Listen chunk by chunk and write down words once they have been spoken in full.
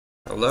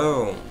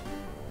Hello.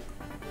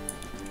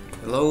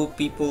 Hello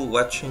people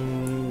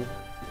watching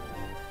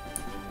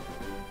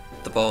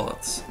the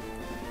bots.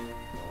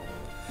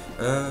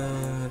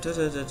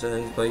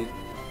 Is my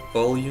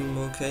volume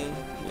okay?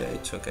 Yeah,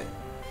 it's okay.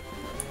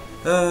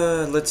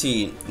 Let's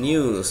see.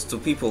 News to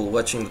people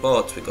watching the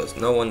bots because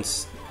no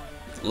one's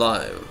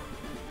live.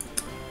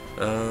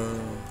 I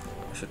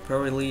should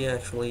probably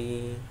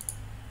actually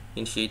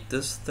initiate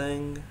this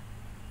thing.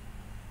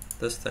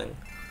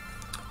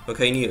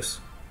 Okay, news.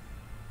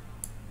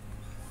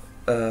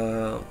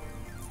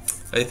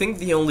 I think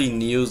the only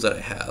news that I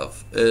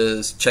have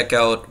is check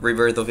out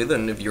Rebirth of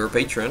Eden if you're a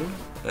patron,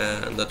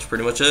 and that's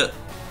pretty much it.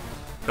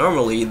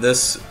 Normally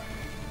this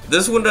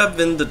would have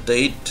been the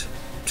date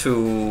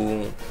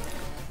to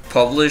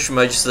publish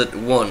Magiset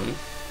 1,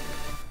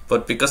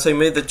 but because I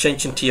made the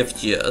change in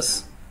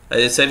TFGS, I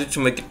decided to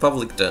make it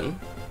public then,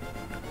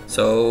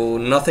 so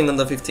nothing on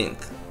the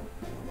 15th.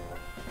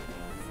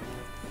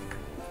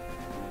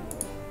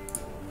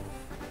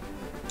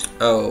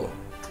 Oh.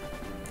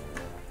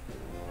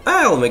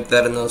 I'll make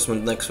that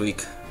announcement next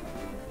week.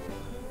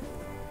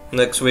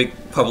 Next week,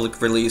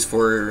 public release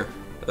for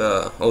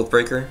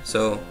Oathbreaker,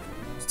 so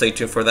stay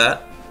tuned for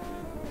that.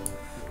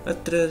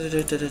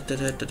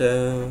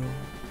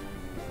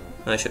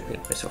 I should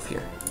mute myself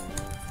here.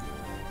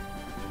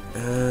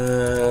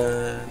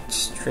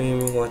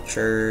 Stream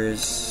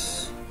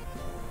watchers.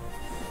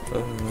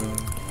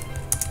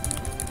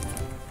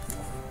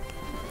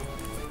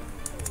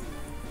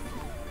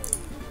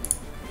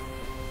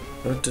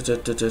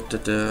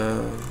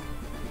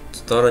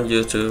 It's not on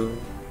YouTube,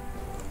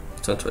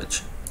 it's on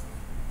Twitch.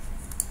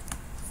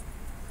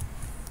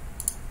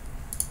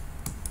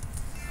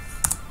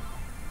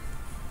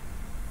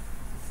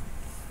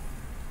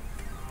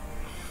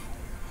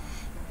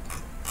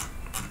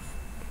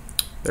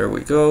 There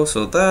we go,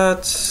 so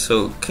that's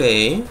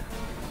okay.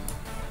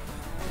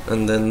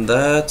 And then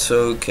that's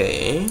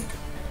okay.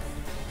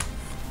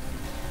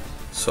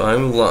 So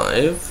I'm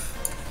live.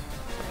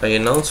 I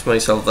announced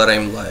myself that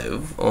I'm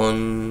live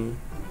on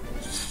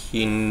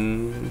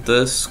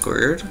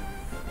Discord.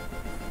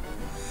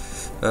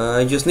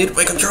 I just need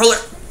my controller.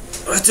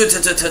 Well,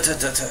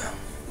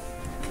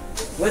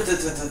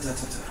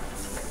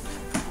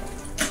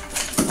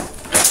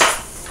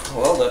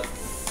 that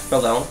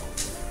fell down.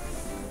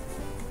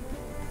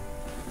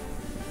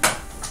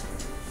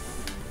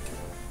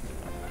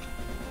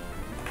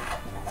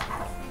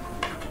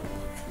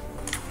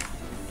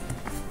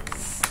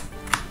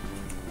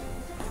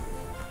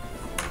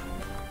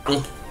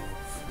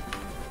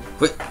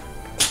 Quick.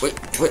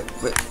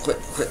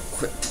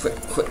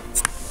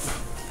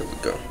 Here we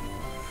go.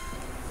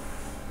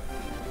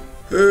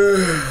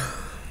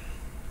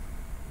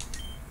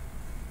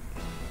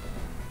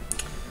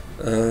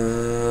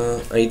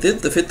 I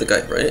did defeat the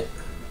guy, right?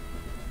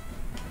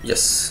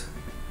 Yes.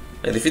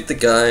 I defeat the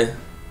guy,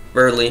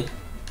 barely.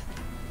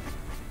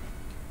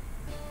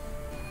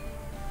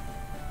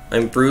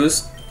 I'm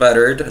bruised,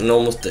 battered, and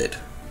almost dead.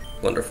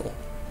 Wonderful.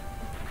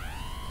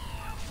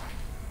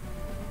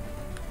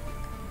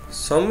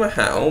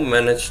 Somehow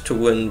managed to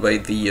win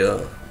by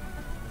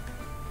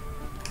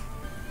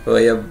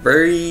a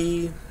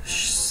very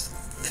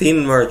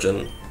thin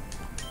margin.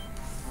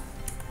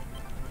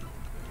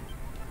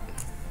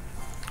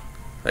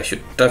 I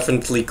should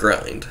definitely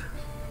grind.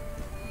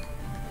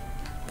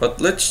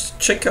 But let's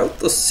check out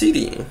the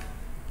city.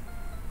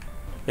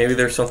 Maybe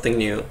there's something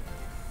new.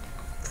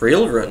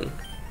 Trail run.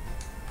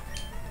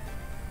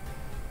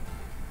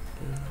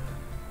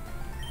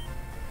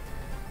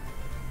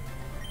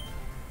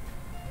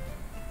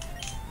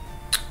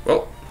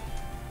 Well,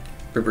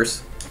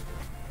 Rippers.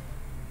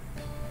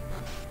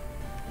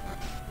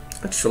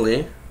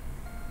 Actually,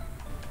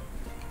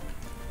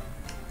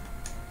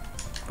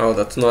 oh,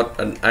 that's not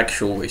an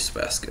actual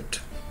wastebasket.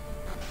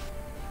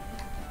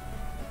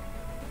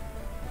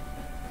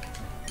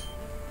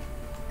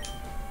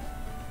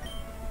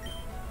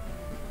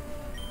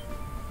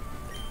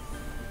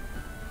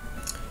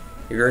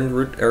 If you're in the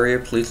route area,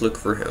 please look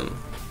for him.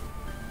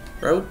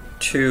 Route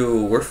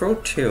 2. Where's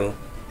Route 2?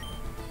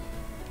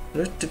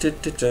 I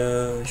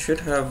should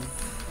have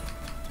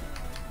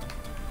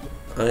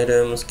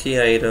items, key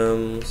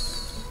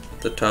items,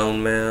 the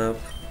town map.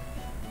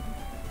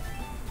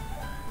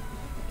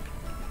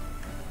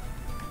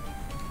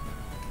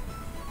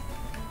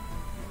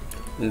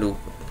 Nope.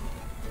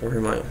 Where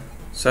am I?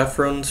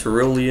 Saffron,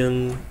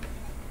 Cerulean,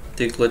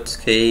 Diglet's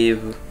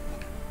Cave.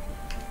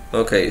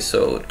 Okay,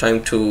 so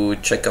time to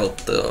check out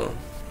the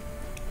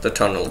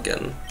tunnel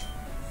again.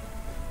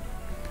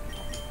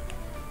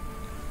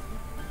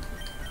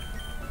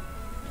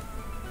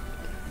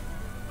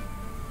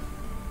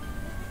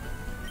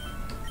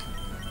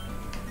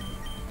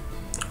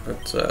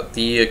 But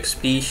the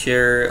XP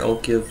share, I'll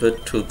give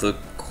it to the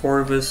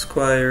Corvus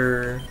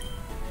Squire.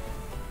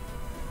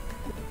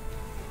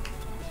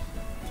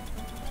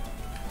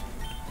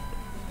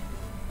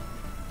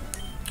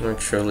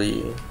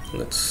 Actually,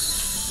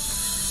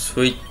 let's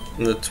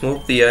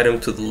move the item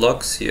to the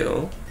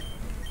Luxio.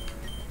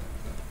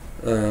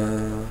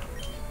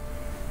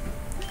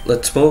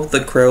 let's move the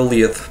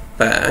Crowleyth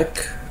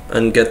back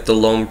and get the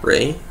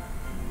Lombre.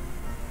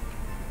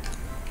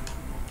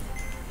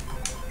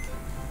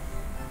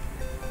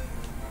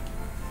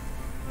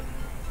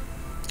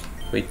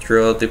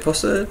 Withdraw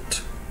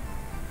deposit.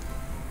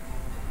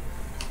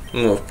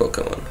 Move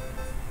Pokemon.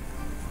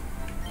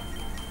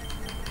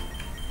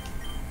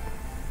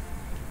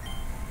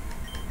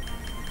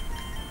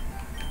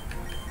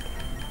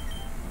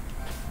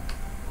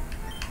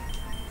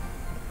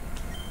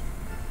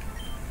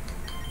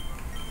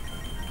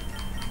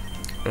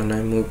 And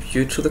I move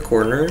you to the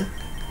corner.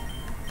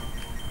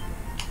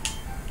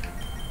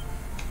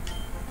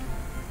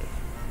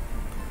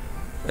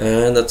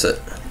 And that's it.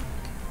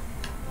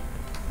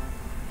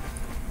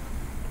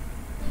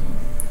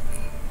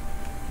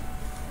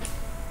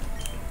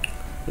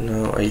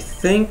 Now I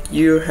think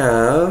you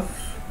have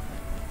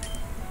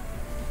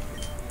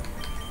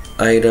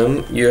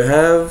item. You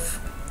have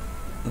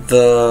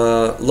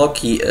the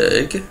lucky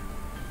egg.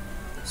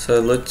 So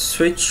let's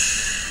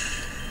switch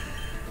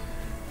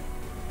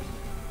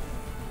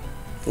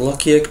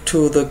lucky egg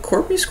to the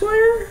Corby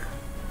Squire.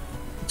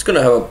 It's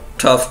gonna have a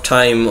tough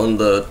time on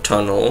the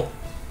tunnel.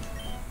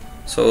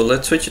 So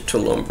let's switch it to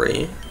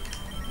Lombre.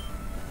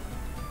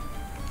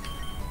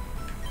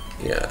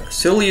 Yeah,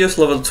 Cilius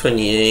level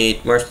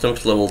 28,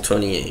 Marchstump's level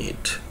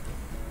 28.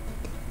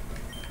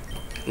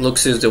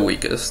 Lux is the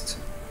weakest.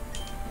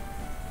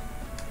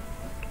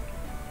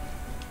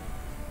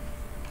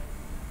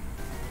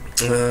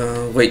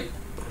 Wait.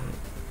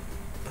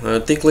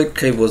 Diglett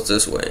Cave was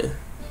this way.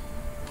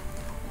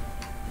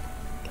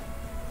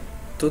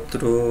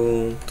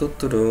 Tuturu,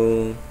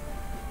 tuturu.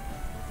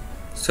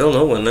 Still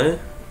no one, eh?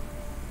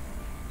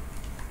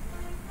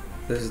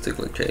 This is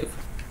Diglett Cave.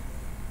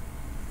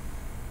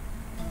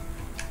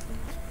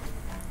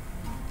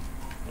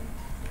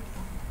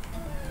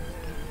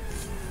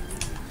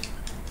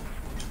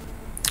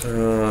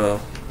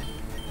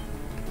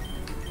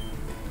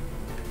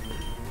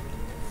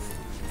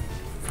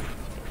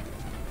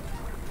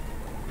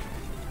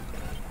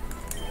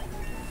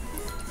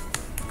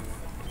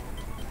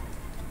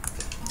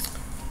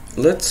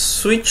 Let's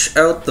switch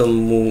out the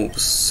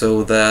moves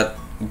so that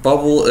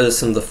Bubble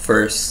is in the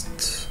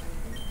first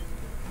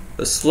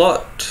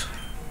slot.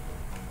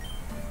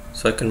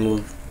 So I can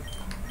move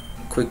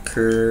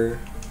quicker.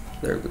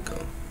 There we go.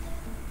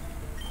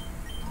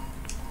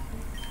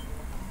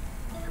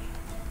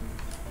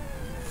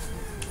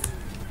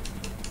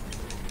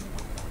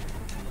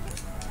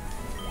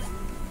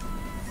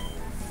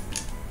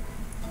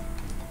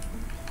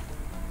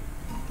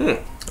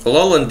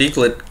 Alolan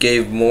Diglett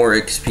gave more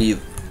XP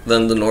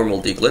than the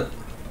normal Diglett.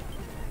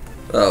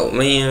 Oh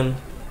man.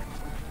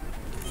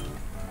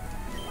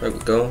 There we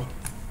go.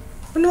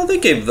 Oh no, they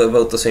gave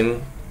about the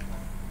same.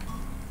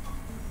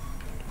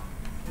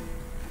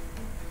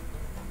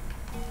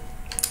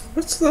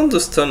 What's down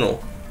this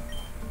tunnel?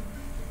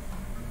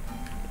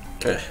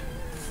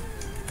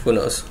 Who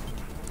knows?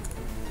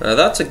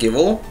 That's a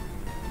Givel.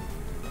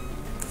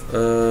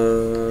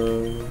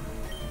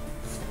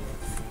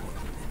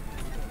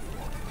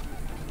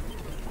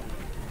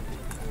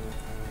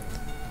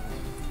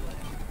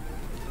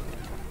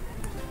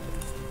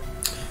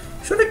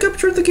 Should I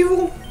capture the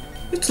Givel?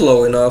 It's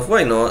low enough,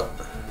 why not?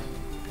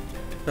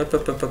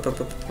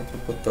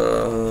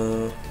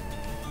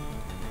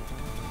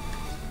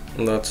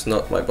 That's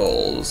not my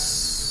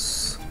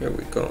balls. Here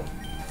we go.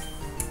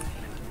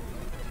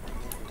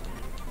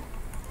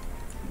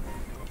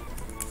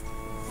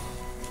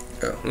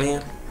 Oh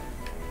man.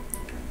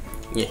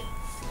 Yeah.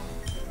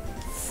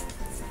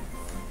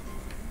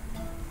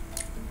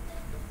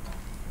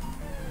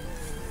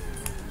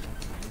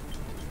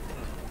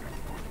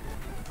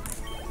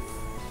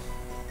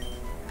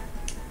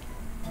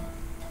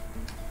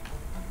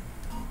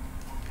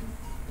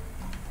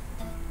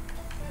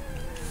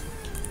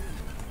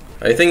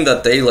 I think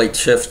that daylight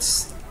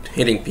shift's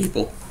hitting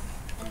people.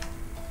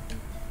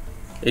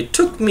 It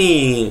took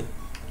me...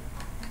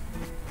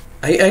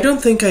 I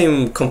don't think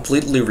I'm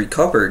completely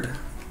recovered.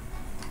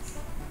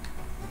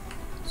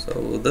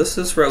 So this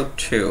is Route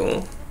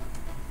 2.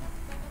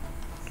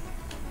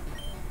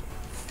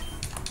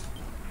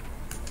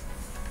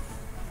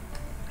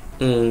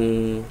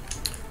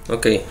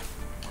 Okay.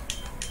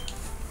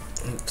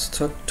 Let's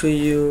talk to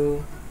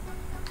you.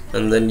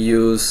 And then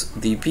use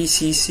the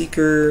BC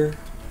Seeker.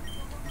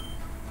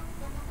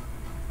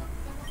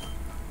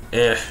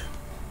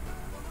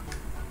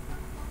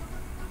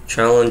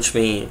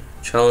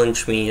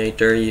 Challenge me, I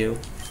dare you.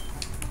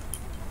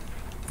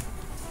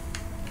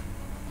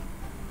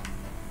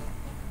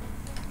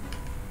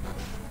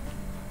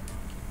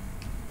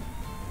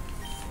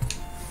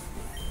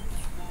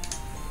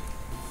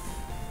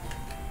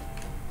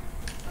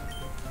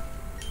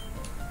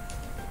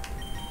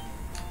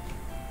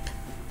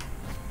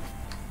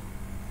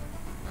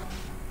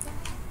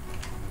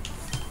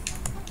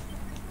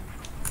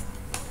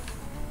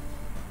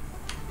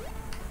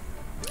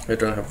 I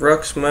don't have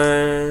Rock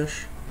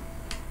Smash.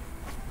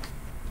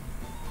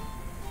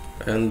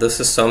 And this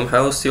is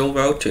somehow still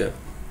Route 2.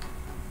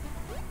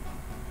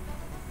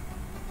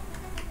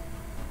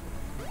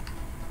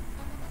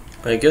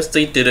 I guess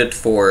they did it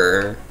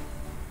for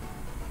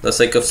the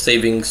sake of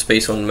saving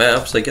space on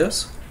maps, I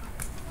guess.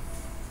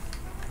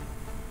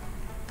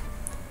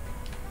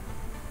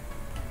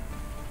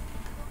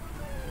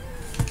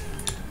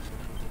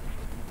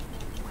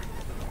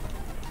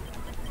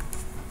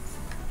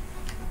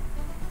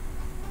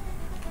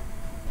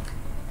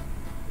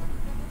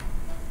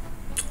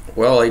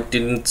 Well, I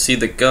didn't see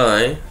the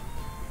guy.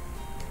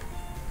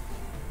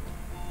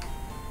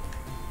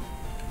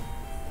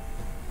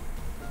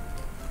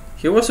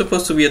 He was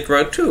supposed to be at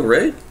Route 2,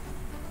 right?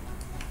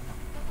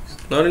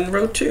 He's not in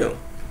Route 2.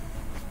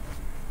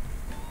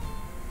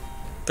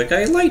 The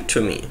guy lied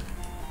to me.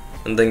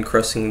 And then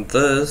crossing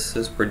this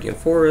is Brilliant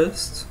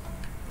Forest.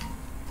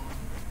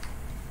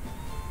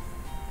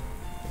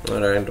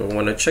 And I don't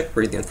want to check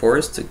Brilliant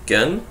Forest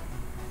again.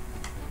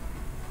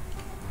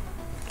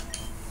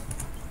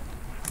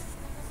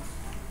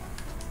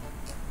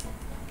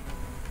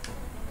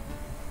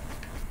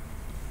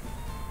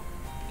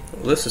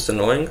 Well, this is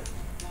annoying.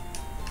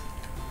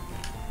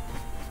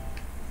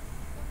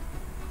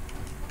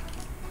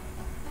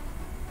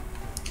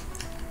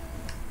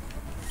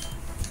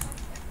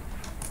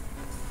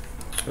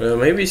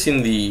 Maybe it's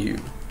in the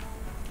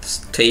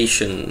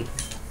station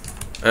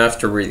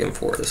after Brilliant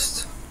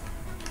Forest.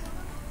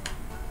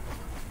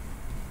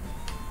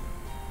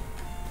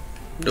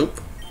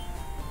 Nope.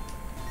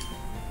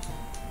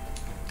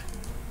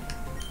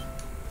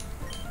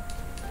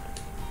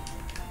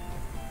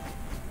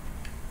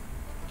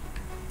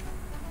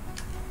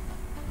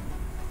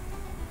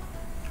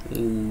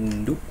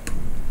 Nope.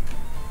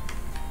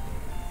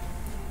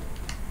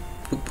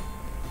 Nope.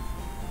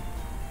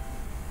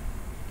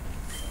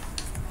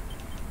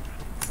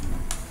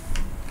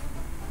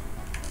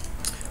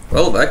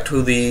 Well, back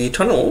to the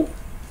tunnel.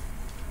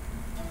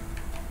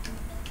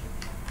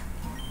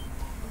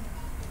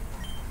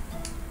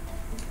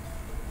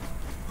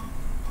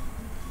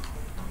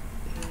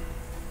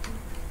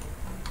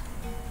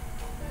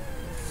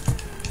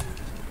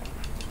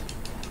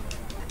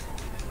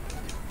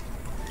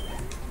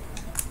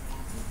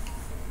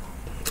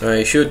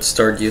 I should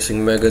start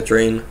using Mega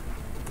Drain,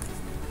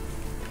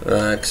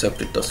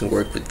 except it doesn't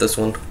work with this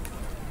one.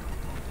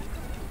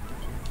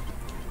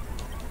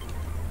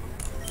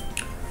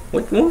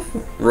 What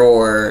move?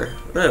 Roar.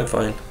 I'm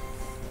fine.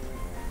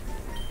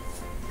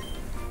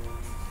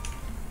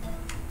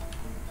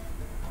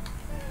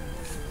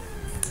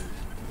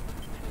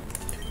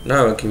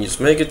 Now I can use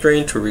Mega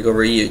Drain to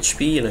recover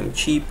EHP, and I'm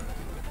cheap.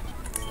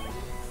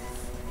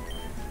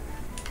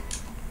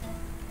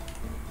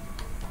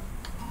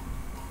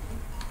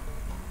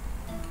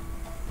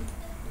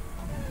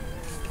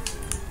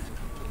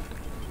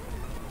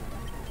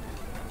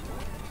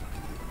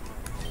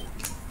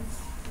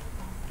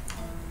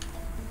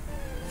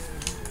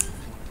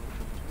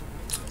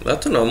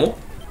 That's a normal.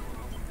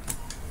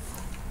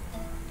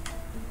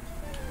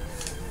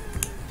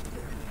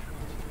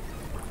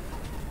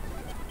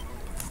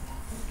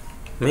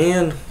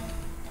 Man.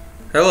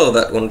 Hello,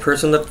 that one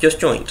person that just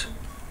joined.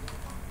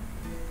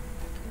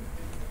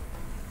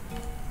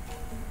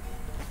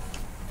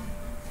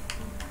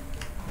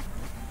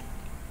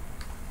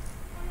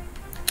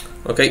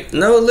 Okay,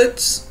 now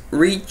let's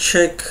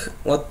recheck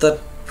what that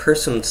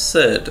person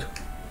said.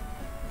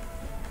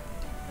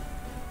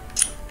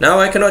 Now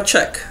I cannot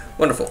check.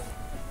 Wonderful.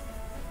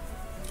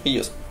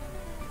 He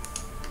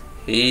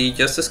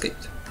just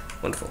escaped.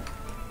 Wonderful.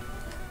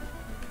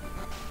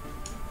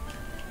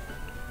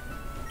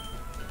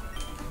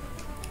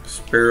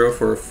 Sparrow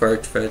for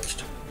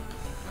Farfetch'd.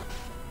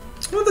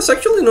 Oh, that's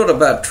actually not a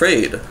bad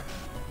trade.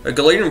 A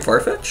Galarian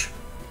Farfetch?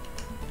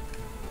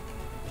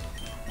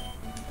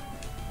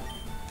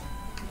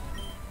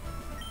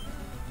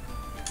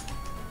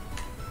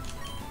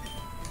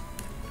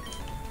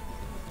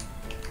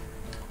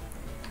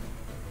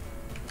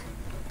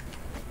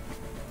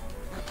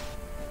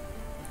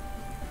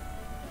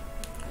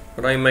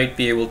 But I might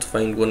be able to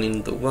find one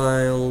in the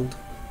wild.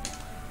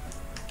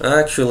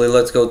 Actually,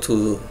 let's go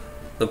to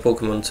the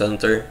Pokemon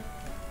Center.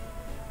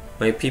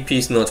 My PP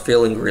is not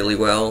feeling really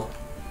well.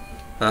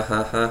 Ha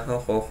ha ha ha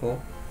ho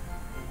ho.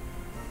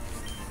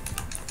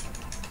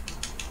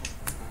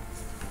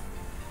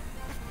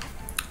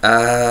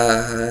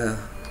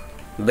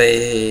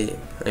 Babe.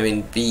 I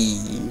mean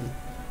B.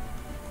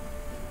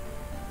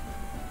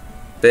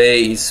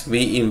 Bay is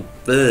B in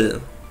B.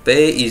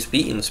 Bay is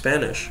B in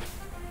Spanish.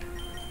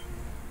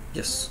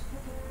 Yes.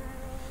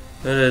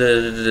 I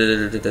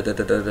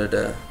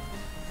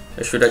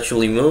should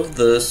actually move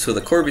this to the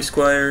Corby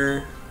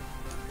Squire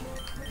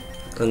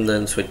and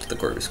then switch the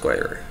Corby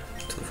Squire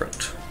to the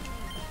front.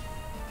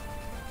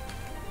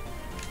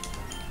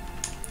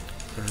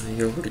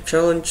 You're going to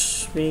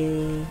challenge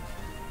me.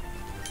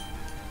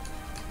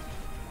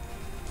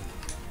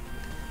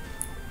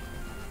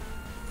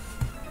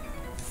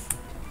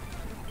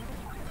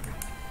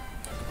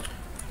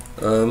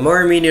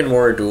 More medium,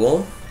 more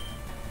dual.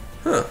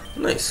 Huh,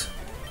 nice.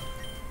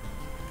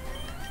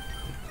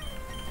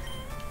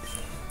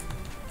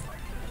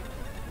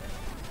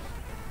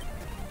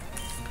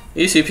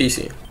 Easy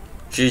peasy.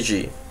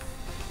 GG.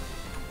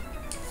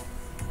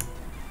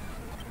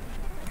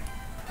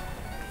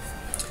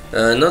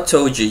 Not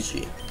so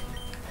GG.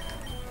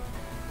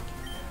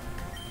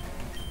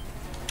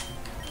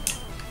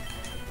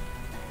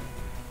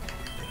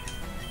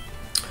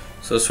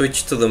 So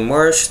switch to the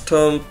Marsh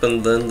Stomp,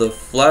 and then the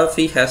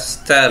Fluffy has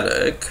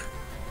static.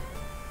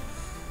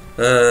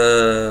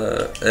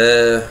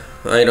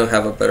 I don't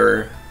have a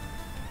better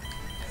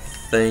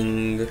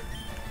thing.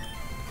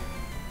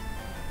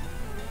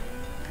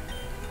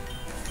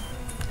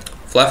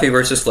 Fluffy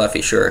versus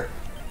Fluffy, sure.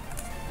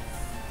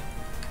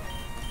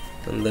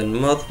 And then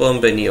Mouth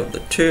Bomb any of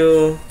the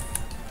two.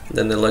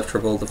 Then Electro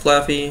Ball the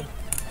Fluffy.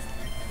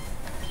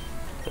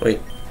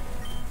 Wait,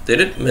 did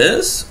it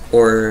miss?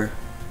 Or...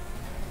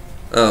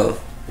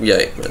 oh, yeah,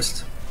 it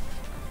missed.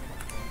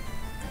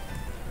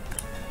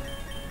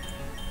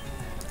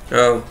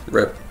 Oh,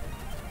 rip.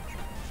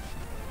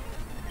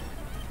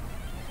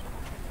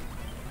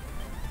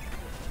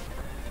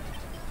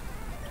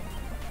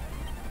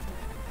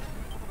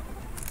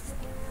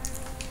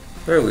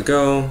 There we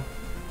go.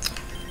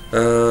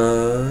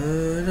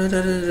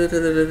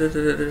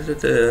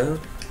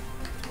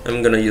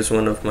 I'm gonna use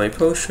one of my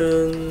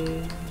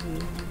potions.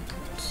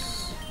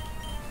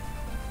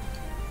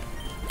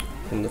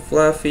 On the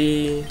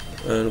Fluffy,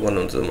 and one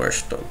onto the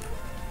Marsh Stomp.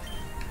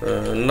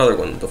 Another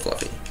one on the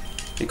Fluffy,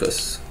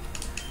 because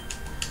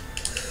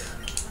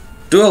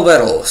dual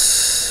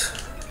battles.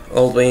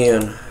 Old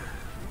man.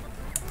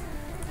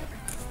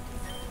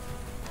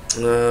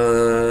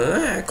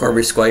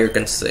 Corby Squire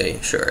can stay,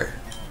 sure.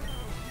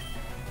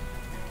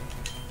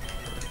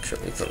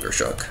 Actually,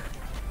 Thundershock.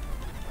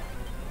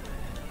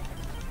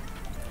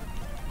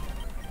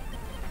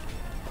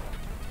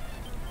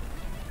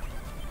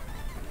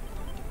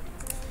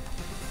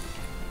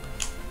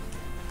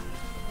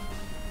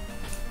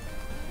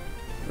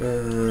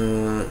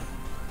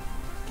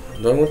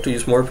 Do I want to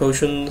use more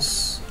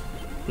potions?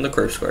 The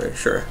Corby Squire,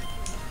 sure.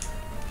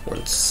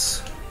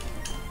 Once.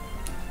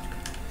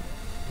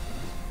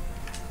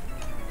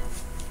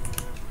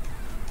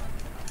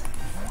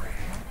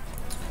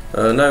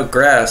 Now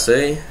grass,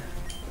 eh?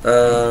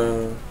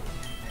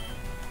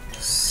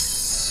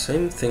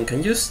 Same thing,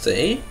 can you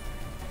stay?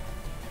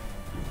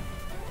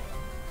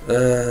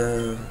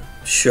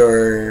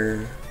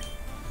 Sure.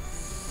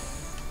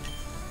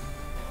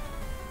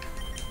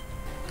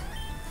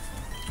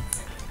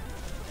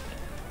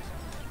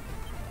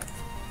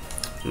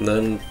 And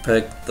then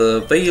peck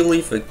the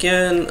Bayleaf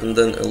again, and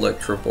then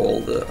Electro Ball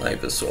the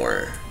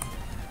Ivysaur.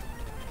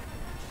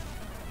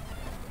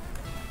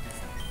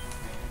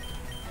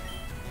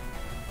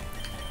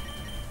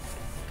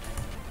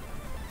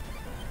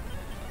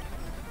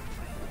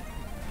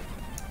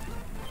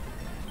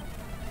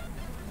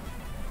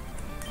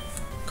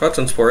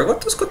 Cotton Spore.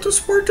 What does Cotton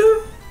Spore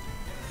do?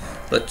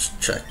 Let's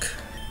check.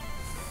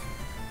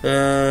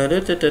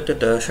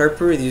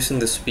 Sharper reducing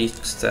the speed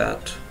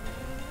stat.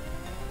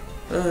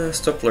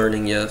 Stop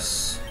learning,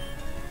 yes.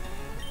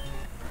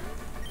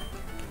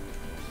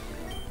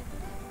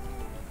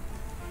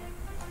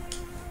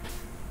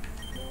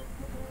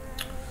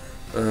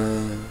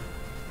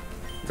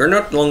 You're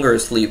not longer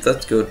asleep,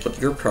 that's good,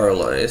 but you're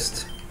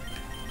paralyzed.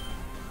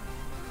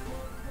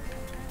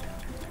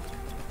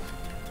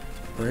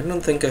 I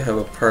don't think I have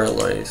a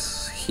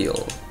paralyze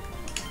heal.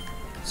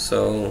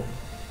 So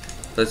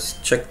let's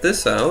check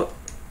this out.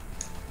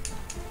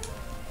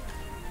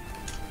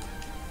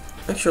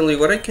 Actually,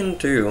 what I can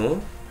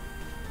do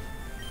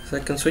is I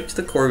can switch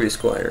the Corby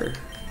Squire.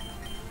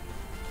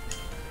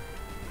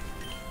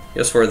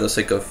 Just for the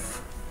sake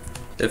of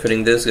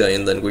defeating this guy,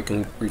 and then we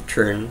can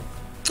return.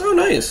 Oh,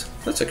 nice!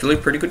 That's actually a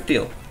pretty good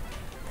deal.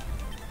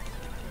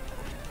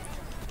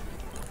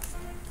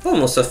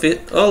 Almost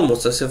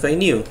as if I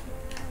knew.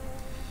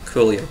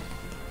 Coolio.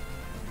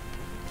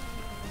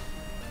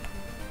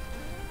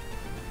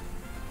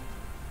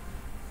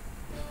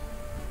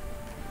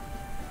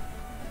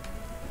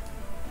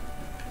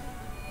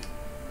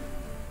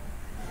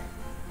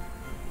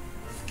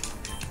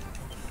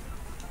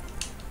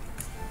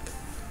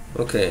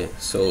 Okay,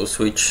 so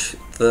switch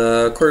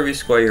the Corby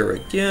Squire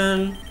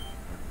again.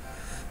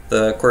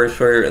 The Corby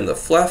Squire and the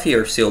Fluffy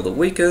are still the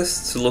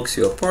weakest,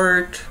 Luxio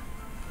apart.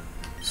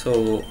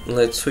 So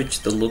let's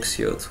switch the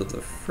Luxio to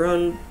the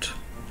front.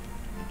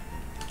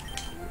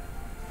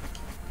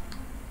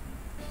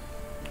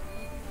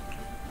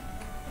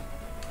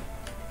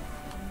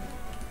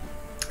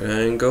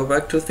 And go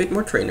back to defeat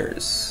more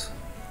trainers.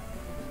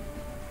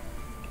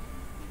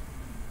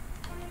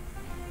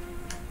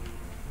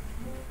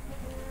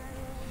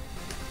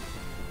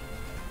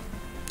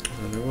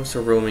 There was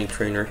a roaming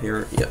trainer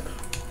here, yeah.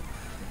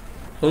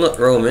 Well, not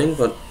roaming,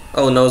 but...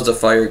 oh, no, it's the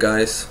fire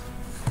guys.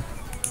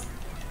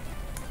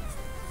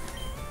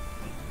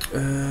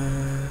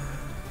 I'm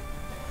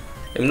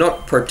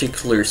not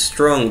particularly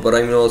strong, but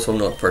I'm also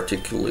not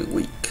particularly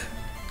weak.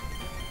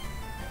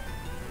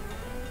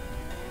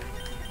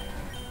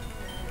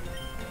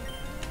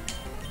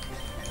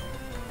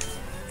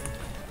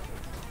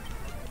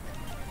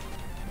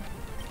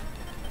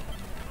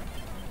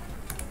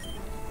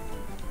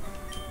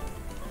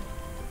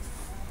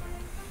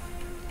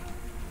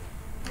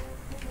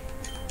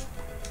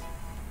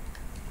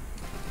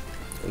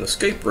 An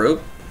escape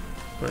rope.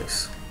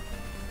 Nice.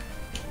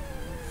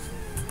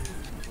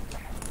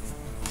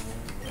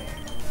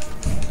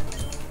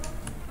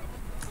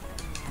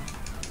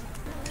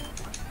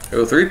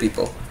 Oh, 3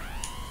 people.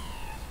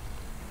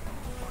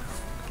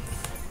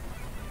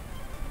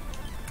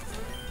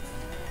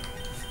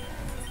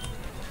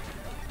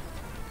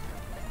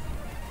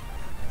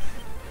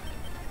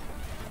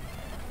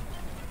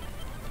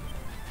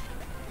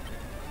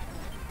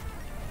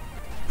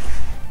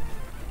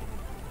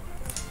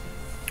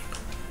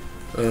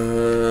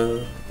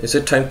 Is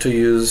it time to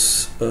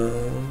use...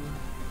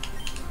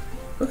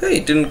 Okay,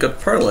 it didn't get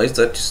paralyzed,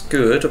 that's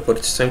good, but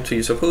it's time to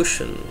use a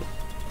potion.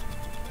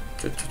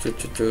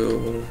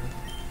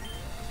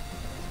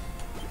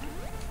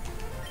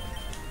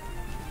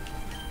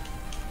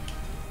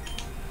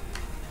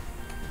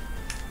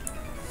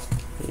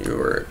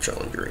 You're a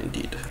challenger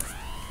indeed.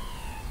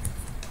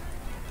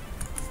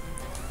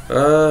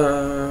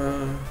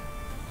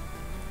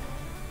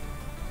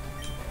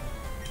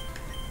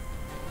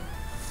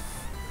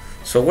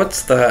 So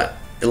what's that?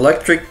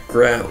 Electric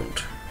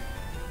ground.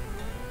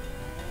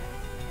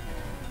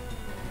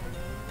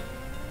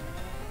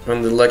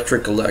 And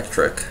electric.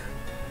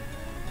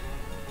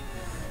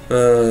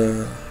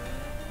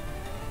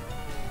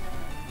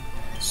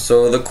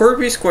 So the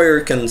Corby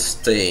Squire can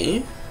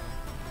stay.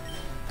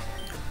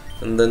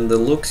 And then the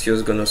Luxio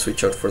is gonna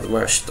switch out for the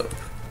Mash Stump.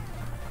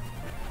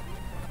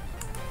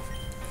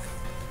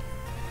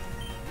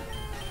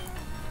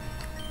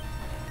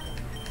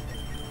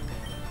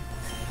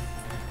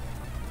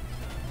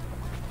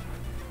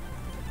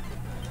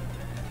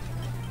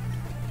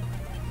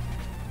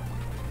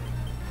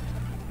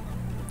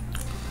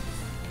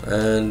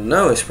 And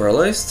now he's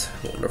paralyzed.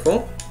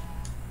 Wonderful.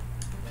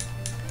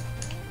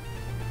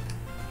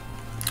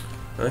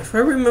 Now, if I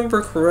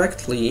remember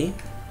correctly,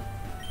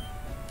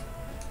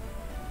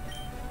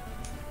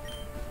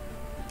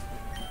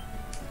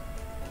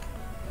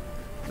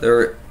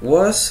 there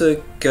was a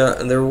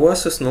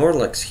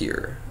Snorlax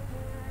here.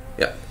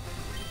 Yeah.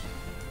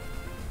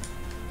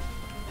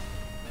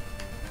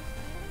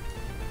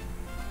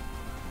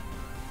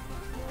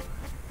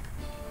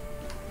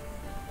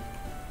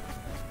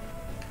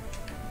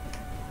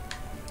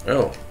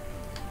 Oh,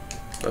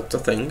 that's a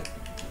thing.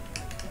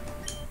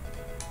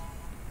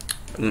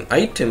 An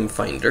item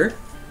finder.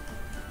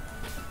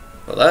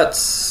 Well,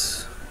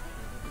 that's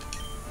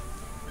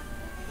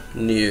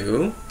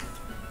new.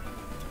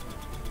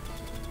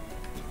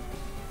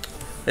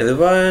 A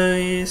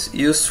device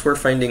used for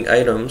finding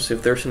items.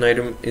 If there's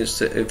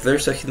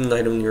a hidden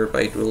item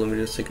nearby, it will emit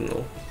a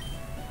signal.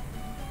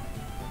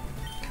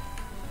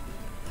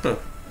 Huh.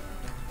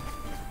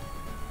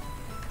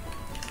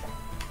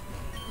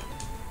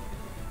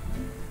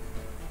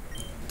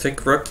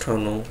 Take Rock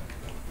Tunnel.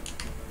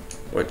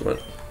 Wait,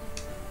 what?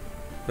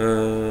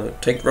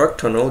 Take Rock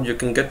Tunnel. You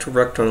can get to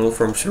Rock Tunnel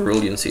from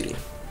Cerulean City.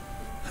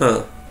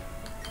 Huh.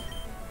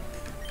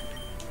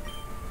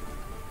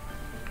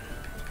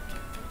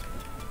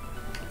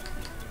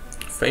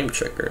 Fame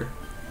checker.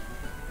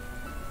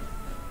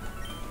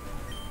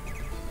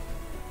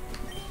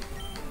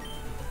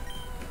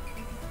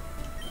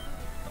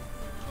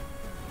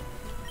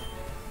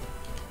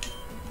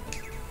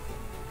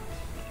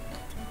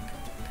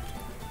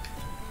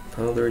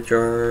 Powder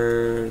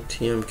jar,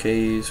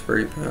 TMK's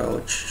Berry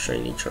Pouch,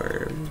 Shiny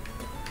Charm.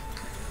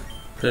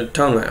 The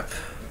town map.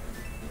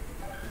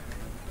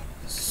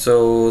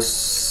 So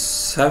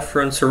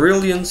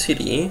Cerulean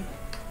City.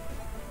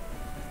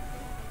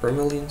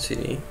 Vermilion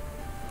City.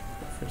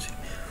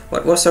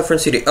 What was Saffron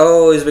City?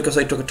 Oh, it's because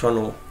I took a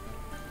tunnel.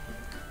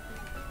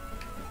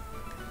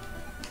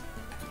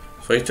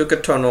 So I took a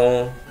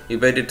tunnel,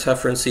 evaded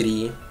Saffron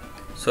City.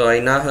 So I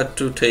now had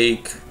to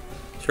take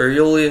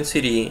Cerulean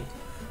City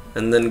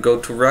and then go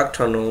to Rock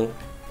Tunnel.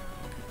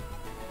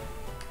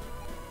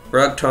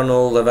 Rock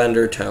Tunnel,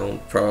 Lavender Town,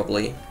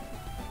 probably.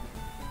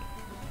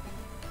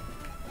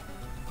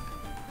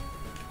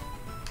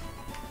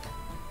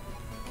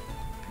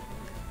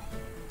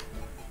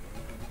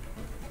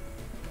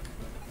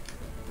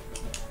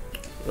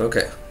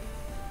 Okay.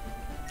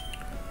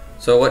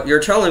 So what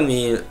you're telling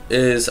me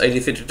is I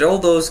defeated all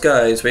those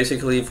guys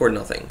basically for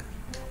nothing.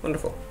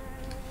 Wonderful.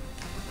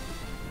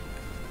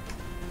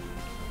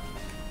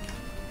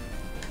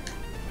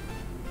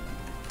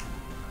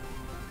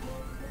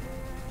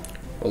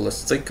 Well,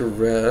 let's take a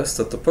rest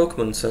at the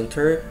Pokemon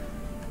Center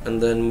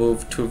and then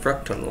move to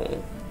Rock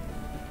Tunnel.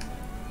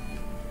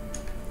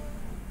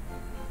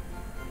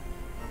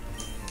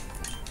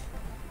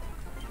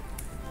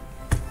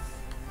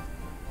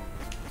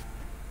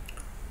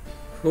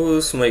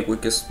 Who's my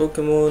weakest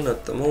Pokemon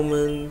at the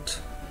moment?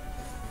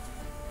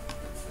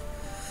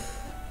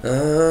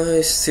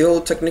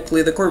 Still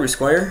technically the Corby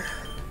Squire.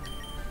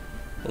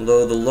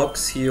 Although the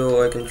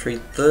Luxio, I can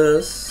trade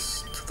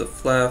this to the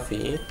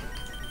Flaffy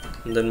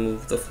and then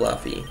move the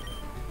Flaffy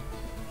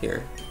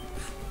here.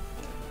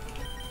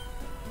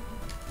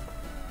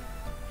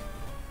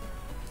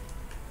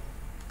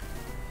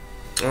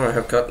 Oh, I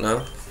have cut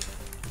now.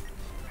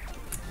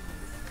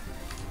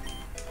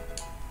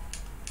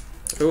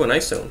 Oh, an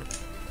Ice Zone.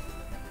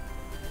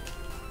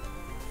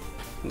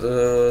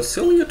 The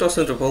Celia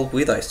doesn't evolve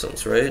with Ice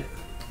Stones, right?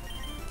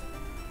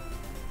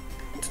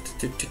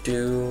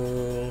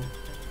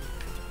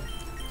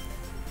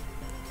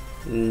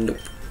 Nope.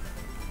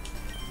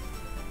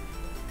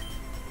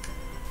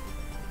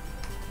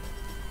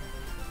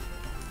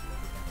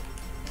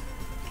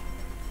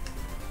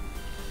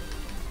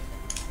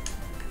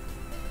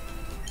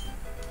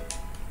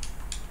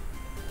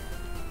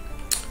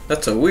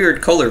 That's a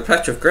weird colored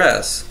patch of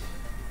grass.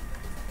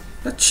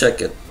 Let's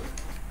check it.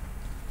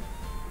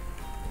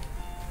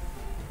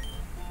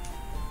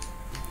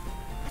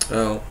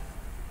 Oh.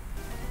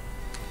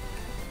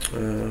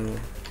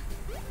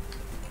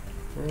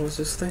 Where was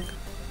this thing?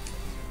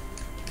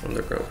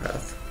 Underground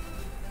path.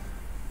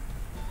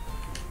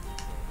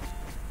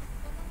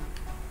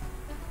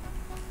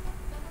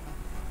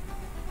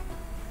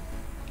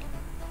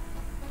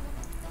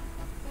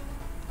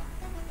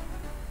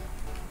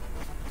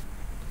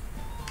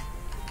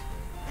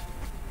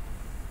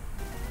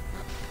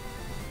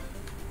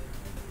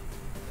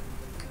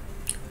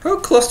 How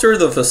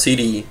clustered of a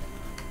city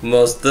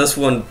must this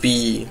one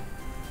be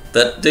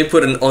that they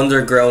put an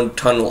underground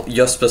tunnel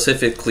just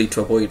specifically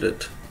to avoid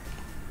it?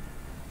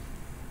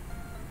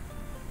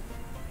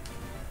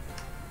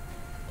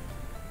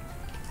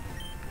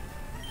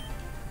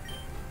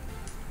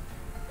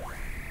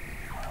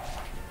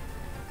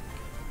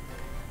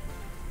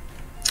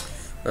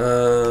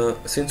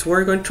 Since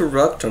we're going to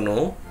Rock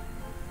Tunnel,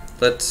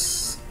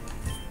 let's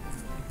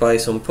buy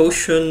some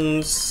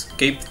potions,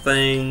 escape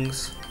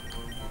things,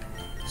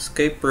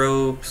 escape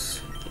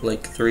ropes,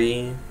 like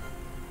 3.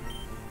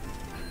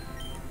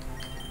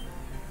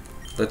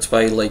 Let's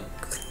buy like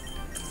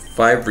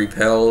 5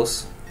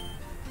 repels.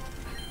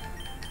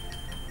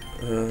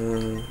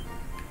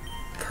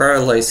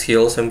 Paralyzed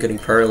heals, I'm getting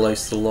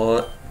paralyzed a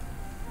lot.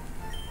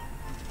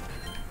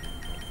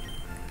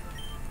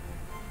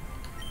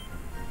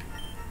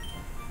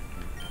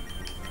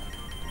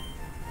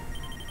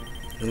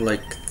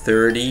 Like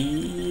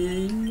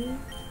 30.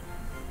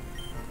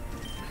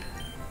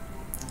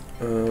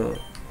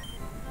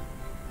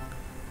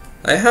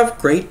 I have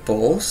great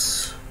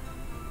balls.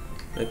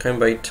 I can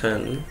buy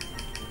 10.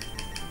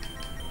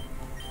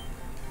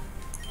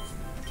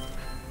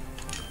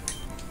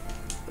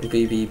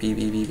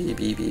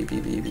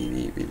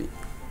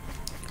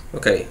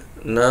 Okay,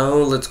 now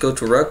let's go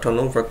to Rock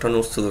Tunnel. Rock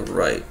Tunnel's to the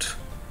right.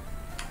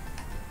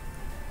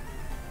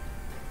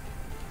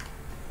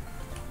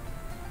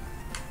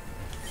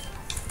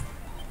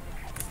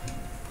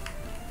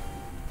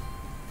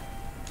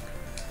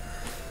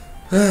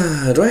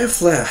 Do I have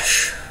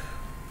flash?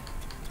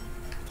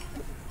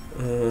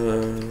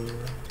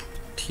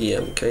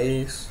 TM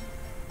case.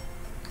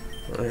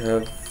 I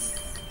have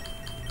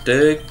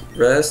dig,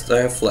 rest, I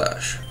have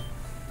flash.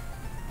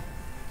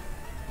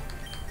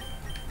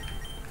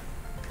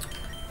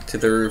 It's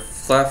either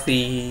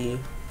Fluffy.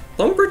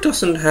 Lumber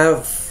doesn't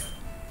have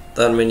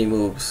that many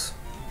moves.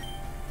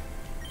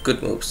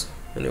 Good moves,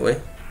 anyway.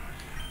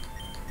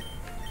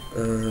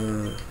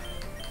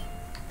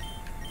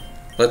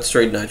 Let's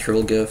trade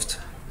Natural Gift.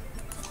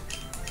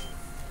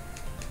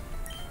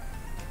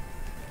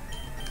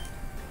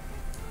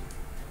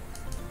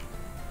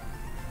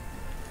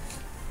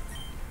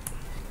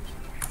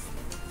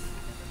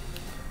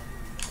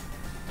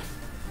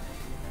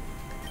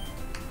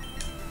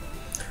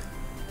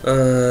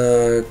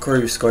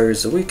 Corby Squire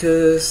is the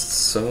weakest,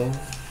 so...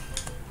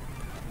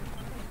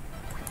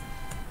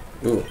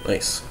 Ooh,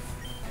 nice.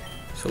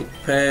 So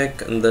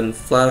Peck, and then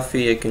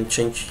Fluffy, I can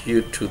change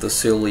you to the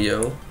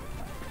Cilio.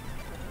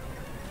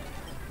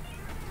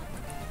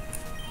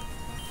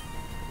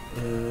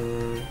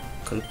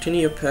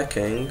 Continue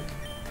pecking,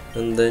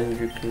 and then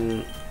you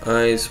can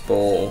Ice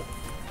Ball.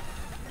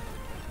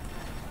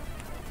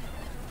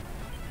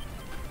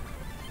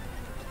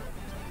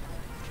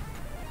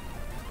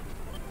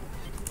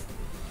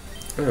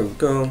 There we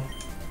go.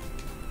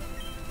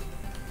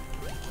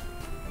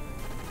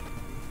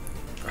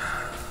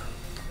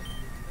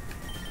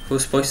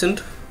 Who's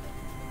poisoned?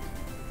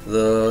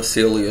 The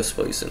Celia's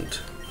poisoned.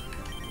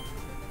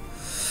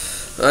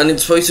 And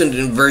it's poisoned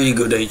in very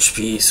good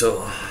HP,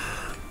 so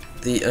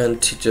the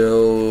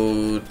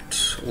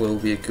antidote will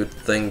be a good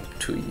thing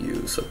to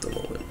use at the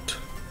moment.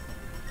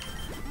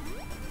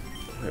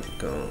 There we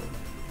go.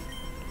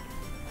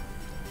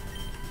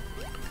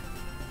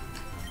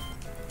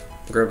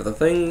 Grab the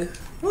thing.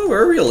 Oh,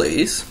 we're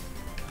relays.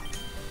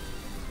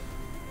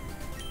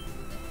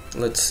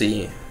 Let's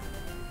see.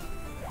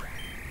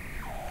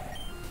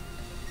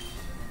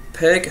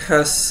 Peg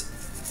has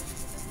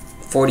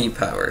 40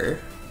 power.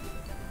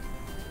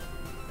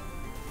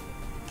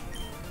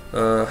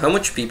 How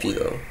much PP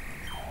though?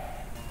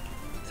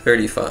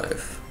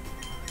 35.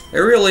 It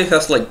really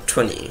has like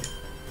 20.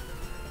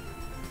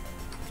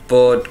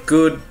 But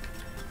good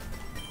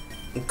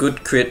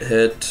crit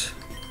hit.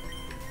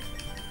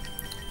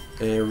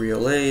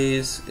 Aerial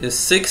Ace is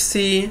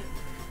 60,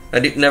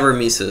 and it never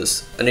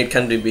misses, and it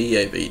can be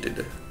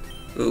evaded.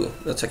 Ooh,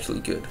 that's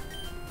actually good.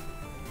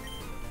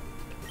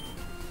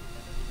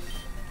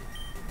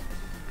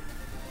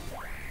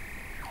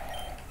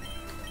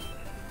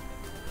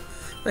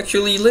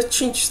 Actually, let's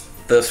change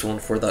this one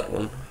for that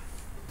one.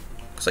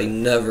 Because I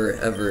never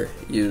ever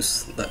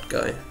use that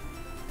guy.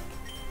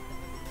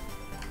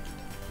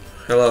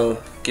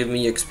 Hello, give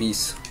me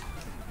XPs.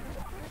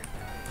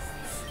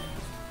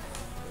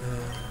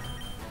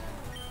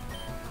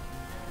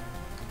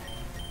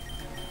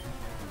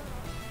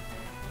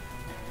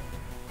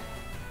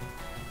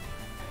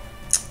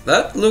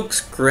 That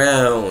looks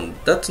ground.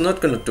 That's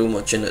not gonna do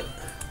much in it.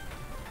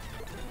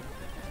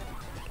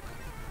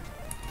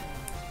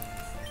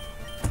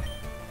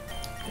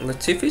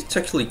 Let's see if it's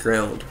actually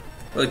ground.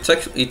 Oh,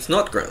 it's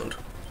not ground.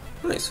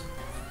 Nice.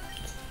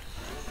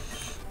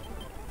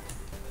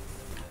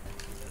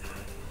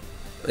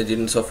 I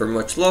didn't suffer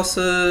much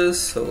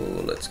losses, so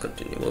let's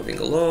continue moving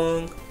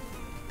along.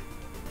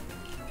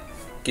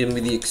 Give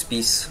me the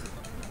XPs.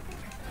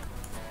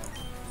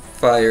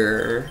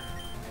 Fire.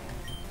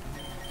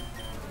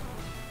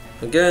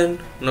 Again,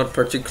 not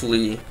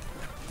particularly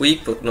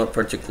weak, but not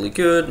particularly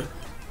good.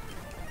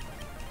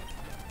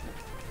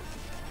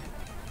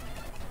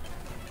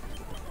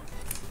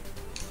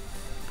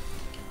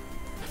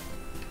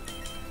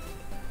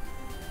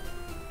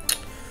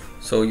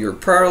 So you're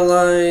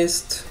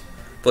paralyzed,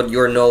 but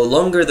you're no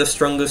longer the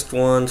strongest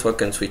one, so I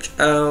can switch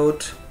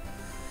out.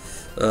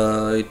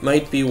 It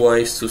might be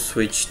wise to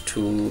switch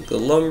to the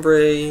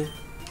Lombre.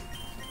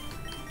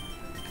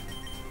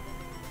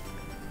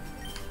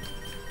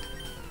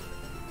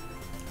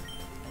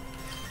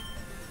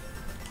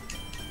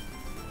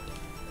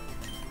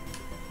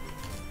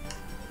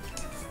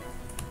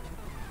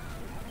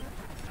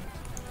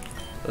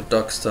 The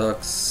Duck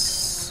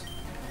Stocks.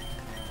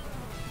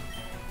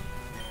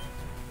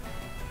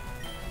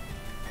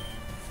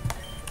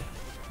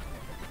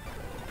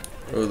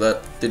 Oh,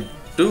 that did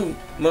do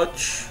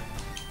much.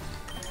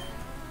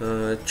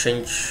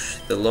 Change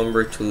the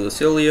lumber to the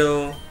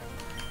Cilio,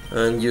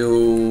 and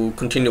you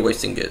continue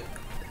wasting it.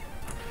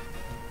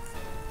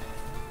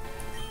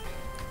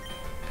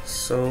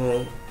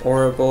 So,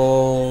 Aura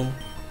Ball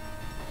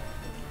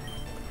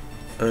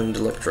and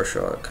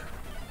Electroshock.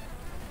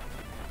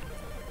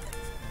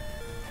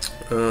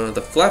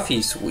 The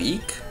Fluffy's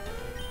weak.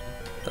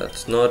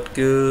 That's not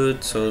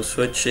good, so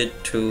switch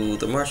it to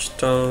the Marsh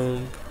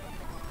Stomp.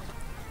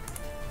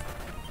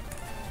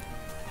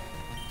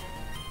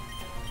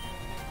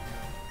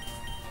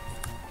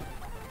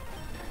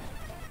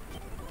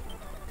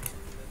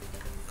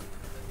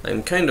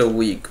 I'm kinda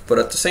weak, but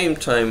at the same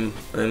time,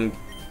 I'm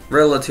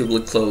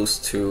relatively close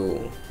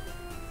to...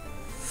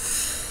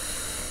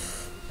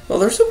 Oh,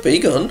 there's a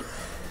Bagon.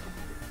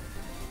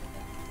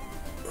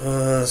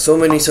 So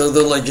many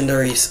pseudo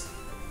legendaries,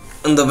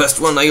 and the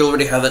best one, I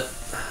already have it.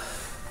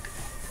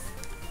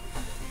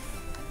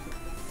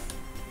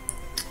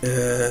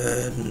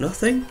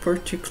 Nothing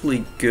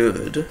particularly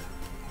good.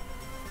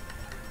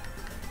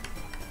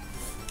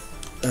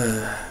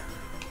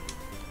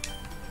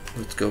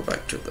 Let's go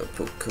back to the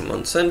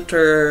Pokemon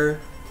Center.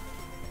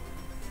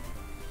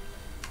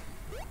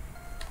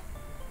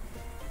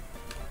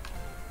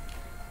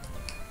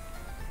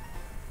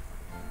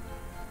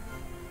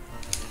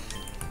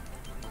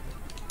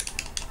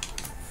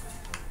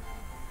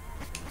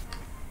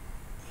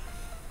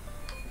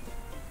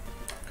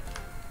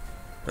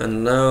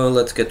 And now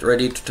let's get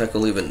ready to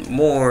tackle even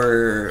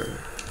more.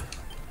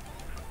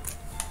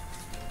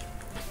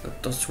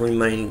 That does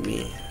remind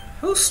me,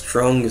 how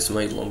strong is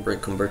my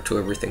Lombre compared to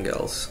everything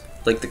else?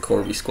 Like the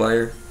Corby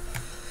Squire.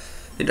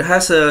 It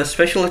has a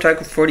special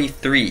attack of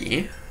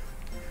 43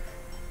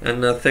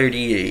 and a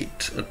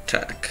 38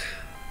 attack.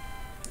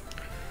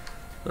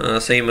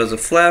 Same as a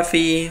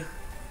Flaffy.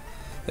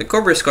 The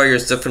Corby Squire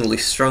is definitely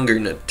stronger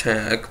in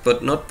attack,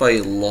 but not by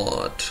a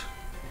lot.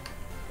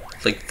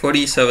 Like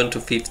 47 to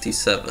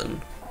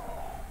 57.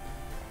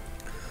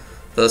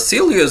 The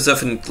Cilio is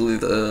definitely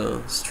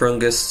the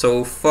strongest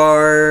so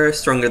far,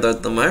 stronger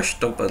than the Mash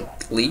Stomp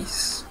at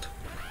least.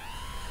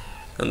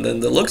 And then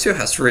the Luxio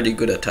has really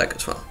good attack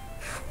as well.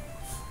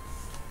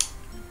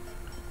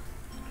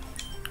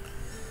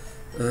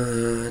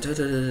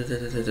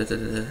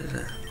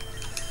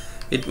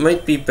 It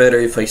might be better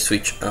if I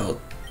switch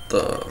out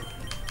the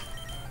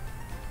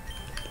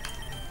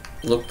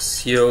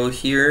Luxio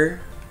here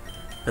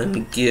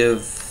and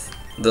give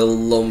the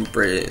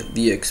Lombre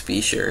the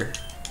XP share.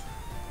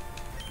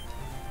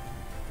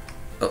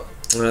 Oh,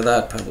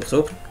 that paddle's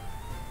open.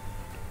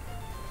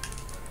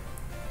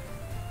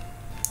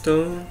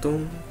 Dun,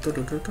 dun, dun,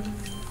 dun, dun,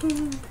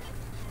 dun.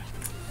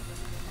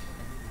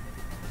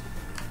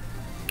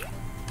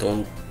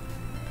 Don't.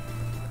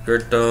 You're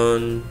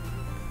done.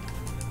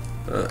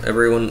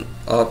 Everyone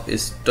up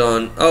is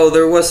done. Oh,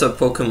 there was a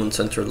Pokemon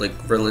Center like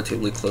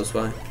relatively close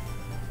by.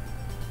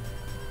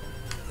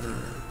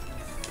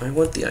 I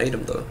want the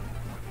item though.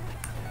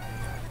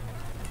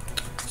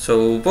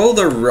 So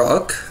Boulder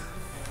Rock.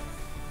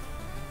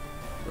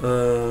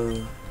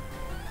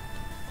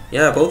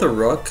 Yeah, Boulder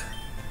Rock.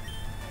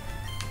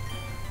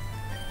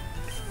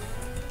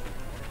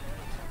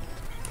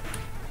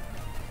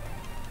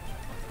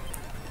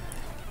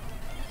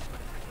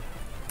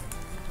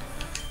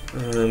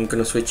 I'm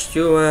gonna switch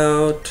you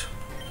out.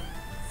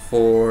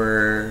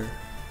 for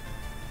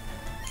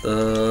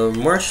the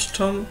marsh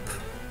stump.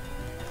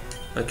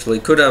 Actually,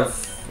 could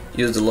have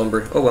used the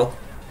lumber. Oh well.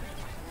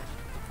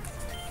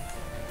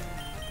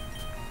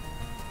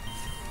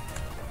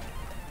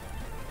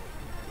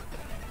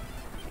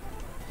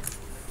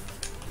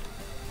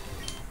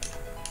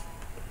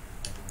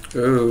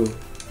 Ooh.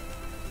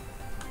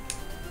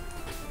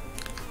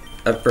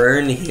 A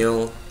burn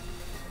heal.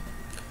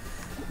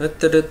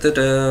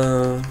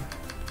 Da-da-da-da-da.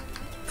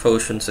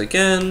 Potions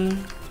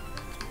again.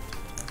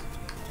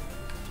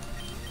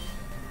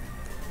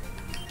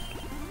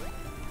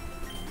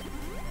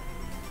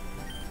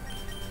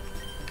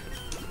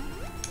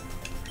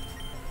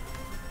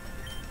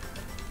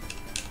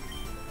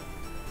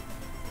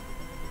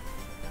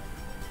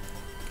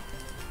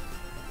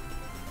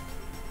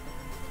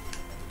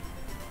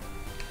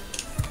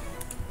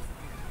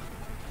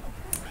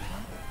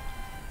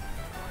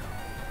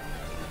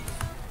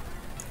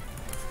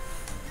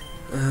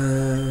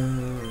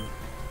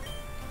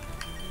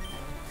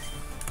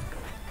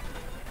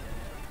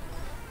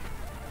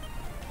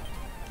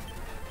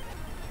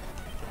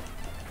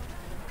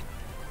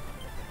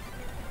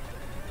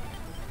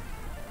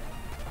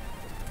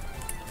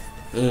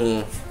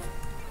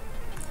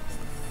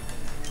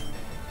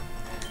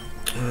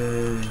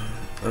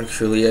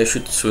 Actually, I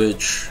should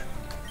switch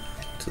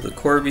to the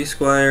Corby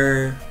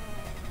Squire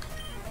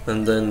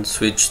and then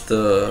switch to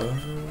the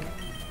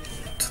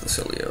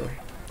Celio.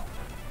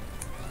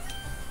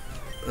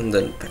 And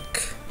then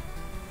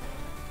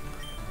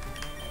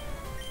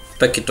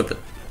pack it up,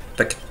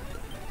 pack it.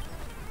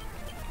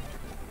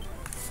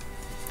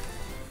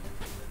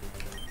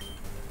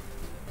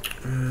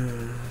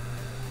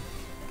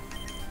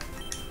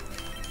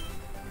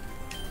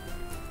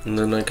 And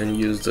then I can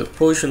use the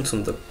potions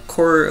on the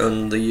core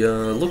on the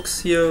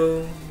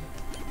Luxio.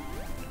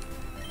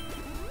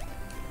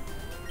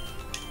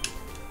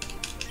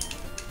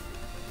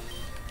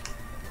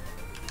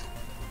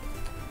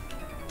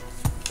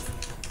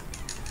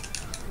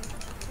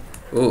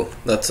 Oh,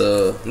 that's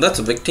a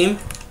big team.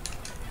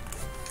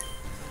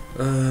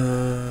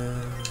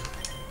 I'm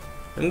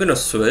gonna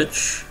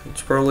switch.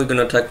 It's probably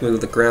gonna attack me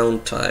with the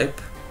ground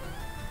type.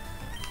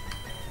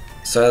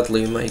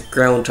 Sadly, my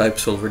flying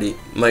type's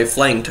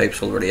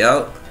already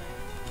out.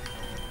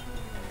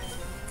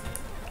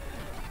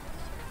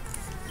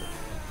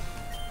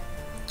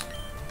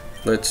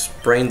 Let's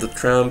brain the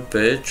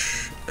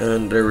Trampage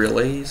and the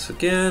relays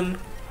again.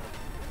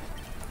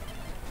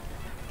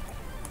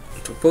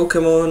 To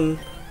Pokemon,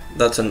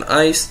 that's an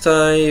ice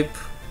type.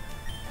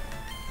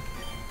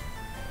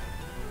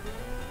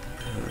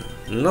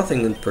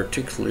 Nothing in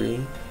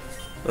particularly.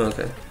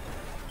 Okay.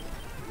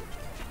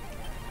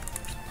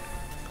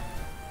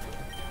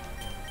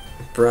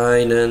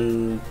 Brine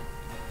and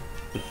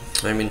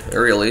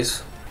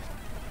Aeriales.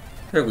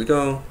 There we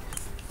go.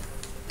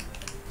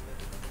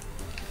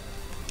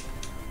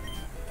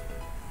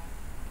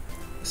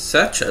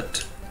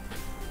 Sachet.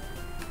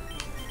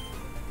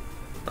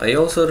 I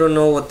also don't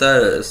know what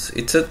that is.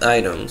 It said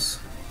items.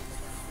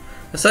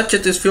 A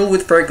sachet is filled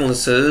with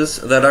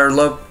fragrances that are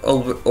loved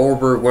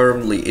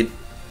overwhelmingly. It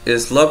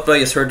is loved by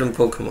a certain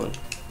Pokemon.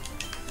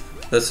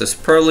 This is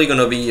probably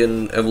gonna be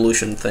an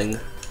evolution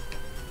thing.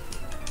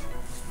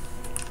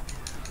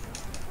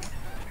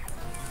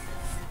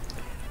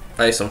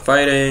 Ice on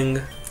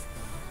fighting.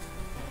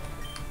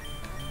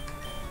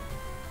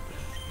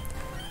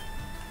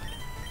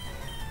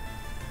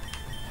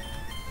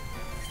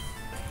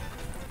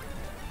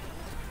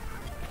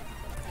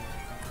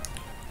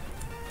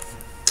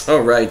 Oh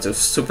right, it's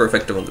super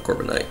effective on the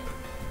Corbinite.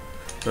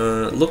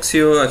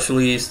 Luxio,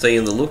 actually stay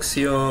in the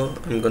Luxio.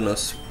 I'm gonna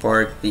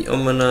spark the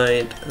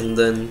Omanite and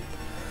then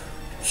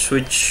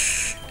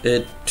switch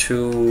it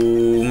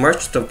to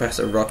March Stomp as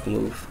a rock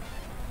move.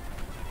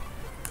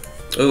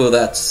 Oh,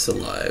 that's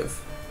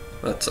alive.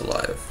 That's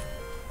alive.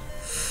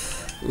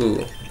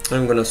 Ooh,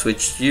 I'm gonna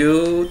switch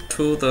you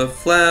to the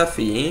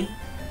Flaffy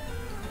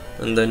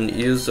and then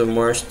use the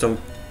Marsh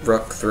Stomp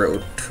Rock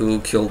Throw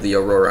to kill the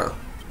Aurora.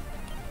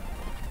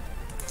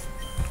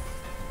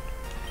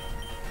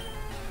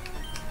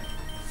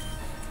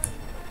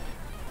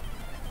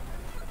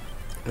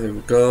 There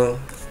we go.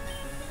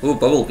 Ooh,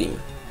 Bubble Beam.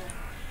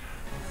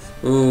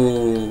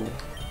 Ooh.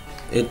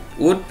 It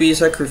would be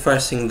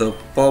sacrificing the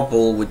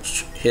bubble,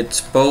 which hits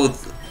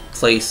both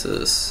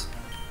places,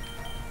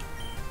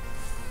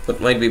 but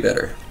might be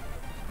better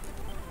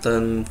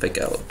than Fake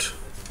Out.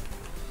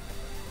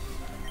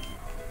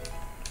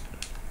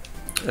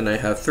 And I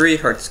have 3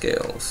 heart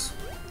scales.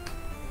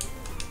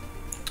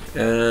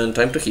 And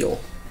time to heal.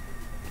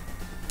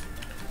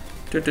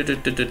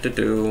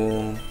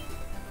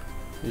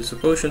 Use a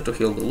potion to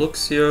heal the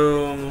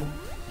Luxio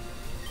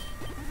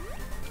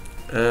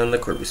and the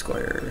Corby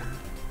Squire.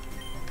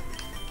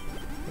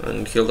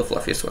 And heal the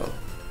Fluffy as well.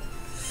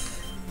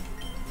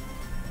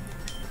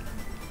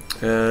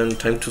 And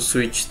time to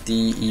switch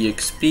the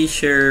EXP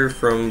share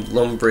from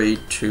Lumbre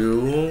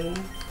to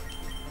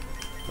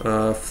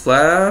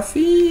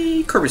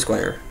Fluffy Corby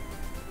Squire.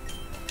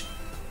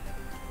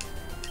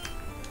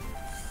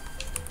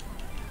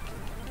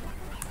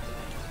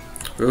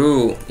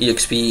 Ooh,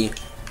 EXP.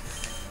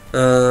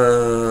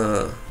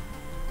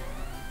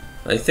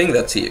 I think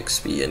that's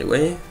EXP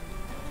anyway.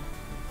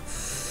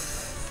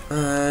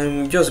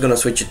 I'm just gonna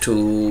switch it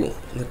to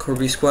the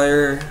Corby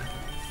Squire.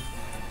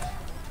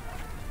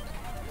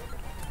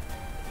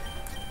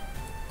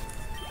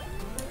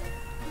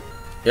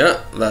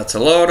 Yeah, that's a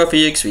lot of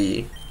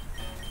EXP.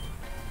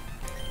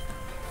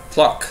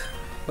 Pluck.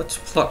 What's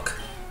pluck?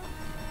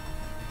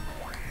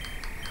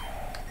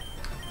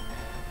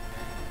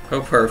 How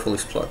powerful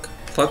is pluck?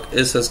 Pluck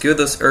is as good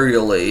as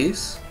aerial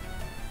ace.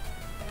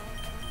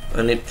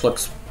 And it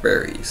plucks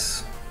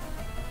berries.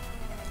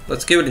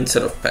 Let's give it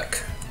instead of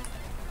peck.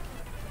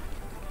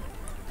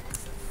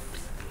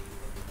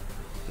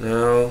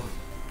 Now,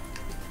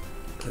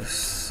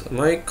 am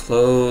I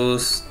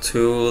close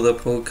to the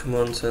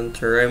Pokemon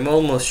Center? I'm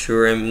almost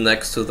sure I'm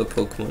next to the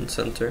Pokemon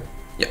Center.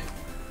 Yeah.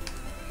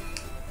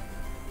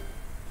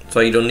 So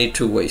I don't need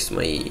to waste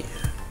my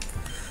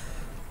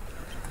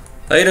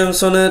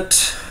items on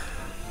it.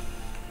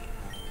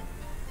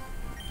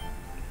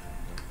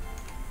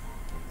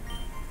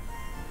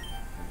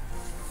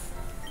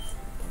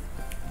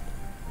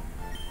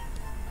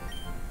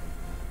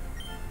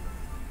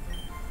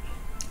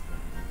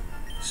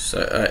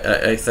 So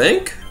I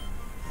think?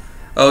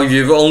 Oh,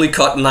 you've only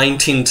caught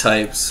 19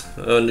 types.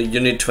 Oh, you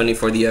need 20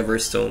 for the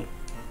Everstone.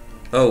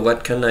 Oh,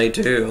 what can I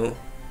do?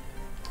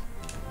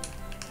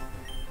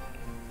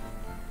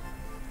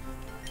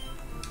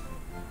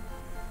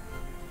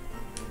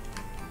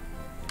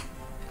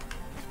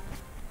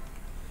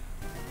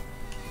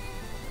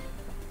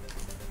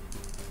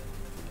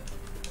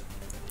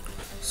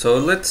 So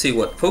let's see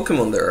what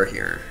Pokemon there are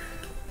here.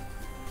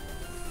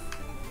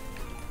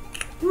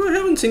 Oh, I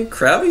haven't seen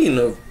Krabby in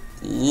a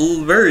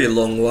very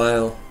long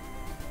while.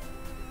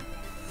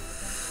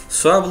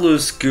 Swablu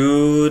is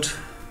good.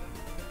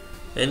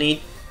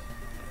 Any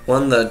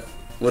one that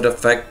would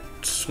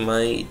affect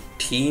my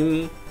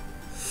team?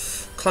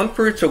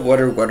 Clumper's a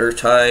water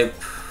type.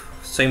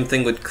 Same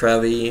thing with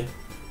Krabby.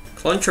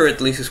 Clauncher at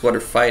least is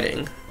water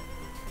fighting.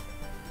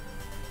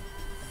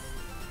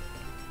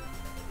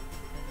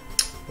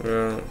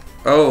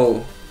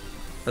 Oh,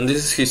 and this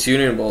is his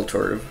Union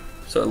Voltorb,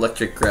 so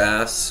electric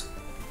grass.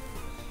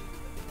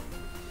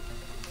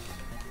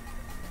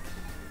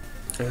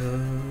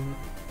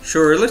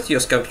 Sure, let's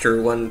just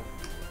capture one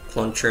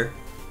Clauncher.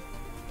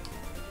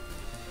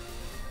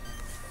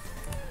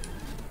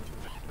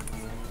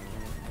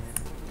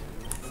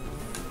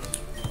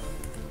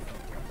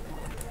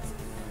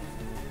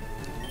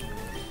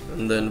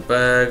 And then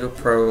bag,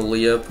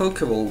 probably a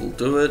Pokeball will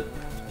do it.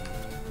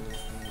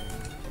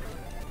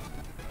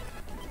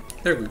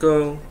 There we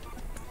go.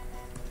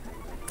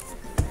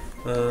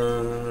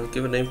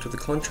 Give a name to the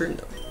Clauncher?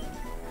 No.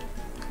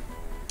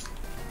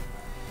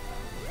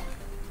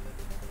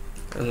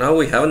 And now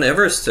we have an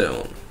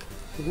Everstone.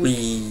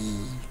 Whee!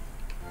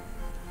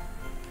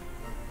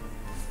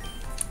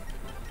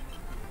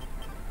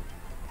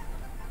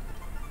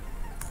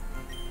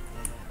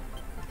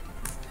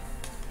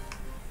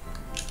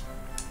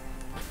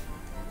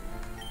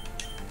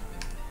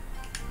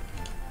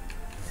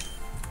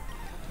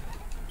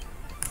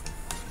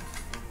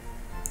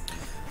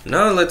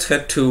 Now let's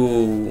head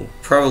to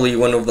probably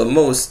one of the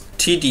most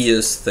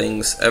tedious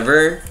things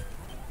ever.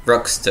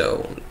 Rock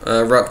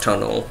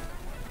Tunnel.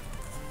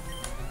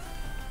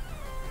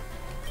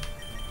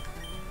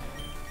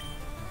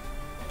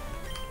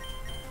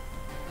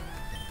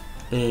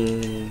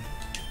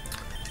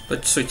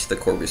 Let's switch the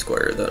Corby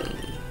Squire then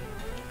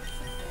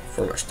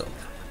for my stump.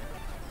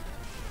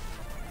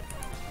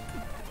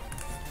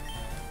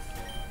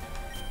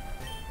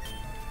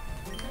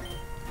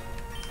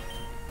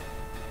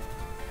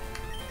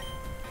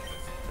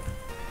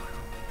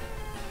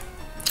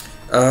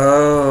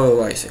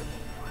 Oh, I see.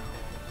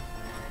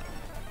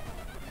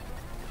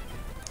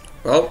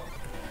 Well.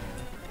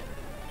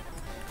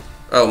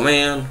 Oh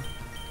man.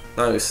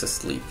 Now he's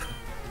asleep.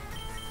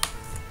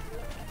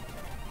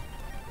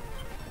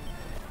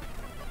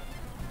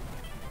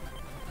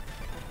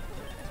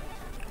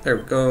 There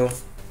we go.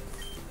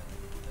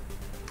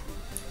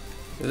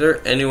 Is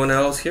there anyone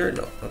else here?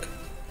 No. Okay.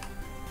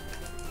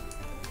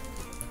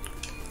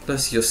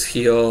 Let's just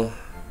heal.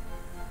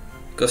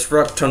 Because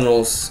Rock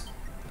Tunnel's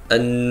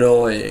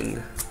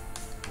annoying.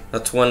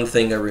 That's one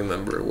thing I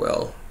remember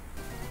well.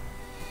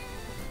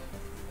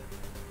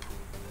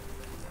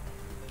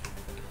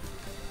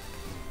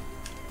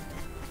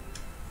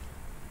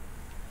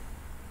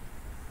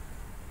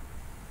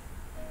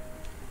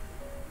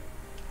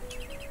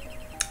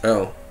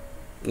 Oh,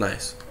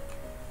 nice.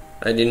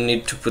 I didn't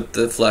need to put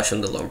the flash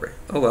on the lumber.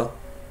 Oh well.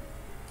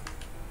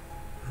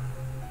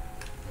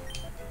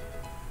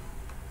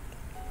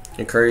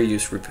 Encourage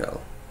use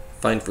repel.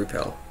 Find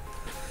repel.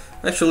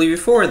 Actually,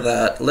 before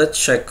that,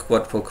 let's check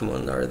what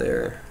Pokemon are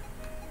there.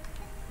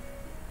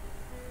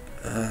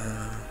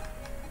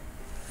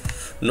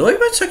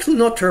 Noibat's actually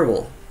not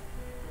terrible.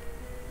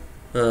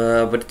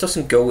 But it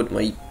doesn't go with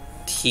my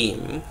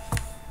team.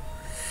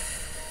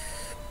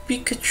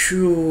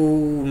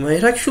 Pikachu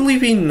might actually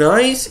be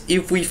nice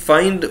if we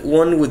find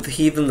one with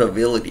hidden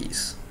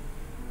abilities.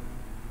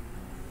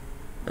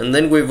 And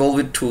then we evolve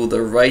it to the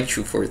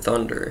Raichu for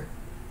Thunder.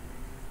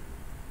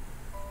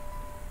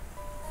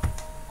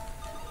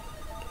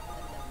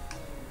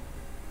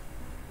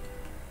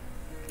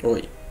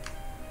 Oi.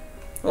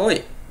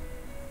 Oi.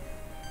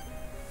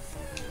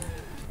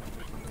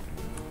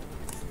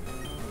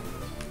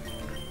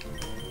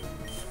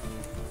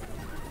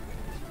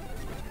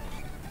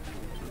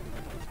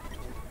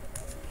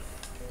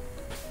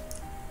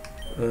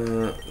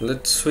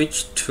 Let's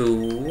switch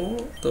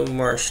to the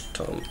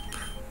Marshtomp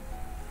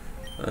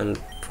and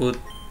put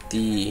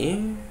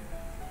the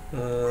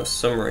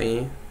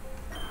summary.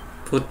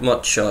 Put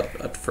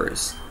Mudshot at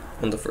first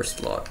on the first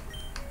slot.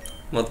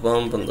 Mud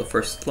Bomb on the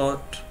first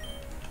slot.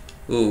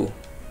 Ooh,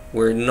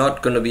 we're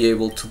not gonna be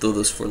able to do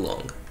this for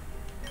long.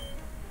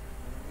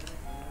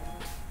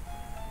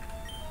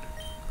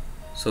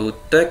 So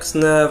Dex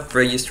Nav,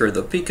 register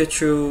the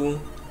Pikachu.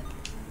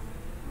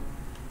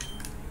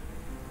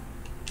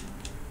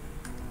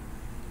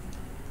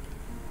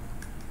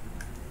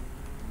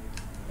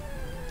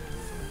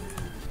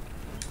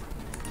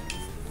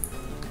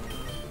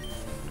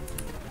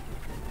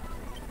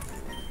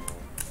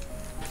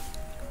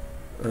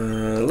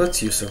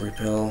 Let's use a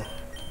repel.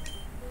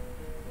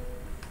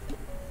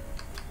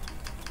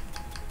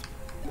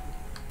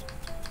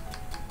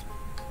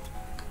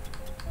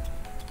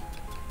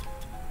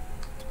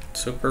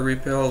 Super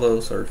repel,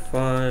 those are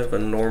 5,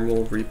 and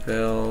normal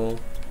repel,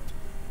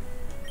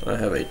 I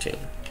have 18.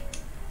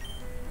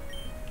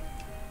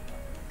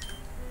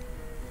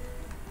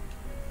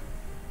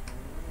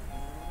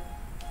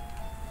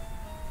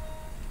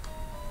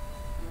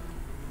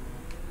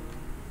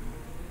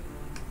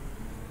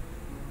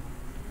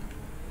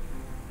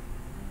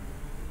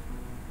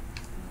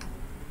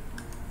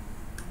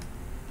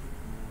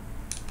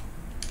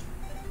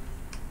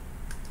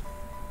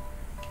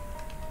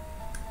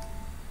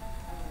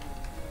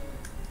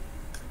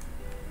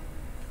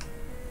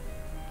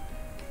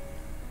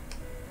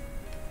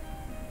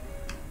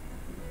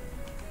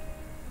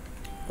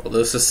 Oh,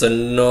 this is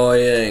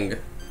annoying.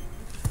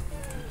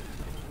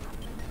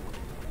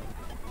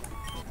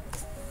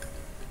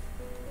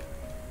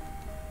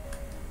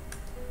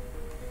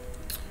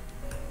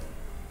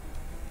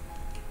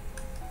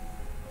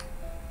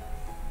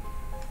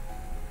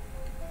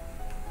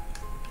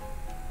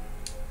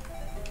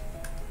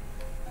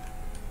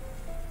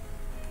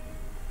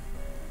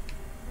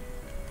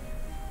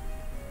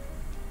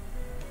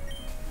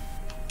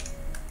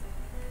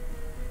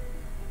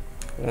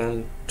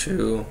 One,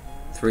 two,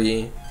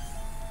 three.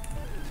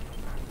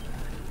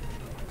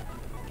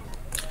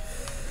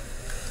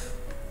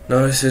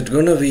 Now is it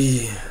gonna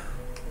be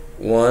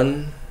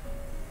 1,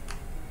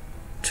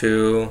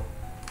 2,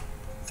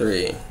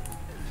 3?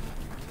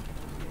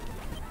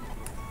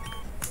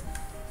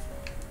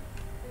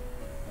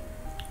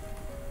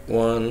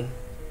 One,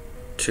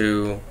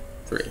 two,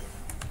 three.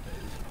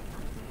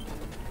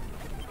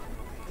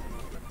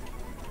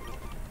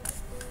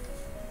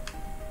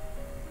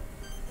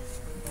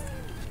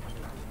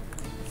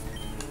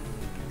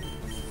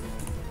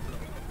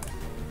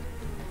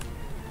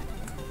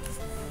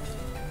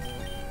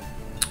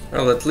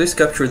 I'll at least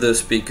capture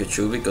this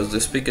Pikachu, because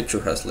this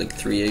Pikachu has like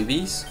 3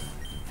 ABs.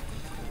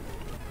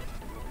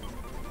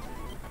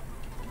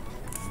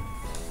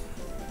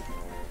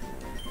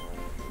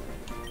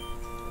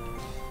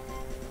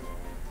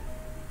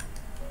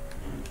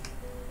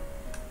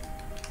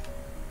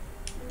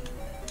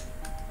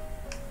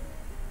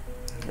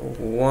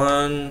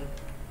 One,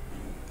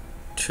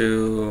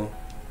 two,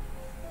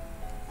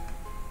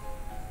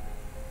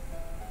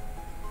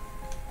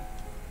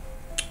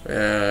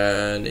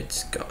 and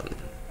it's gone.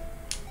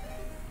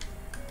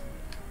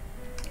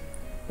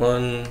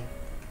 1,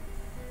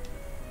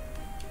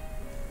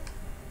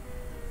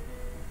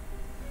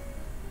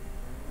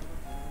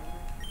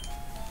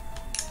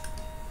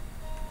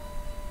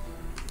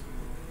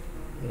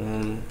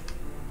 1,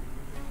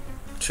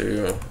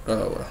 2.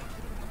 Oh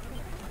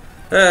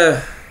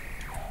well.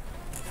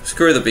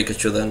 Screw the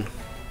Pikachu then.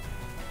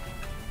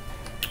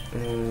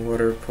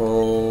 Water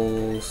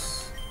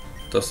Pulse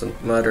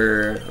doesn't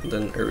matter, and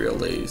then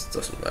Aerial Ace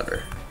doesn't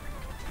matter.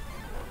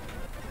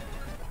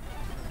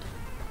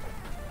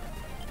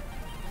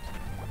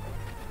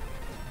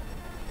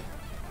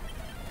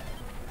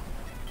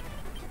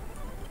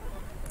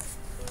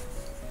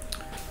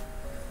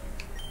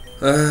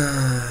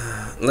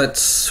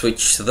 Let's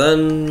switch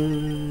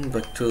then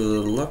back to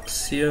the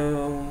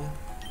Luxio,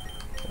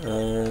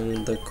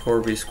 and the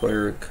Corby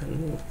Squire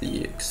can move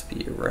the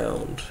XP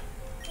around.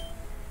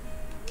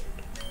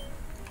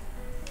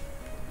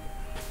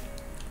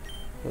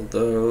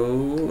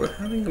 Although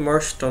having the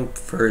Marshtomp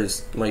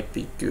first might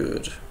be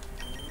good,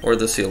 or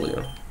the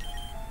Celio,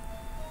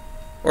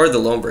 or the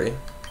Lombre.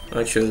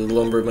 Actually, the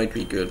Lombre might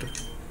be good.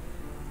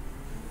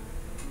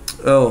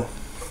 Oh,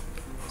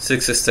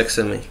 6 is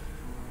texting me.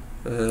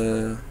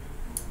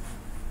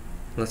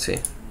 Let's see.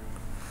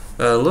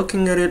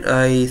 Looking at it,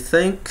 I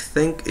think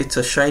it's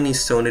a shiny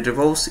stone. It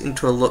evolves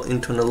into an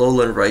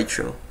Alolan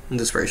Raichu in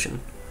this version.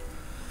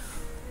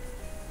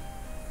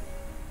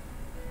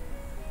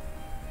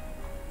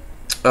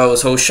 Oh,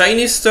 so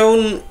shiny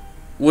stone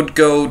would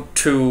go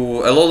to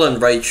Alolan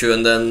Raichu,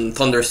 and then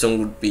Thunderstone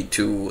would be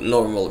to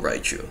normal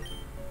Raichu.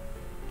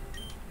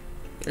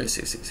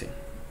 See.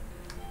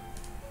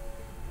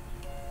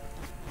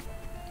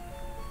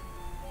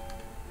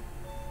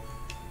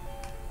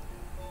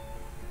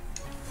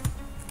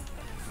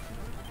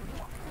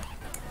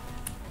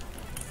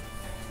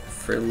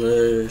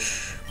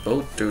 Frillish,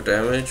 both do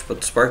damage,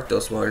 but Spark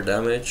does more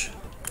damage.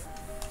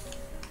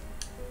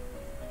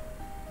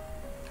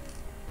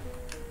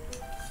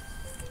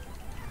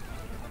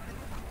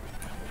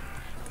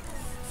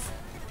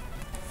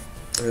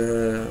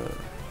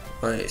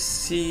 I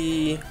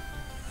see.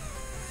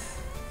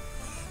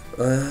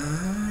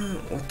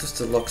 What does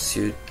the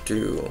Luxio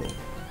do?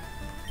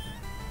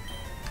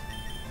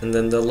 And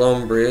then the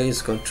Lombre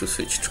is going to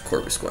switch to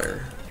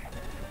Corvisquire.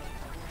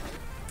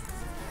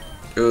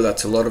 Oh,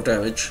 that's a lot of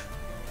damage.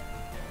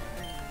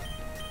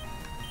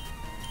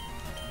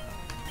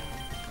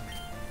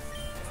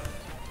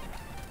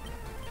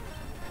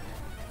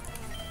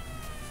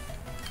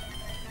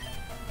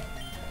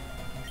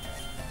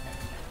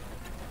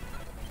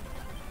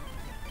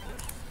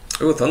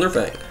 Oh,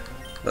 Thunderfang.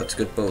 That's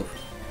good both.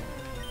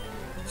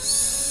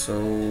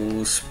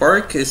 So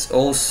Spark is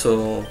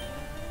also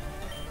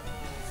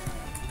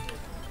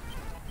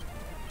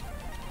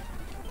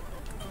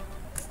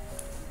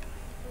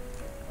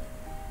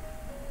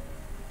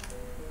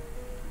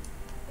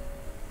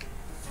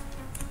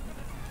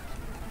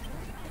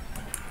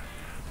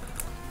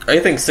I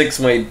think 6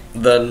 might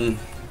then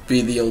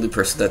be the only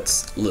person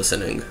that's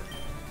listening.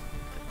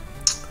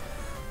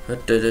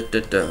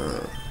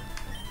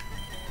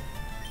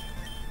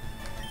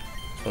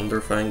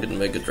 Thunderfang and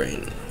Mega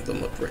Drain the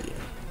Mudray.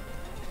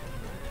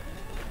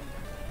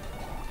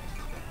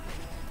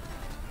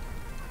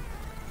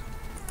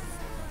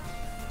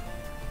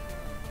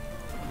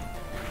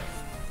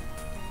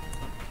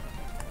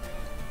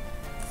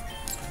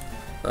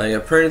 I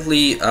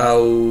apparently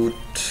out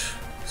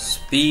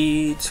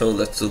speed, so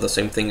let's do the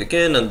same thing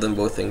again, and then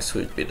both things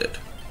would be dead.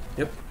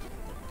 Yep.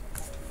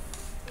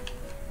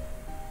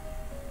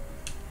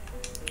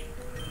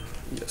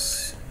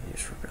 Yes,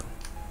 use Repel.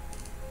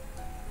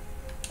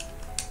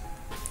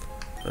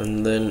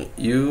 And then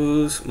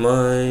use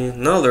my...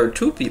 Now there are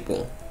 2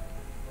 people.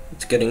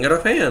 It's getting out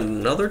of hand.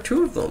 Another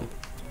 2 of them.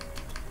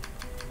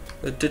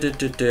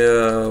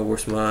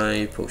 Where's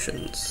my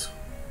potions?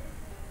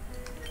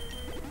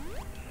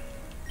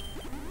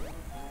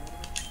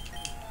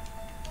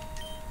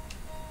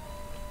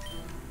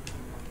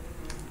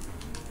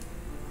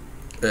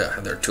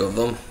 Yeah, there are 2 of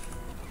them.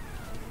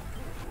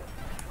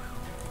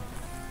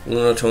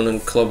 Lunatone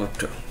and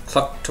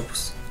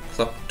Clucktopus.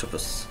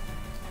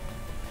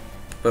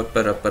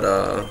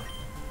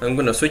 I'm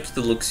gonna switch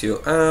the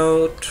Luxio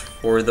out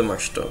for the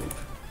Marshtomp.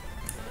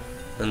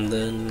 And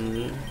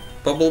then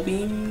Bubble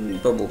Beam?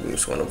 Bubble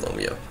Beam's one of them,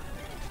 yeah.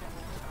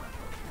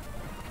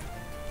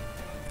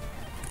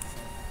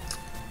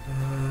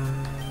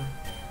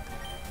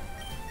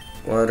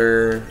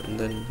 Water, and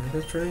then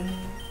Mega Drain.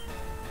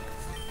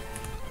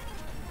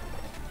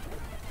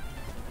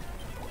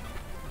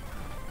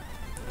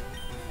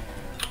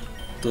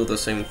 Do the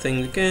same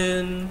thing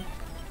again.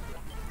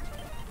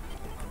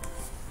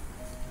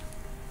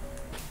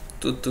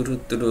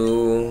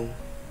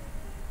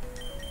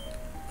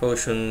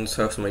 Potions,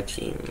 how's my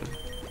team?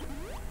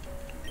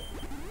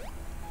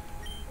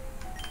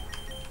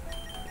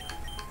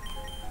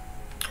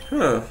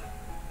 Huh.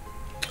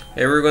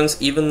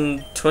 Everyone's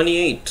even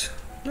 28.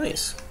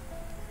 Nice.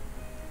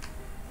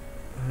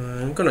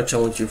 I'm gonna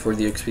challenge you for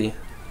the XP.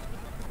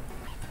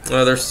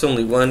 There's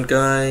only one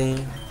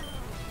guy.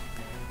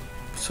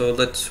 So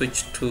let's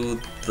switch to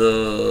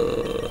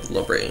the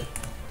Lombre.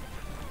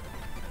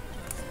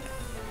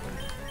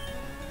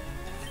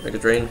 Mega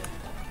Drain.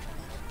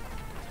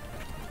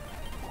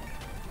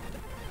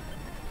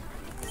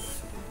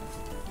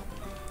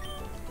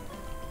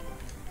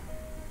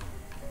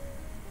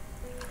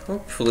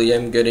 Hopefully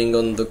I'm getting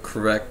on the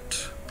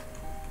correct...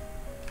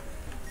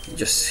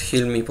 Just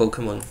heal me,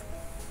 Pokemon.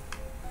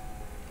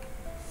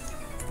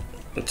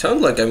 It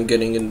sounds like I'm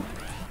getting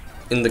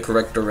in the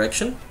correct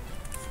direction.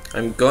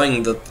 I'm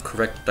going the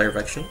correct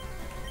direction.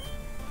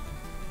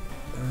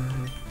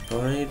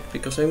 Right,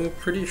 because I'm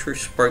pretty sure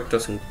Spark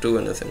doesn't do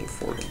anything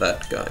for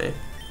that guy.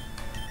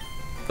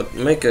 But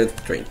Mega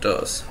Drain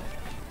does.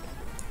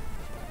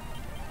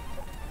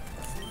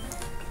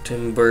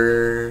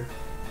 Timber.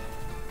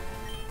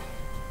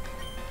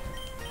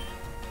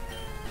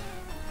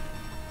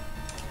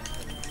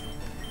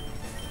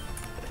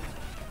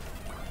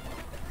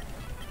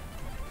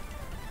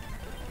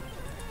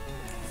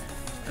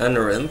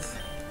 Amaranth.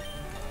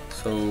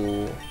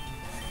 So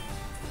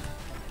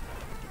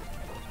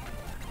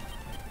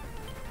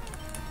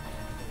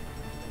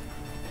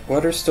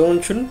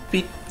Waterstone shouldn't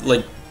be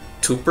like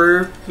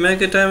super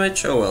mega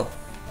damage. Oh well,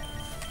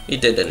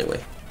 it did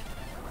anyway.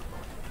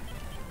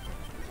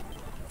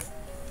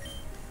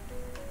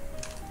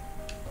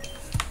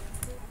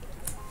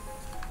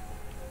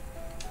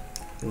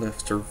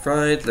 to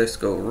right, let's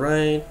go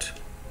right.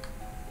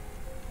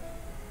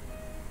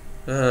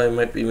 I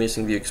might be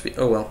missing the XP.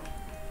 Oh well.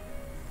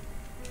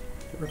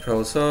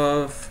 Repels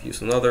off,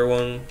 use another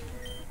one.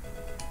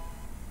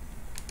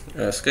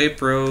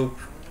 Escape rope,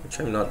 which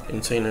I'm not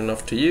insane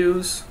enough to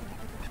use.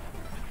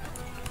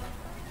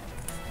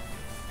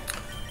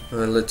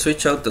 Let's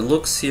switch out the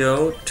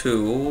Luxio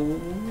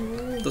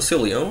to the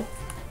Cilio.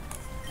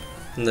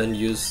 And then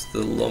use the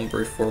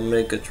Lumber for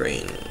Mega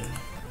Drain.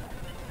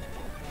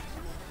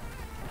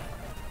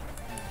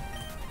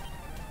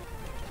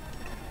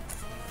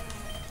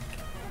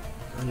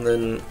 And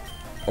then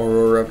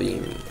Aurora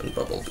Beam and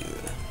Bubble Beam.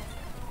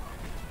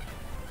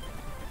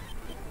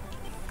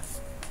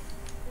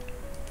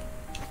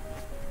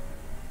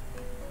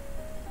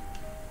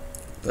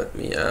 Let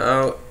me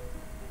out.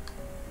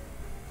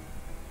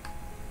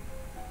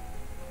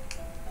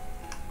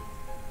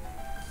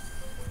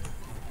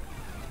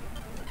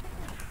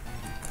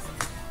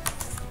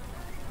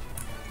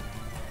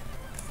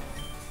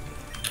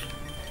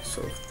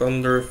 So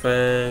Thunder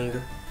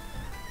Fang,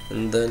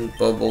 and then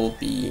Bubble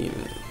Beam,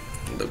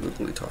 the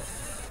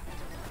Wigglytuff.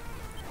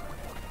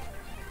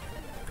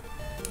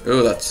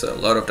 Oh, that's a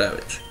lot of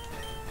damage.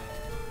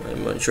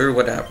 I'm unsure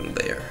what happened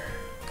there.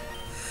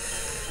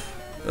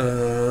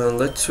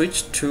 Let's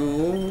switch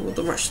to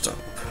the Rush Stomp.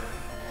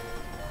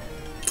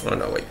 Oh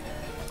no, wait.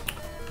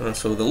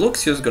 So the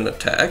Luxio is gonna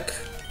attack.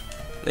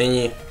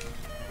 Then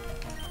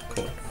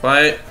come on,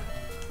 fight.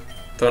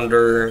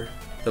 Thunder,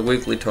 the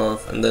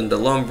Wigglytuff, and then the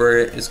Lumber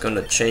is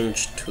gonna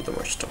change to the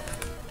Rush Stomp.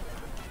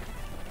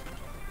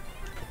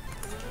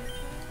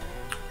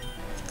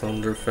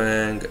 Thunder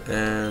Fang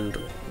and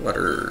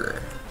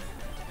Water.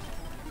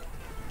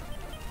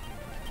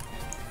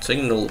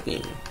 Signal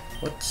Beam.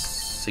 What's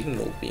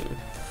Signal Beam?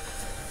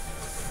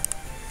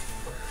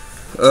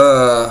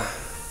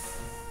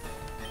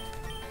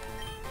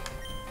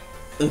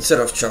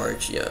 Instead of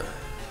charge, yeah.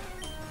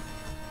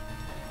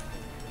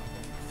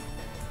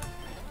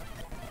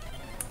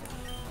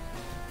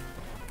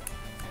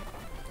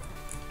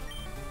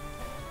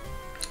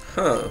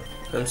 Huh.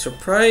 I'm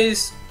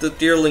surprised the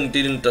Deerling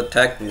didn't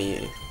attack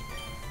me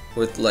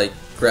with, like,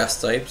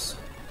 grass types.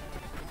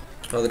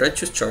 Oh, did I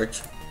choose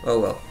charge? Oh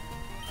well.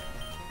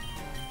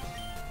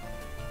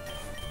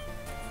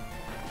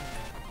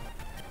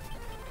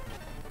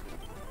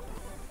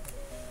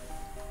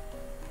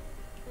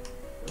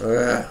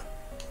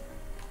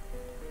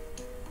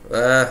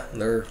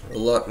 There are a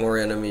lot more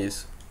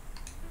enemies.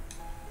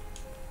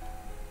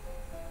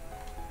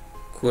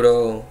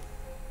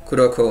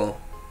 Kuroko,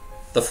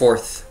 the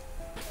fourth,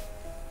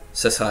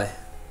 says hi.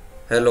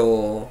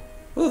 Hello.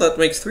 Oh, that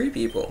makes 3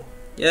 people.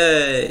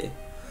 Yay!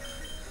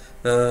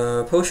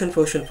 Potion.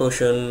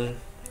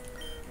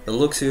 The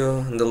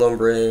Luxio and the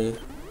Lumbre.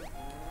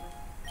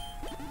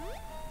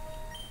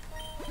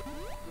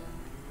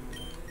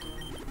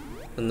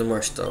 And the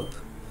Marsh Stomp.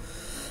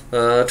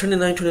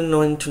 29,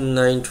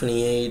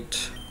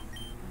 28.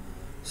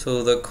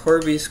 So the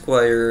Corby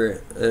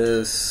Squire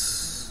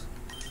is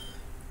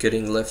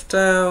getting left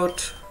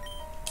out.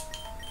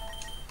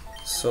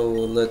 So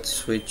let's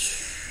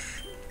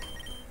switch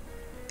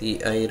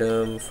the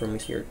item from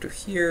here to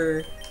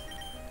here.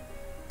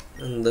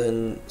 And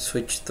then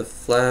switch the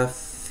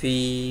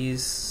Flaffies.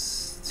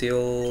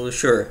 Still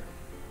sure.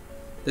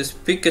 This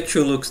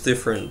Pikachu looks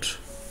different.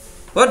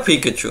 What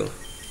Pikachu?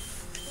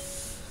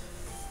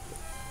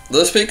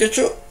 This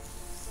Pikachu?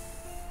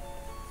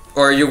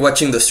 Or are you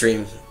watching the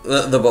stream?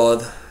 The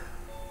bod?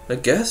 I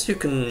guess you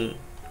can...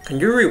 Can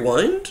you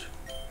rewind?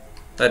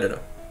 I don't know.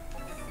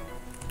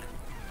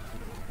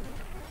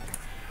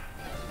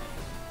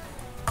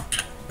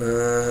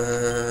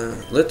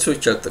 Let's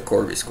switch out the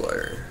Corby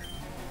Squire.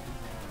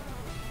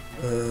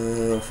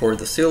 For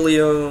the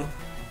Cilio.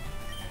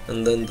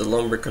 And then the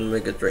Lumber can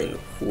Mega Drain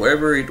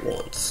whoever it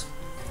wants.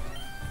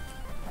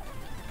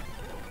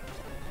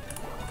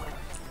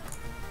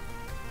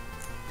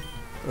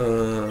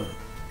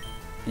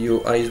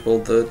 You Ice Ball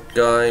that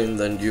guy, and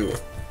then you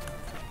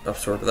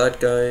absorb that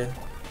guy.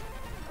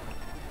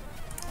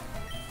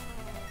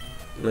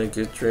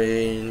 Mega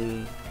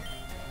Drain.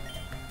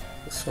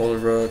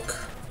 Solid Rock.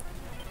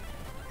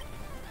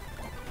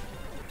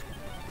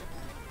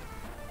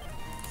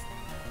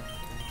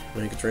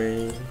 Mega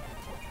Drain.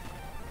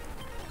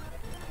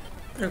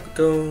 There we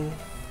go.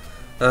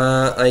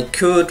 I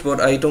could, but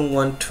I don't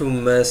want to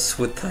mess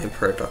with time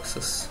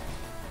paradoxes.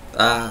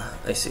 Ah,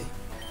 I see.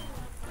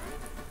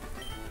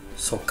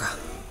 Soka.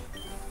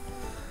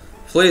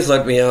 Please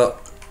let me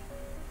out.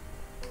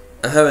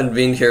 I haven't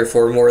been here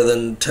for more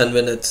than 10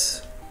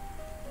 minutes.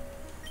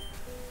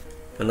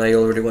 And I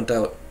already went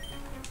out.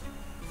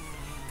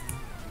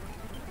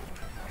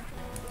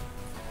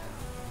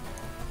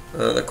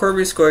 The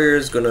Corby Squire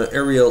is gonna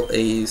Aerial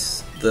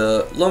Ace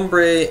the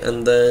Lumbre,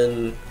 and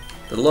then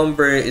the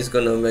Lumbre is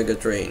gonna Mega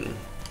Drain.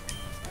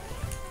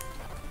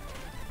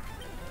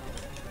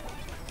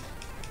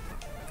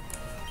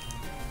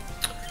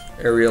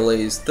 Aerial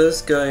Ace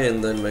this guy,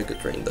 and then Mega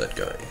Drain that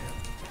guy.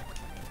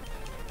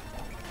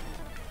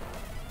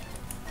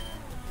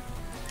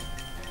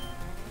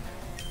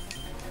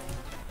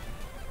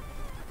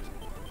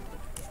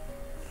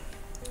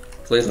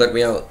 Please let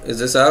me out. Is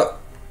this out?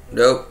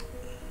 Nope.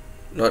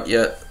 Not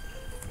yet.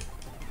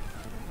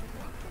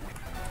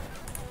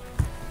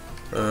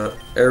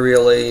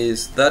 Aerial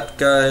Ace that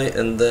guy,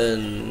 and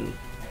then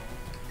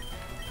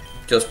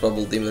just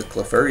Bubble Demon with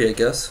Clefairy, I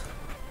guess.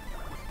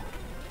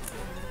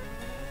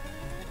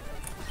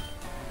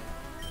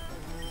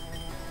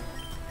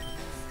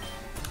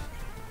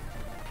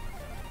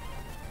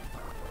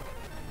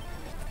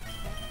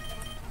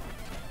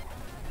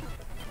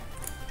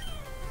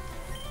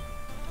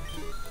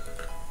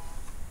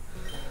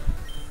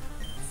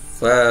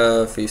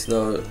 Fluffy's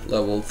now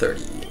level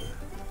 30.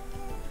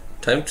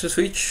 Time to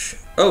switch.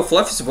 Oh,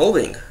 Fluffy's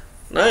evolving.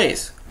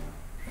 Nice.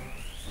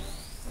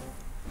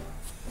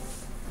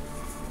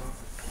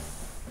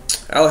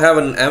 I'll have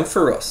an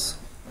Ampharos.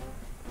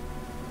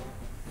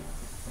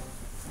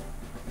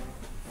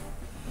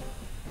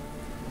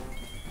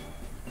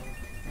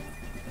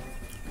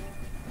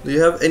 Do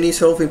you have any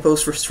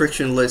self-imposed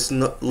restriction lists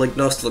like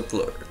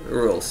Nuzlocke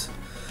rules?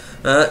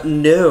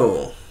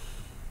 No.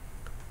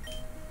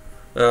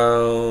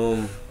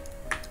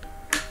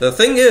 The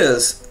thing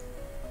is,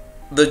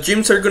 the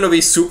gyms are gonna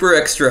be super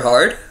extra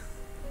hard,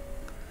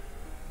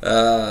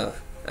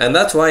 and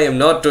that's why I'm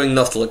not doing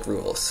Nuzlocke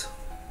rules.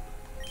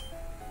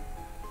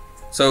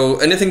 So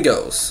anything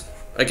goes.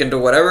 I can do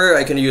whatever,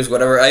 I can use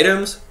whatever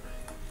items.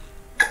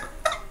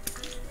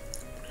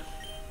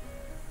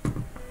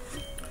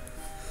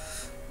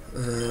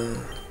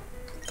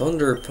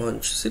 Thunder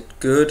Punch, is it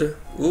good?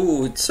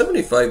 Ooh, it's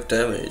 75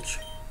 damage.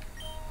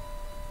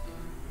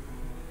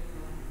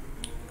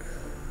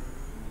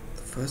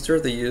 The faster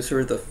the user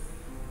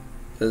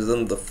is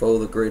then the foe,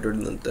 the greater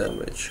the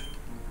damage.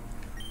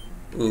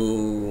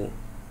 Ooh,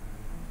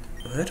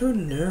 I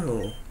don't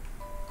know.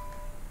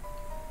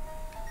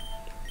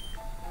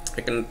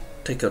 I can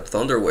take out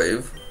Thunder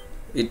Wave.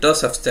 It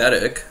does have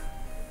static.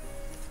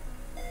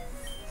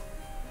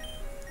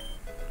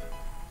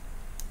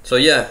 So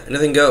yeah,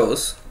 anything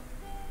goes.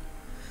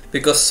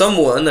 Because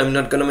someone, I'm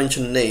not gonna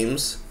mention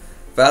names,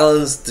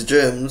 balanced the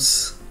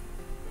gyms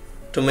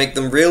to make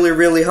them really,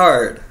 really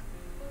hard.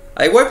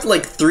 I wiped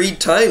like 3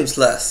 times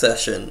last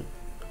session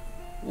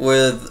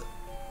with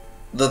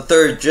the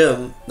third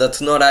gym that's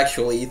not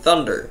actually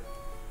Thunder.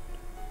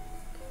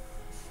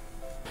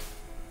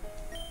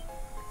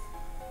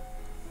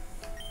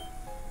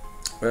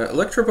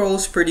 Electro Ball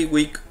is pretty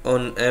weak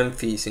on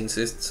Amphi since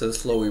it's a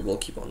slow evil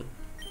Keepon.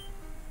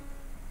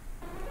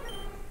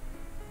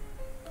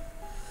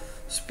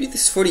 Speed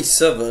is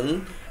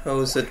 47. How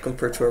is it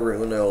compared to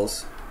everyone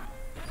else?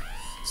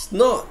 It's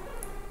not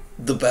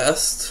the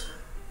best.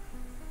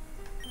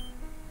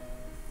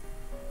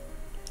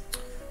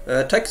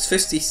 Attack is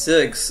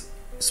 56.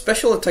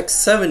 Special attack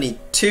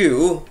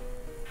 72.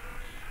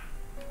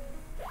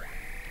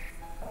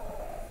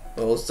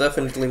 Well, it's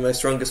definitely my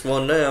strongest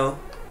one now.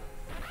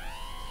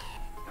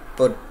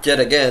 But yet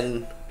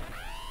again,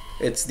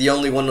 it's the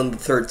only one on the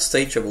 3rd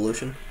stage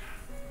evolution.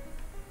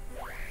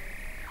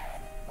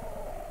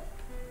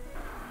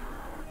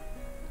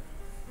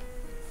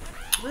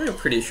 I'm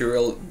pretty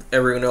sure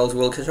everyone else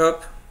will catch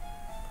up.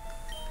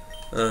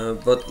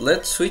 But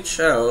let's switch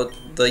out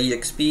the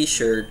EXP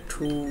share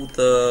to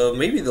the...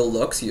 maybe the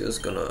Luxio is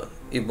gonna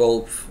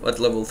evolve at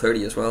level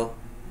 30 as well.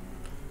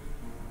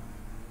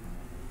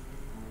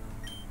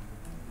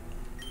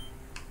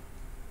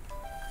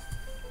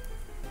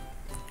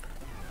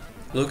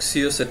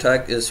 Luxio's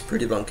attack is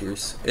pretty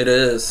bunkers. It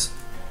is.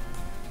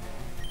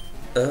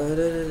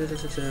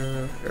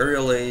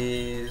 Aerial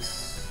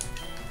Ace.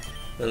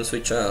 And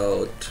switch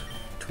out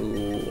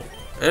to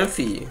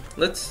Amphi.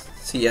 Let's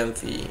see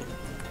Amphi.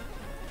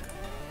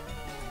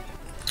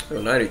 Oh,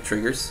 90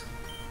 triggers.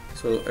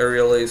 So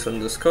Aerial Ace on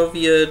the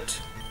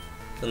Scoviet,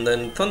 and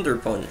then Thunder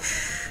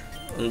Punch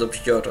on the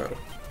Pidgeotto.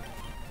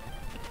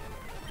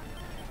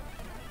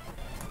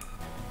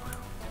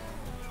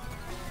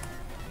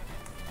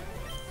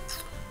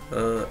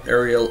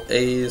 Aerial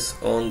Ace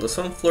on the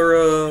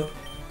Sunflora,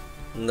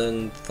 and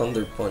then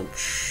Thunder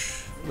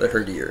Punch the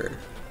Herdier.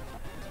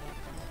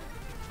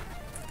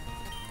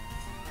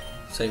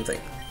 Same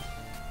thing.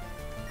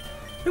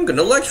 I'm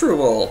gonna Electro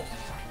Ball!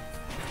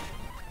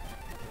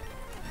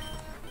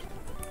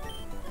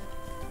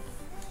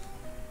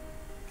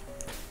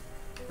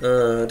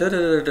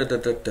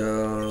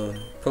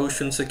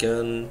 Potions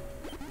again.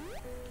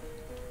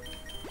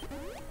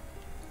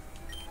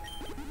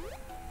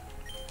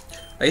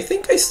 I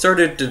think I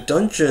started the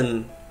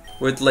dungeon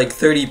with like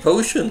 30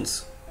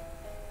 potions.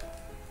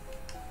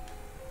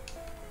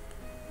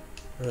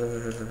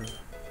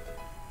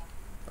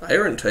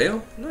 Iron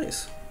Tail?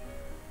 Nice.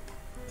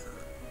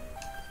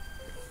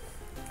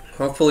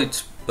 Hopefully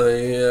its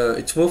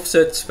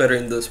moveset's better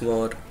in this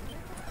mod.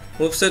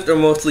 Moveset are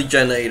mostly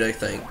Gen 8, I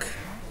think.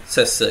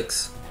 Says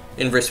 6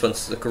 in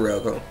response to the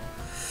Kuroko.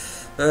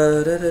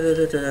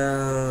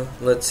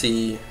 Let's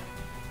see.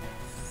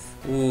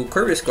 Ooh,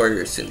 Kirby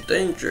Squire is in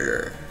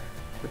danger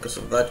because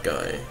of that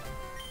guy.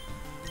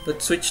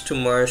 Let's switch to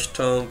Marsh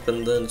Tomp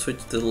and then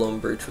switch the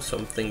Lumber to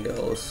something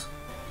else.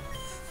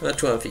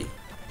 To Amphi.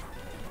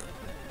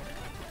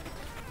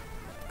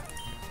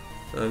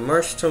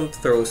 Marshtomp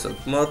throws a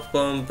Mud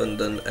Bomb, and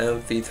then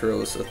Amphi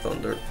throws a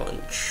Thunder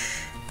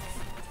Punch.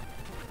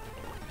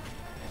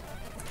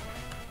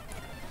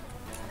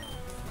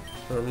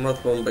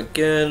 Mud Bomb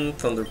again,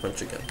 Thunder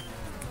Punch again.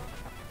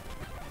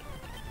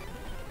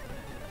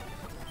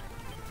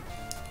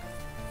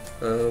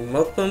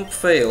 Mud Bomb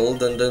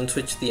failed, and then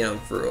switch the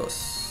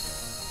Ampharos.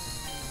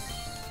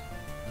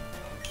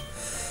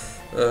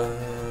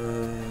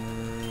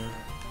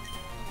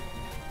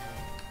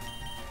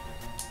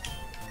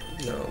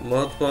 No,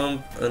 Mud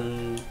Bomb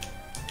and...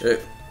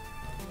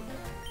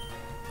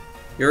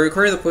 You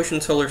require the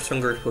potion seller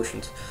stronger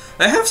potions.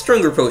 I have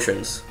stronger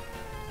potions.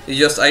 It's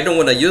just I don't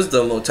want to use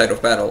them outside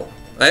of battle.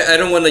 I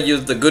don't want to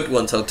use the good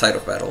ones outside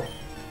of battle.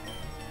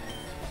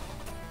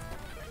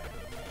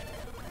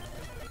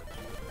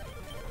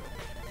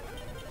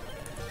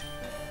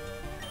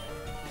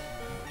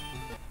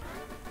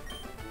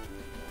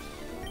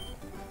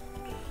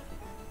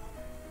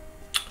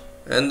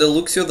 And the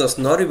Luxio does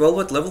not evolve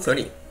at level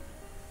 30.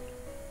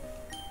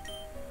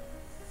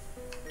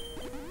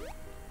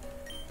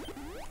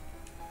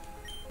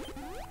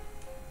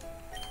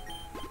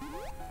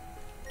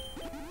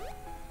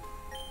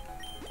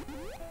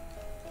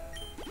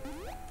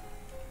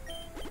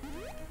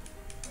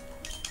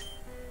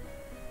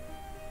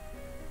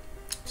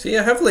 See,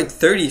 I have like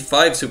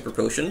 35 super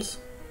potions.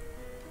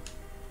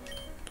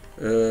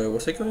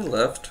 Was I going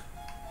left?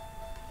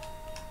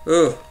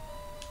 Oh.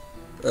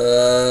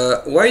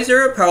 Why is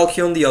there a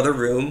Palkia in the other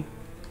room?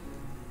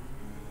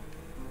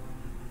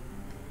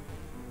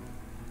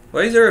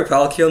 Why is there a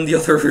Palkia in the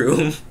other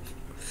room?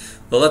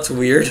 Well, that's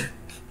weird.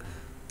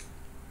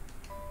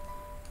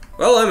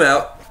 Well, I'm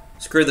out.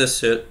 Screw this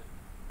shit.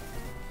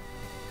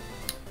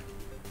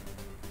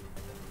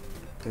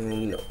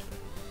 No.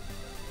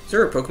 Is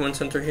there a Pokemon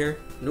Center here?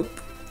 Nope,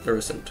 there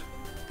isn't.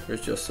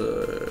 There's just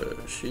a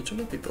shit ton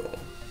of people.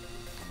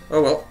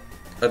 Oh well,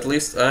 at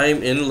least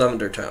I'm in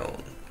Lavender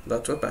Town.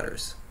 That's what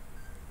matters.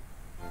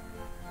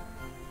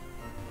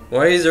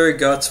 Why is there a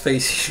God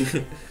Space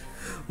here?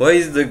 Why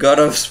is the God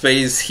of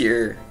Space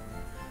here?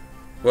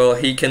 Well,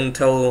 he can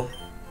tell...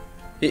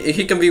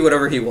 He can be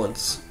whatever he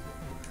wants.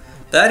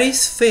 That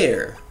is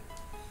fair.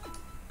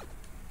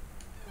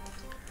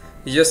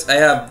 It's just, I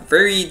have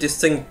very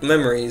distinct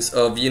memories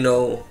of, you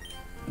know,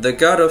 the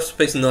God of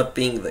Space not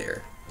being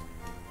there.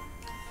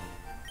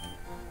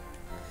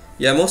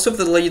 Yeah, most of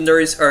the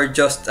legendaries are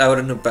just out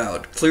and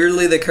about.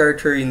 Clearly the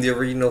character in the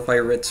original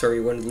Fire Red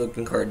story wasn't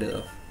looking hard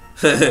enough.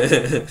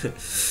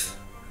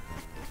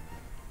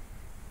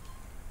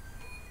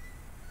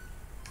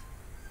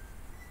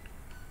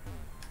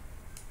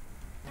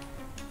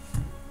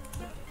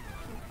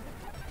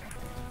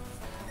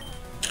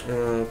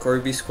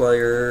 Corby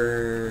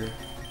Squire,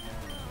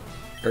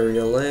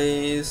 Aerial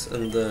Ace,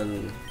 and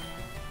then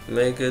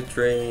Mega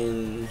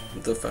Drain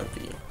the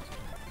Fampi.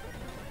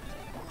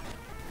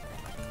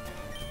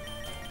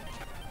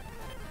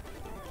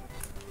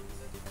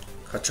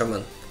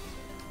 Hachaman.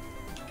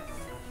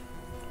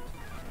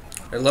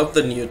 I love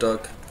the new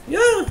dog.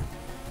 Yeah!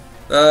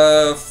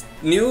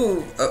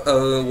 New,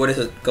 what is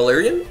it?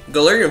 Galarian?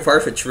 Galarian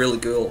Farfetch, really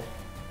cool.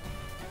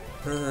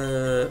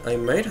 I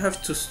might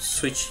have to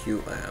switch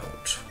you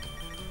out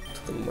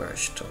to the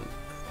Marshtomp.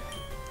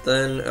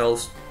 Then I'll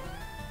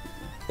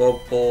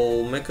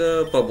bubble, make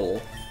a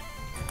bubble.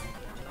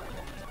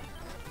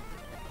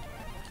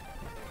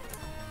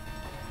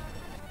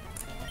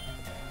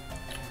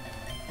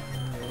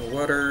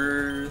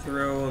 Water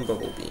throw and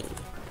bubble beam.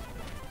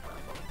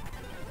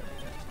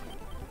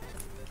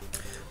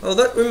 Oh,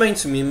 that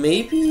reminds me,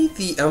 maybe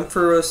the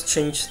Ampharos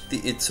changed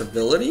its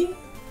ability?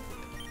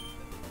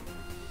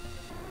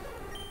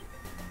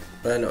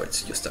 No,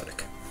 it's just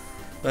static.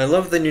 I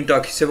love the new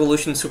dog, his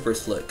evolution super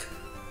slick.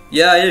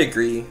 Yeah, I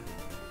agree.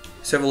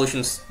 His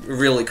evolution's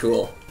really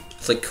cool.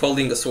 It's like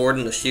holding a sword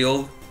and a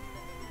shield.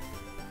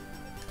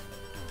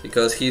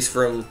 Because he's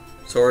from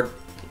Sword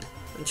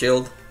and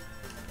Shield.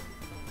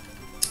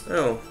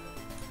 Oh.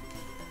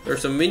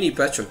 There's a mini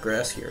patch of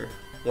grass here.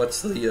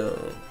 What's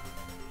the,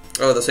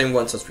 Oh, the same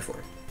ones as before.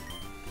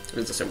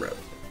 It's the same route.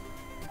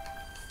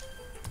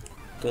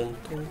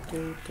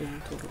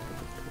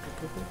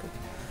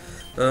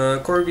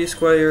 Corby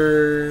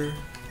Squire,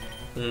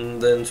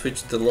 and then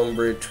switch the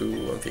Lumber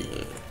to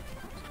Amphi.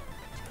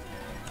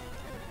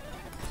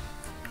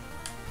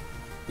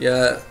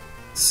 Yeah,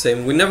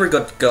 same. We never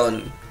got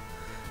Gun.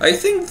 I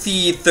think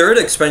the third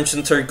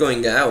expansions are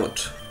going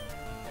out.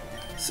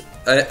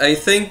 I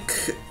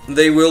think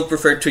they will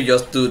prefer to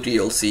just do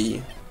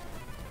DLC.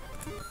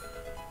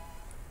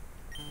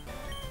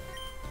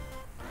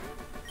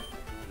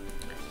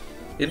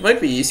 It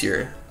might be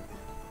easier.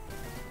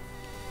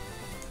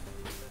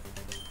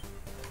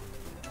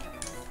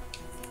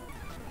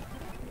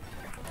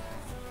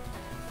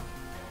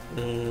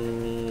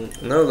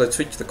 Now let's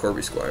switch the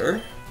Corby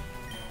Squire.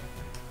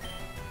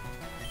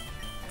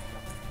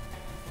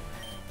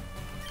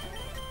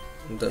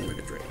 And then we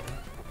can drain.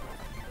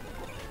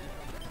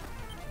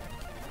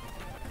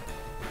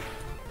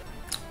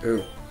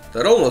 Ooh,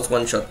 that almost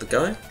one-shot the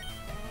guy.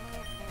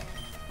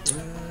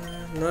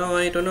 No,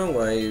 I don't know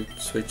why I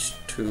switched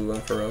to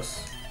Ampharos.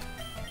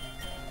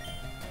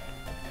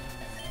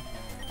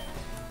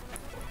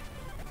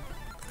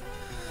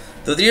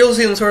 The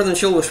DLC on Sword and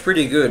Shield was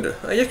pretty good.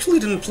 I actually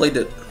didn't play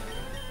it.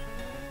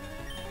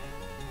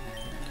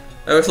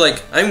 I was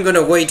like, I'm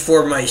gonna wait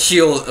for my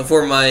shield,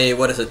 for my,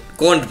 what is it,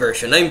 gun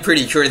version. I'm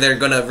pretty sure they're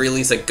gonna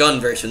release a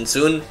gun version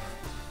soon.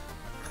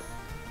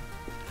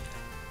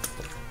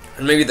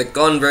 And maybe the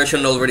gun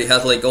version already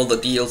has like all the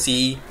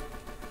DLC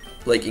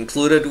like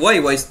included. Why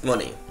waste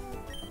money?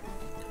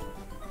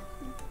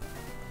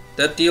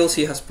 That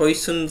DLC has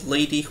Poisoned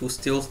Lady Who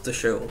Steals the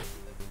Show.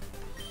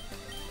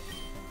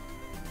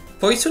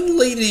 Poisoned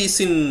Lady is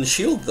in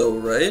Shield though,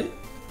 right?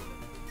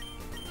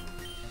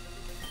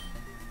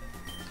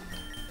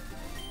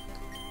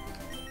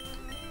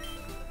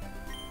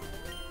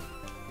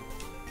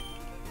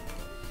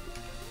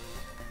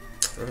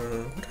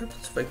 What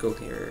happens if I go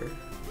here?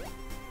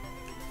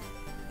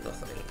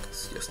 Nothing,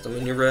 it's just a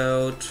mini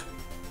route.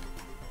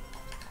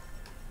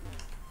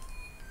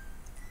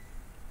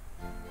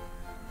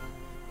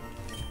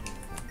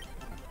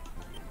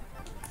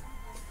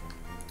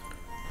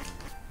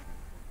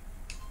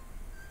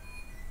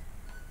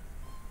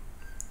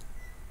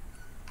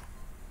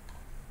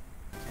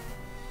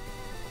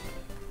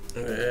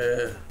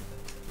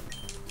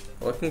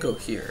 Well, I can go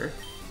here.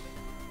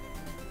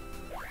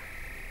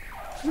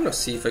 I'm gonna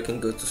see if I can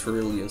go to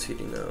Cerulean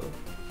City now.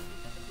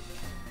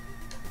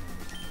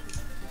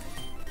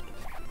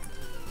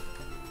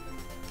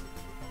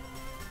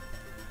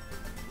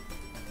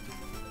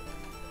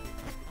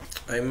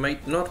 I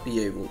might not be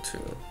able to.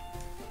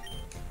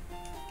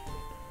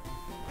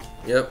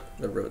 Yep,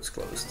 the road's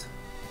closed.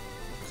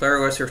 Clara,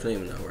 what's your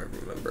name now? I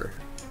remember.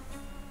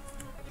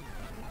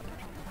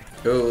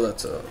 Oh,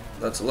 that's a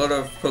lot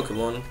of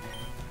Pokemon.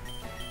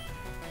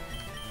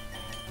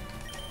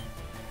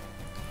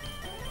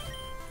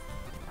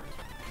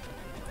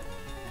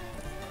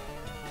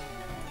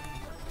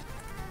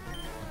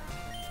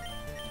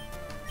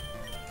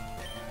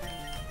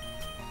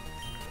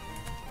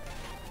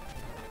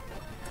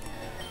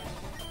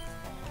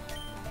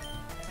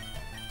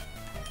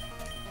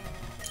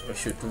 I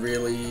should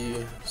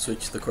really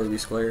switch the Corby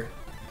Squire.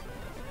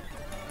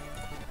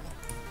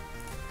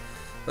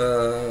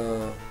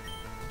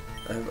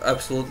 I have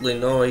absolutely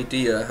no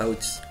idea how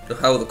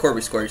the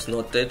Corby Squire is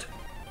not dead,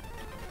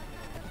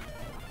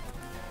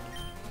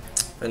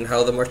 and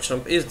how the March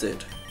is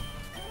dead.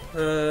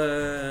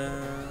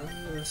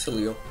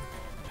 Cilio.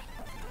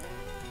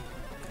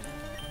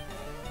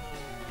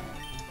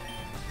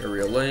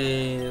 Aerial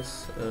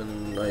Ace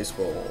and Ice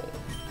Ball.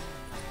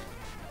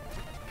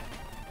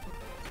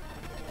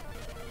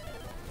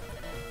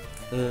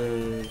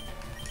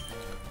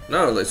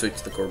 Now let's switch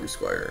to the Corby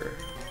Squire.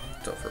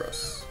 Tough for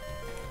us.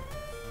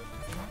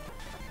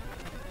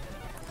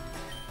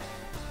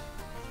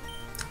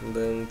 And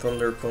then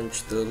Thunder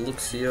Punch the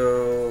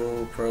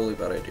Luxio, probably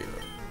bad idea.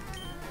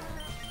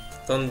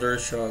 Thunder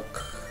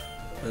Shock,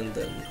 and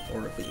then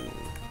Aura Beam.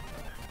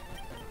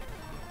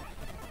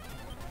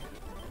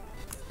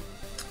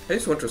 I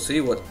just want to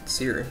see what's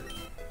here.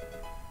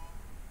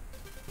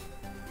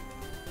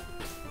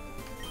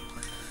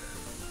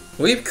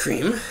 Whipped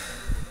Cream.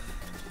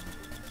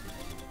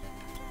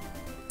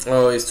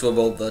 Oh, he's too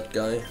above that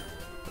guy.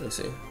 I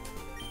see.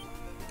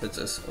 It's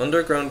this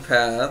underground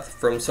path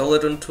from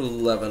Celadon to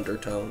Lavender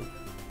Town.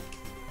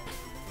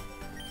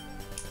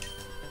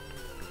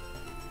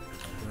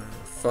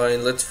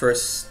 Fine, let's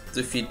first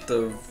defeat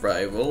the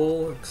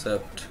rival,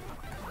 except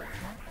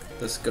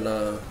this is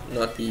gonna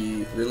not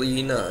be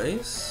really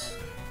nice.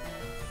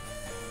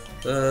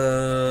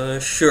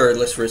 Sure,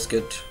 let's risk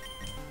it.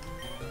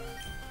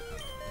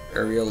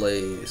 Aerial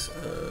Ace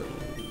and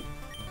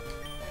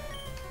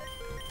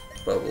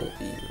Bubble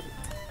Beam.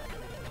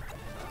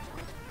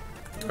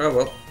 Oh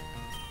well.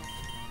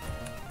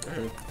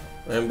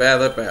 I'm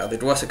bad at bad.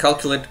 It was a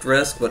calculated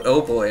risk, but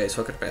oh boy, I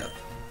suck at bad.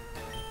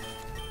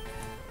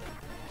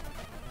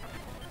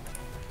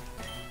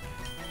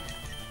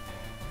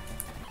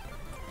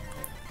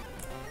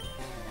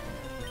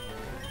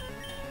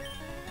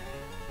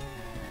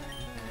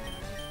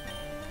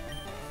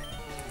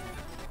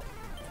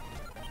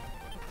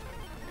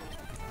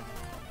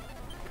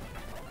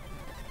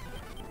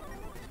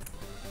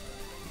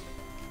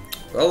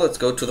 Well, let's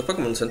go to the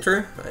Pokemon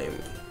Center.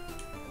 I'm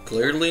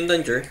clearly in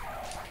danger.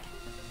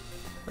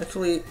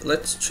 Actually,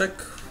 let's check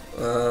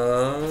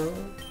the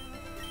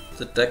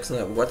decks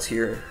now. What's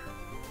here?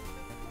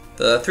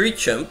 The 3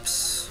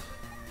 chimps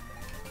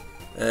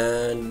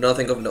and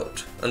nothing of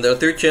note. And the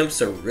 3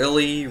 chimps are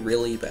really,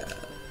 really bad.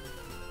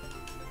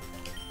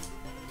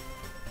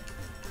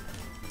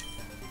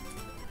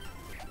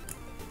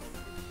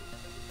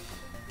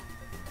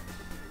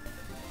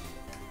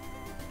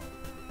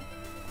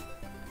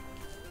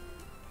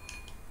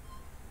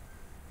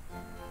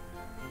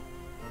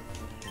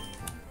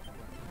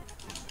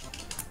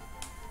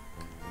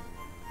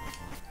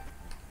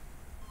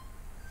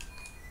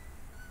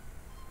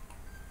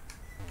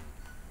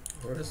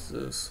 What is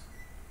this?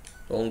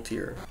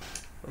 Volunteer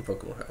on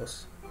Pokemon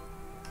House.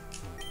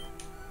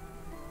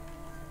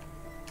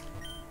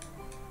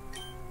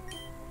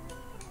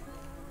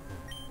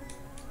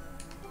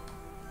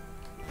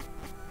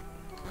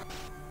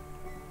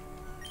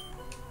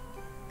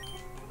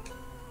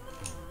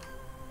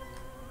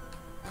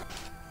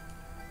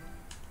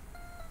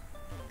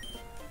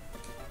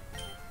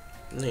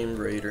 Name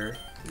Raider.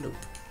 Nope.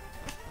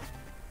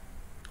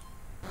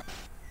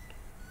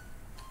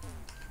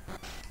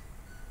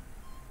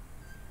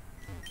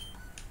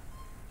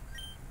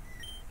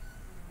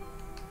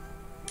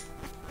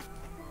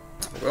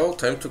 Well,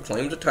 time to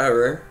claim the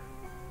tower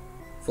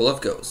full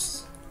of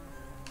ghosts.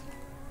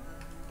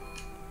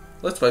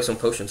 Let's buy some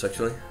potions,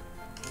 actually.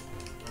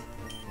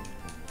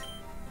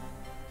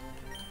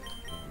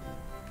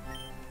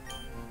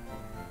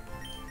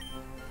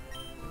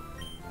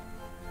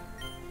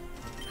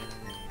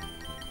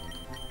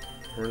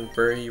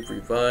 Hornberry,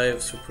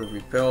 Revive, Super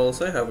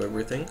Repels, I have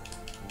everything.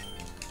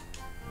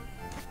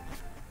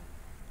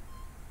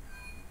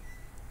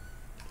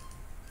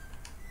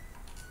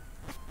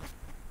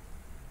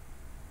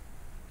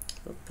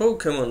 A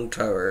Pokemon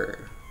Tower,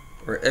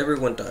 where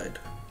everyone died.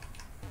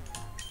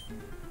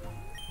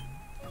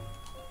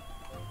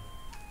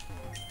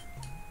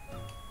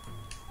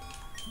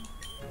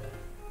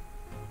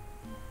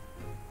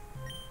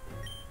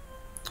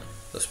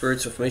 The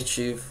Spirits of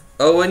Mischief.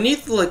 Oh, I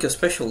need like a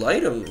special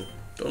item,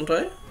 don't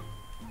I?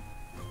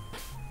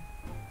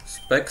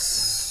 Specs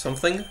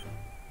something?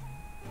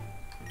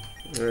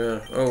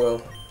 Yeah, oh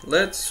well.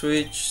 Let's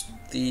switch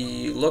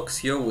the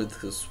Luxio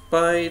with his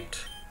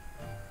bite.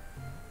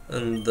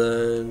 And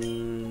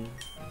then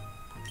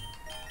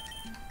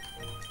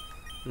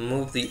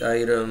move the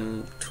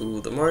item to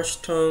the Marsh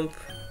Stomp.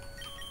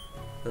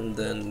 And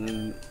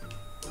then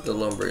the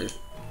Lumber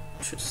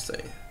should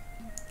stay.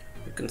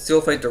 You can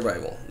still fight the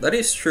rival. That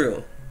is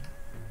true.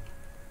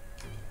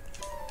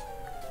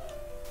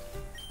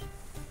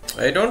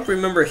 I don't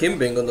remember him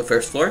being on the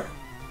first floor.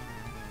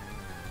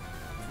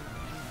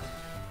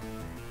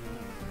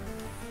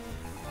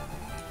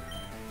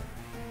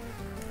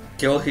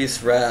 Kill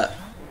his rat.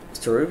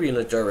 Cerubian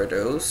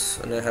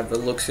Gyarados, and I have a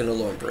Luxio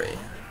Lombre.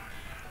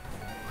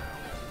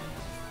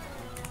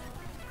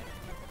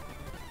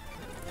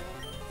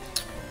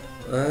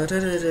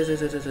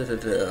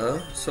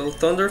 So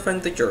Thunder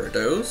find the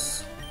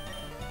Gyarados.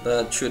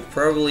 That should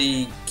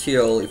probably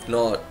kill, if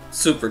not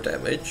super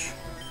damage.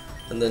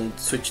 And then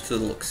switch to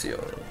the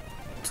Luxio,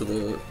 to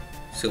the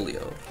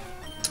Cilio.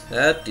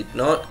 That did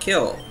not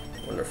kill.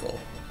 Wonderful.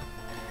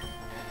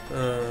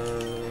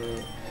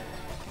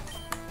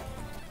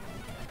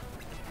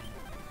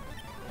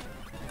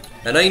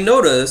 And I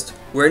noticed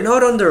we're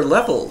not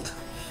under-leveled.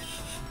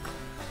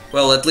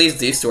 Well, at least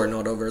these two are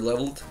not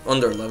over-leveled,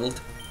 under-leveled.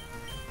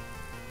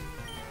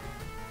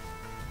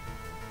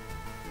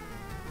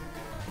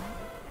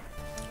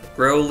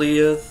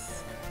 Growlithe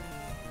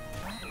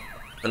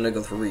and a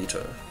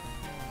Gotorita.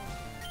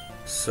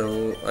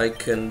 So I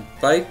can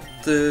bite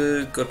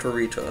the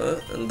Gotorita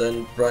and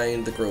then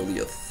brine the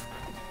Growlithe.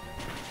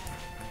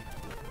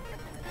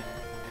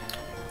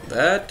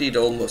 That did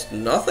almost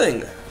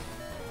nothing.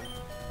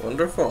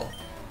 Wonderful.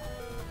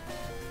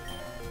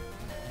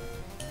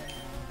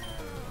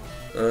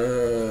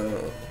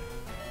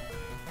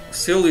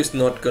 Seal is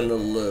not gonna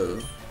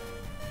live.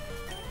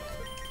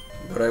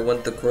 But I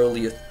want the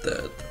Growlithe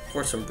dead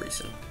for some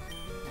reason.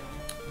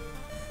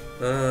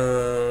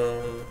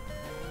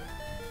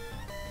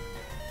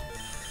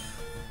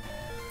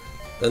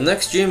 The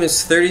next gym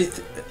is 30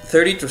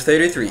 to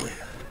 33.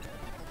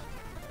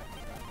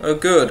 Oh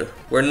good,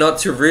 we're not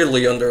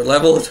severely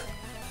under-leveled.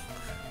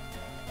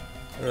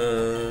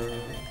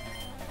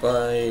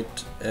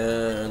 Bite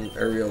and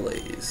Aerial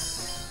Ace.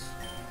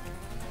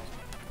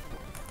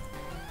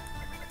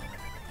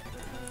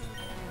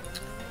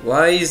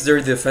 Why is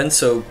their defense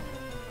so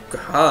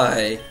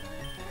high?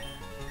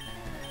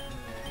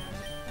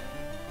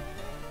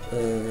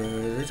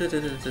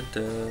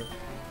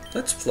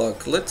 Let's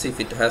plug. Let's see if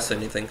it has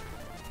anything.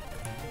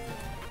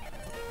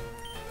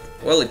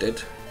 Well, it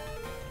did.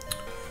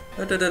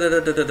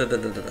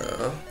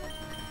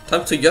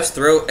 Time to just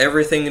throw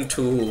everything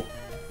into...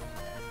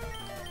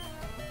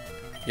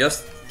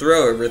 Just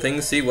throw everything,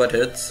 see what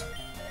hits.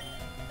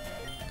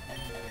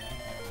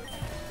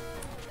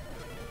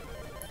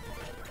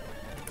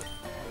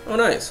 Oh,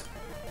 nice.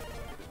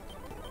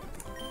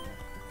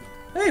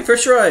 Hey,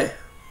 first try!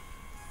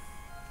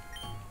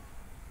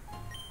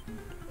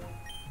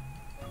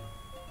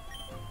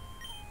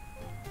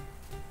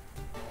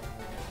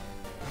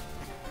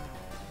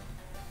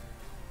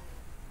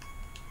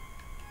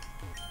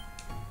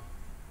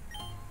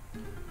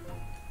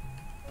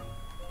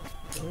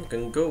 I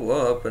can go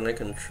up and I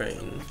can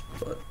train,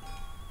 but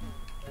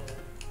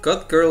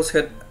God girls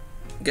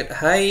get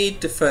high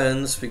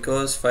defense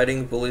because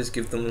fighting bullies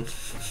give them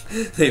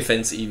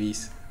defense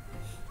EVs.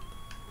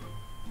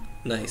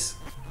 Nice.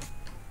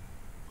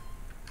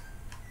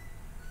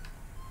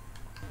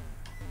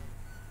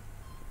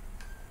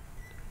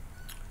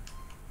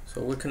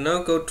 So we can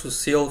now go to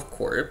Sylph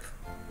Corp.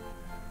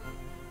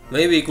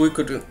 Maybe we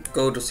could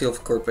go to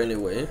Sylph Corp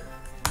anyway.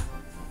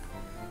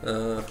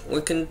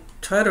 We can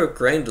try to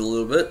grind a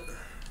little bit.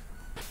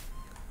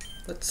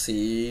 Let's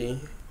see.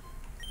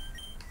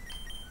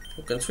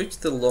 We can switch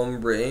the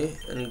Lombre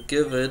and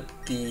give it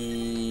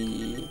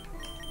the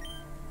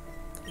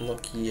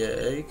Lucky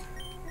Egg.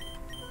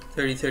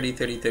 30, 30,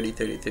 30, 30,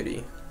 30,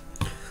 30.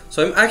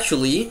 So I'm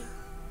actually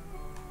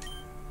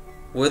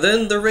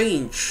Within the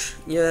range!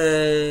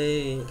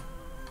 Yay!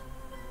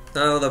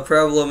 Now the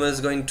problem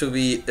is going to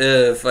be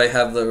if I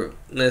have the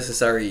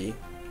necessary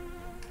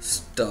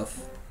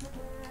stuff.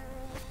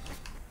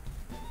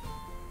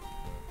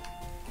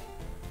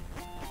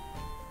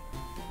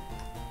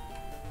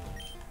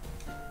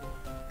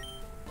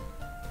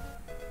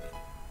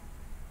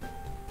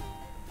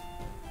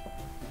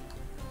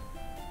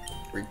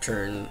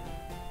 Return.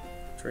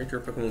 Trade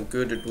your Pokemon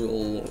good, it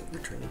will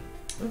return.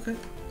 Okay,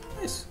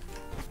 nice.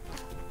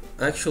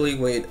 Actually,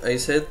 wait, I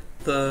said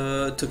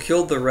to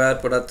kill the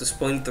rat, but at this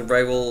point the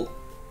rival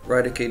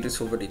Raticate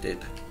is already dead.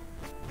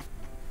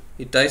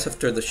 He dies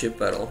after the ship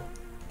battle.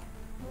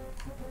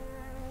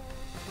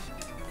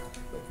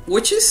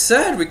 Which is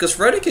sad, because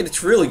Raticate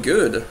is really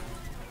good.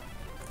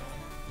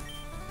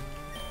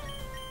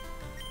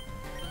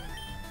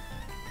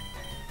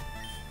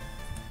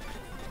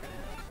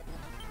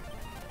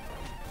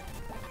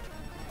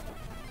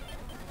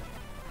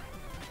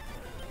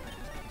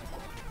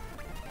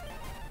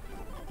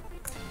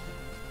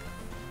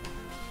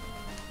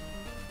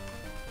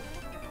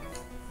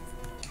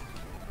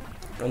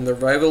 On the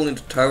rival in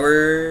the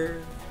tower.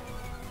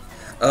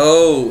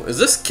 Oh, is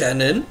this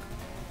canon?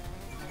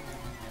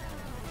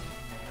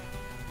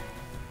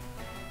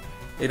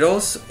 It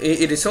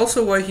is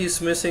also why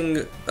he's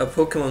missing a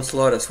Pokemon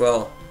slot as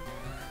well.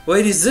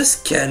 Wait, is this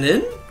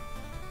canon?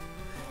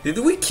 Did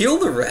we kill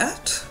the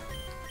rat?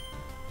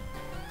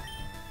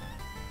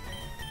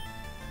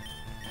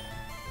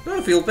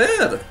 I feel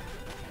bad.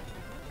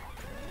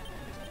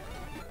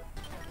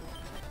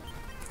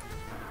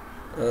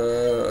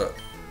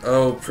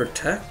 Oh,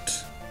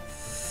 protect?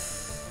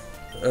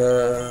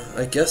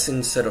 I guess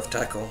instead of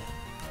tackle.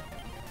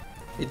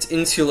 It's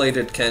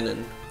insulated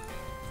cannon.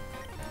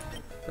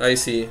 I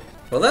see.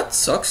 Well, that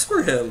sucks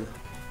for him.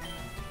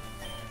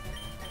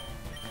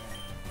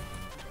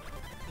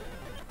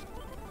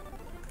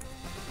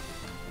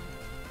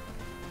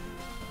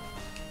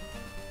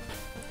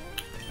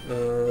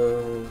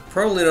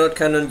 Probably not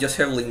cannon, just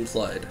heavily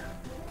implied.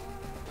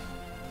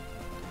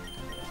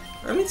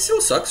 I mean, it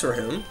still sucks for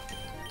him.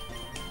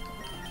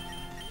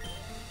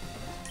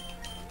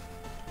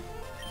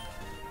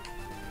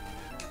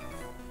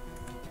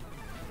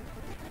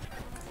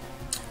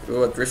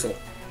 Ooh, a Gristle.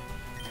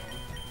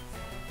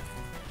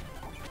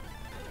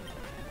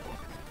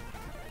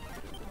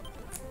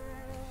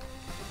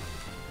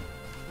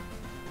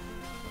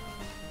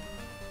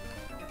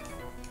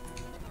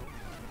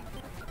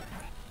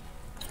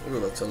 Ooh,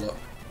 that's a lot.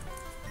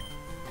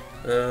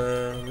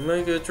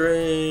 Mega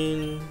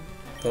Drain,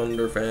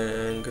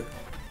 Thunderfang.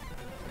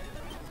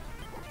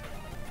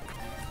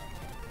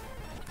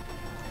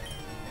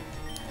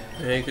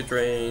 Mega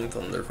Drain,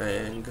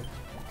 Thunderfang.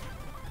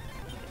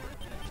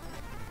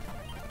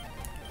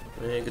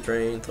 Mega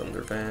Drain,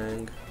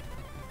 Thunderfang.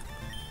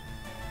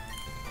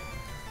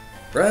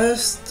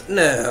 Rest?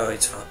 No,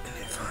 it's fine.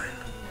 It's fine.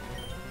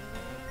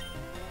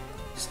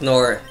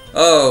 Snore.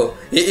 Oh,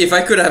 if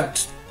I could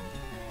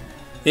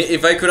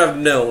have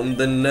known,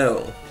 then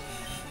no.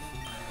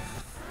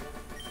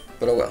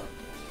 But oh well.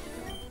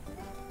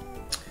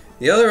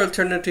 The other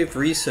alternative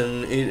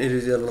reason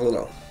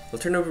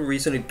alternative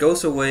reason it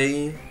goes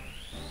away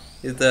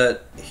is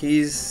that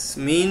he's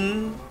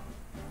mean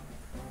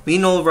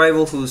old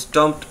rival who's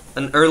dumped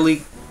an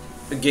early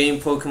game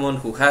Pokemon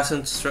who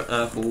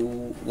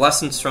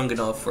wasn't strong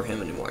enough for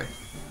him anymore.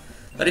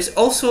 That is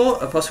also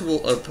a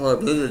possible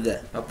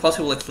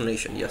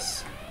explanation.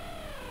 Yes.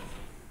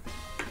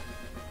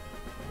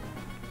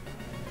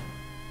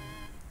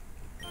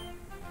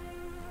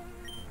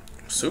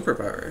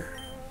 Superpower.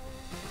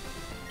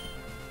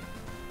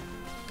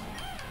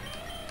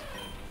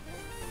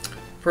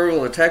 Power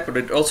will attack, but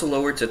it also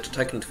lowers its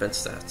attack and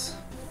defense stats.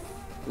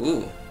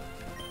 Ooh.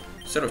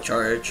 Instead of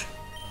charge.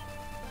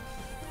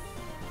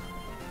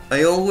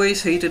 I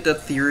always hated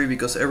that theory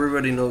because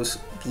everybody knows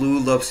Blue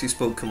loves his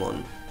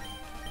Pokemon.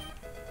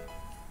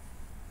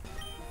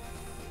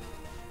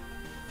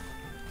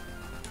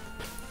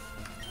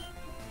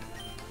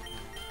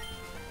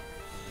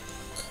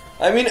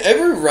 I mean,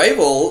 every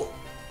rival...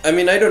 I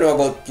mean, I don't know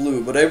about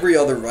Blue, but every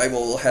other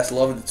rival has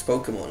loved its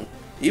Pokemon.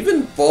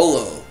 Even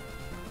Bolo.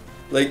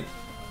 Like,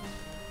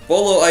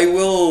 Bolo, I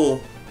will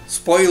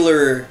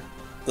spoiler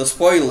the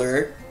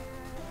spoiler,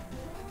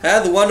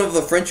 had one of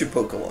the friendship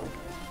Pokemon.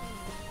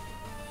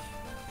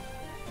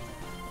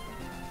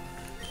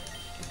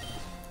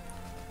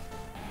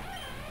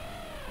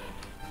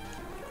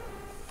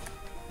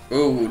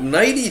 Oh,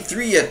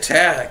 93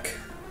 attack.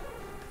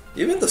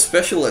 Even the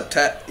special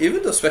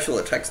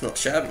attack's not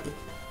shabby.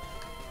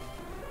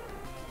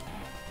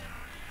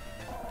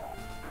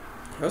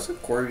 How's a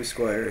Corby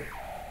Squire?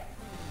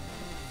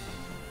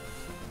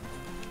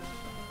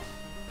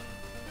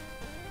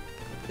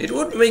 It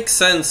would make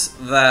sense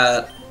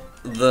that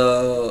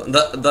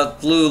that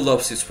Blue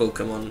loves his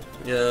Pokemon.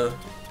 Yeah.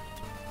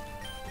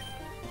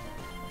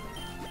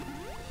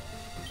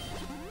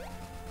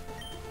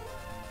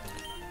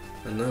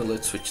 And now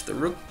let's switch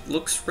the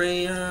Look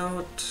Spray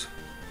out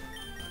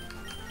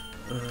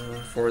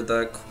for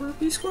the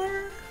Corby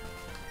Squire.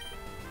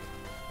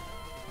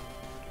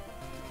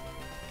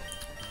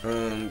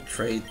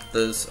 Trade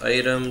this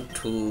item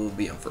to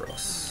be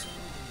Ampharos.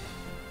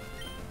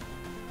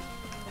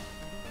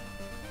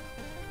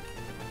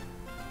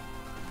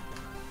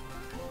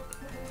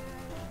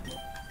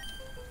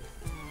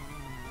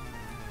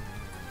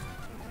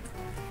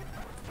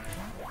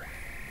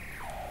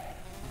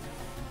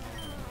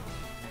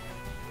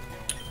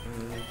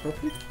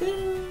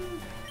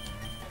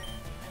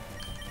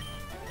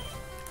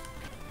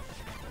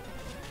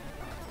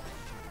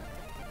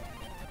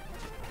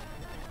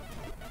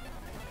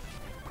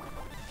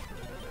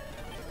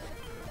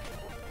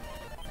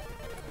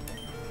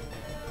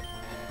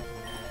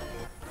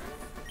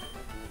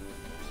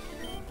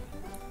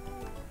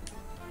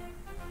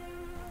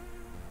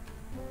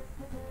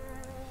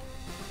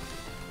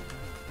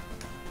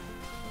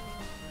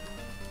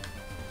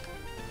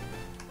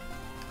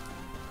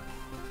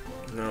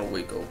 Now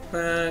we go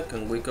back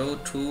and we go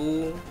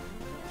to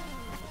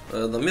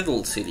the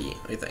middle city,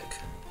 I think.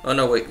 Oh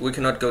no, wait, we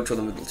cannot go to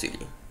the middle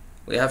city.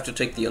 We have to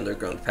take the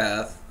underground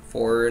path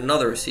for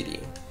another city.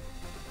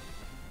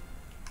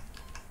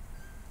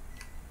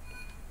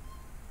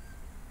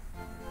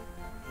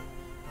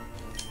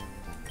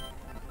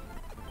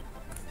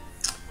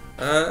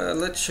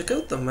 Let's check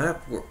out the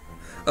map.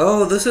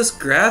 Oh, this is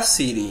Grass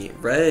City,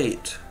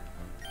 right.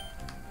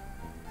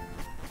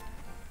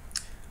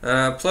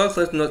 Plus,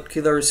 let's not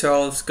kill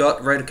ourselves.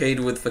 Got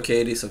eradicated with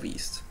Vacades of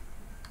East.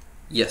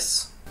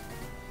 Yes.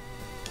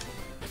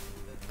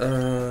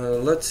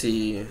 Let's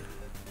see.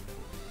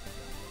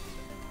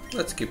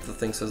 Let's keep the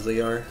things as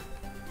they are.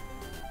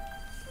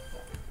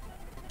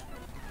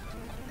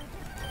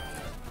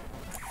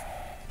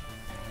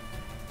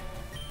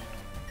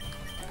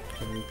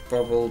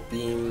 Bubble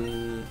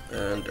Beam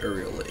and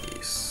Aerial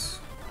Ace.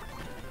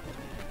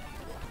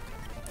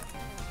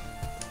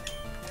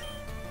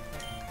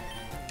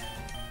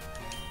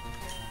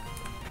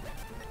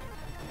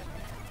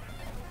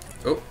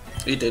 Oh,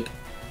 he did.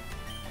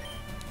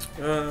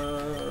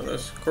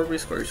 That's Corby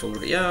Square is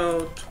already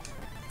out.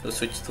 Let's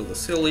switch to the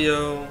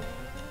Cilio.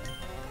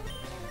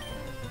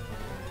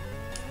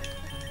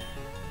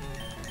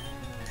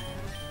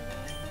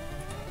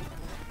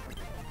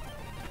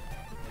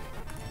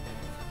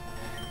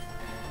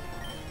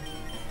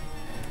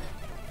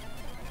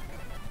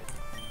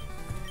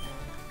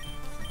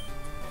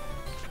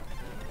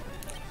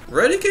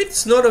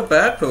 Redicate's not a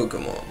bad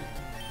Pokemon.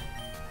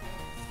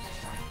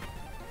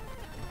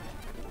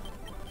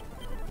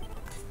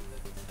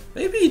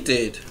 Maybe he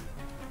did.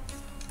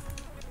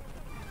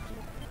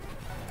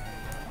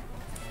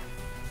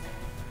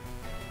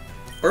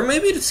 Or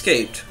maybe it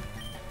escaped.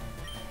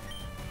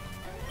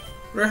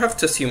 We have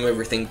to assume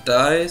everything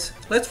dies.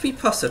 Let's be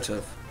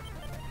positive.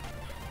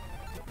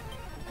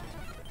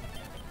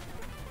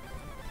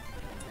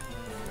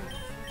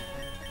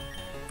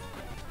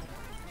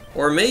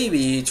 Or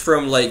maybe it's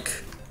from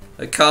like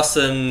a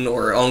cousin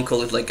or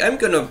uncle. It's like, I'm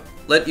gonna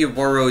let you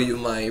borrow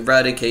my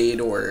Raticate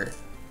or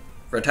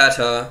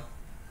Rattata,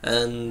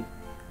 and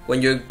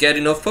when you get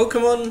enough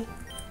Pokemon,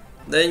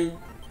 then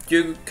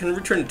you can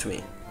return it to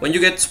me. When you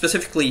get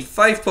specifically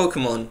 5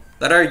 Pokemon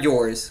that are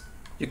yours,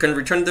 you can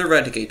return the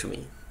Raticate to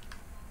me.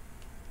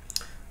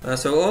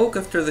 So Oak,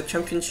 after the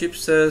championship,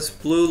 says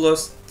Blue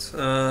lost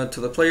to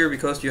the player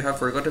because you have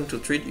forgotten to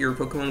treat your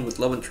Pokemon with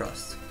love and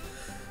trust.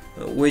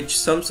 Which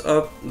sums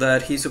up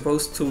that he's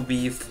supposed to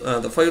be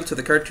the foil to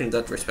the character in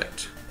that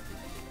respect.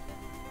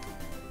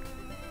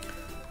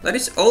 That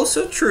is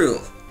also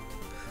true.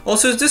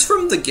 Also, is this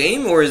from the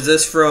game or is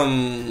this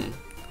from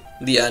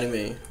the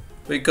anime?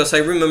 Because I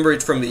remember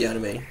it from the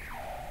anime.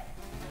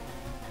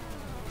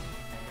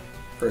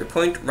 For a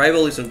point,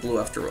 Rival isn't blue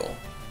after all.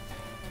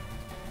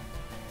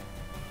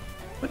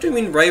 What do you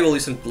mean Rival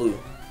isn't blue?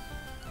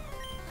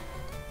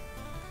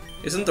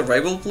 Isn't the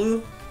Rival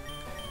blue?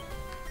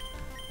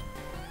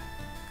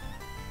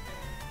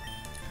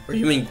 Or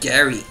you mean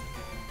Gary?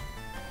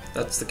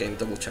 That's the game,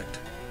 double checked.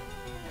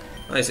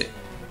 I see.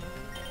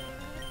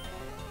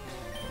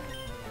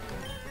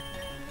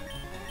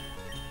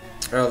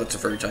 Oh, that's a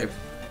furry type.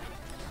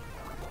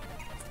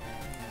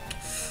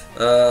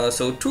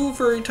 So 2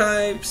 furry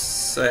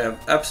types. I have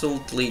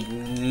absolutely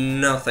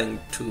nothing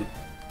to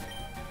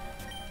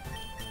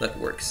that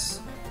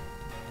works.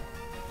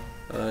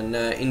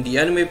 Nah, in the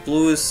anime,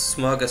 Blue is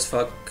smug as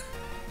fuck,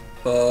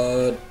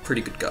 but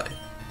pretty good guy.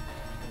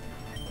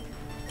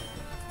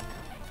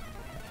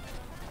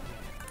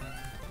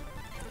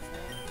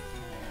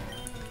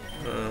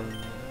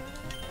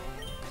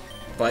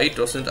 Bite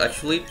doesn't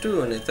actually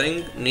do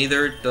anything,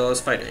 neither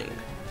does fighting.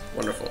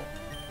 Wonderful.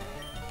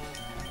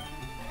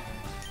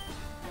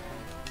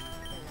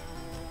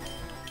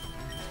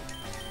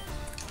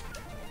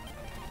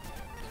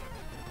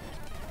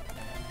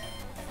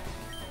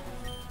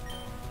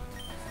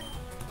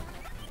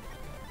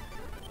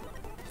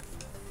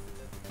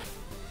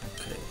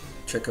 Okay,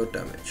 check out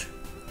damage.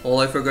 Oh,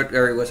 I forgot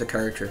Gary was a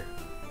character.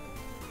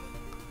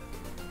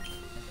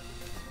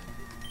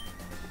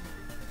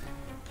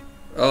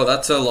 Oh,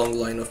 that's a long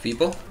line of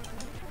people.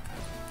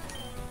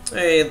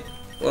 Hey,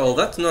 well,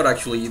 that's not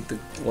actually the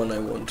one I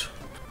want.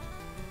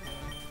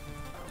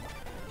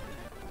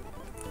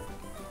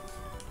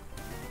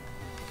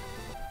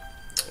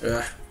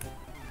 Ugh.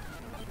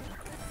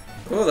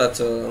 Oh, that's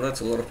a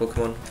lot of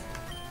Pokemon.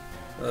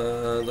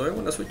 Do I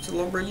want to switch to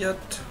Lumber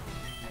yet?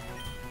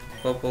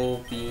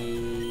 Bubble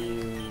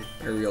Beam,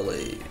 Aerial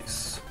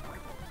Ace.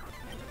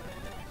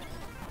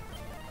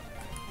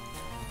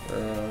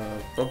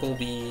 Bubble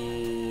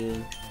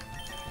Beam.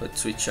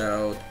 Let's switch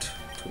out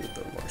to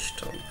the Marsh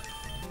Tomb.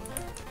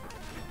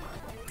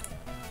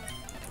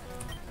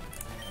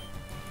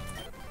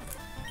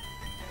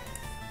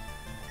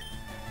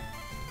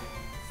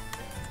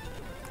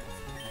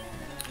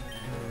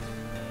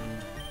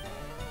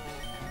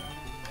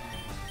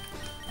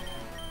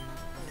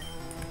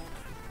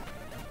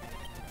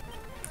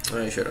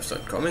 I should have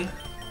started coming.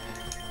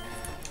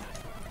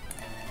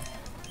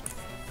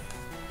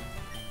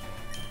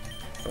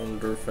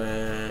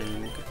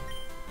 Thunderfang,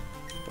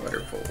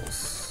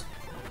 Waterfalls.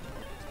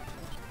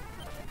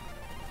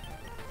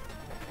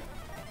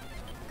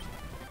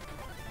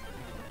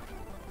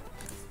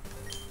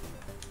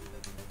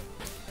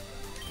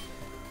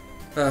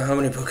 How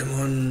many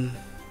Pokemon?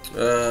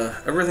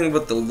 Everything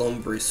but the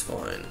Lumber is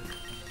fine.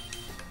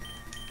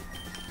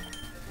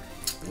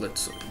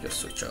 Let's just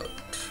switch out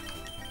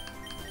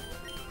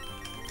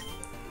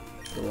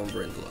the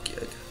Lumber and the Lucky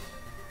Egg.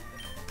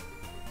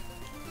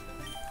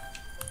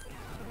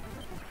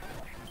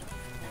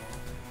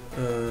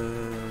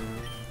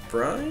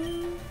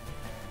 Brian?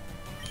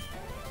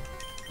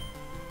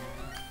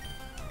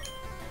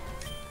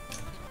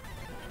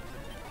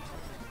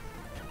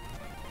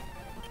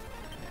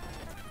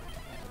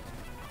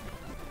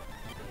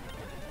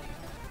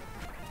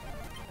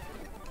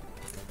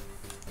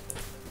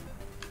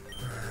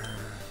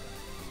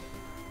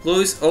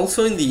 Louis,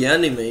 also in the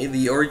anime,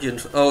 the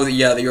Origins... Oh,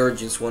 yeah, the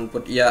Origins one,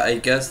 but yeah, I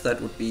guess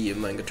that would be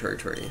manga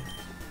territory.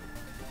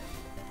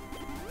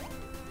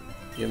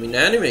 You mean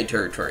anime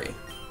territory?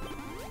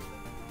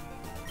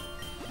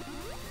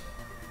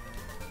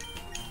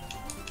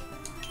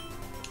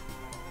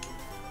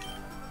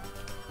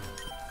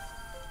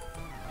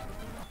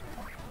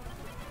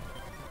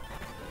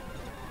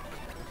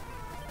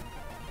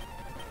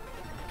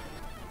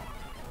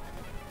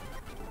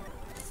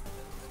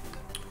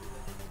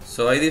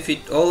 So I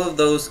defeat all of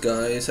those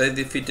guys, I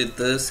defeated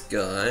this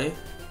guy,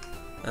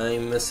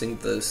 I'm missing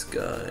this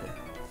guy,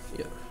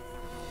 yeah.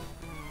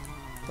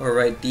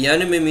 Alright, the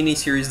anime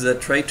miniseries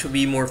that tried to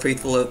be more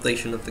faithful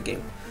adaptation of the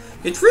game.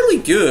 It's really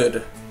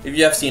good, if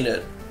you have seen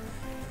it.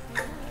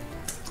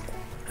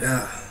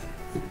 Yeah.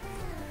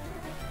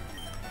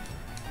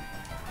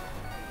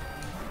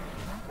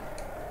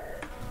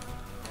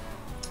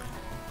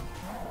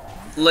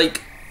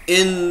 Like,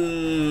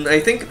 in...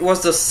 I think it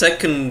was the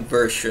second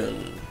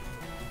version.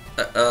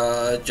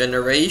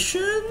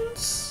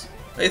 Generations,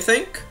 I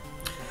think,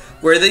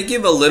 where they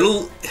give a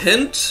little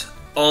hint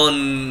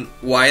on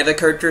why the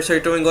characters are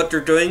doing what they're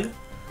doing.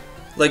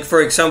 Like,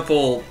 for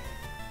example,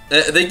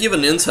 they give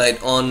an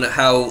insight on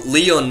how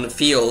Leon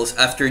feels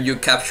after you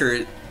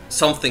capture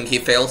something he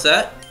fails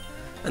at,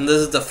 and this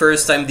is the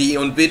first time the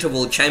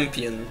unbeatable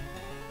champion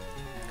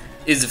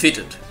is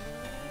defeated.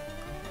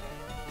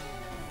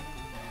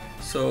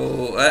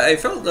 So I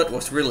felt that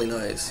was really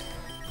nice.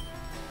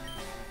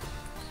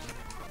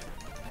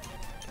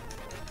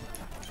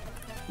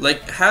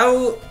 Like,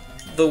 how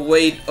the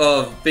weight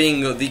of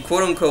being the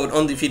quote-unquote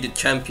undefeated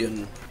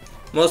champion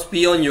must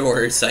be on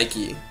your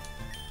psyche.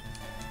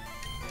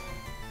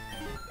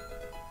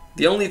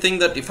 The only thing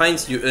that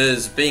defines you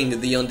is being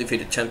the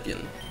undefeated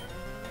champion.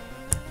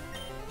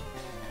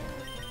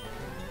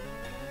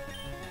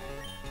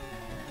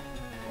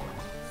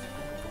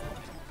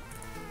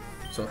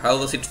 So how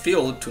does it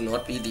feel to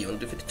not be the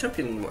undefeated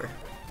champion anymore?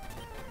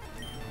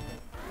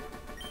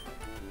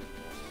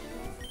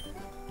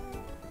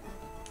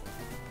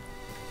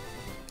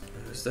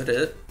 Is that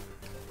it?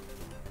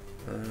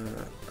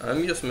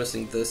 I'm just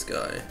missing this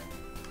guy.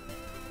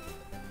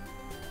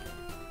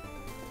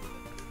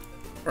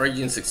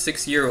 Origin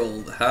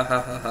 6-year-old, ha ha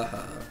ha ha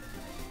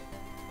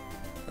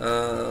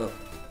ha.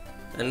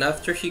 And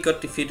after he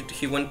got defeated,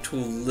 he went to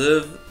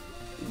live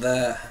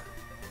the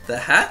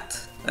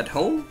hat at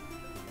home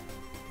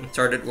and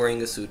started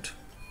wearing a suit.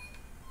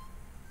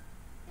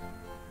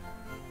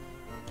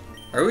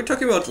 Are we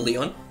talking about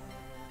Leon?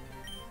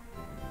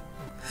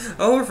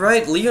 Oh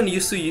right, Leon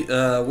used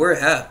to wear a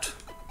hat.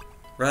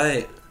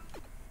 Right.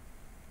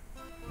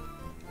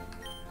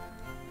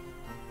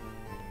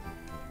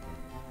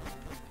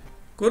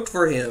 Good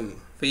for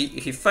him.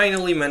 He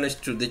finally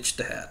managed to ditch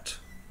the hat.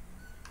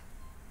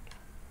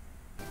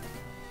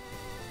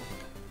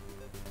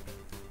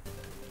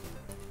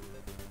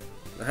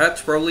 The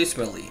hat's probably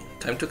smelly.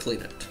 Time to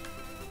clean it.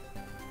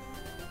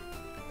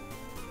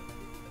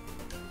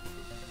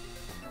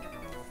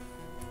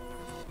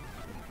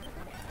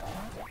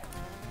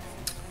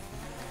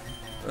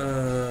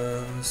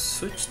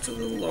 Switch to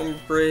the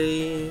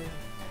Lombre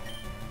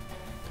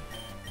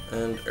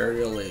and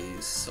Aerial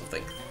Ace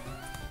something.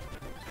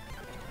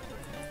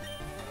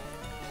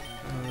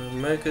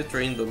 Mega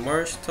Drain the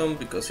Marsh Tomb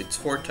because it's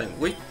 4-time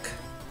weak.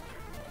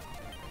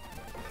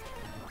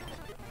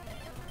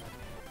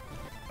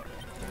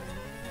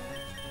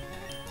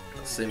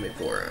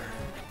 Simipour.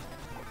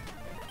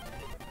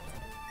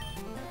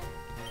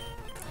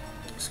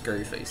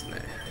 Scary face, nah, I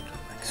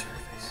don't like scary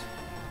face.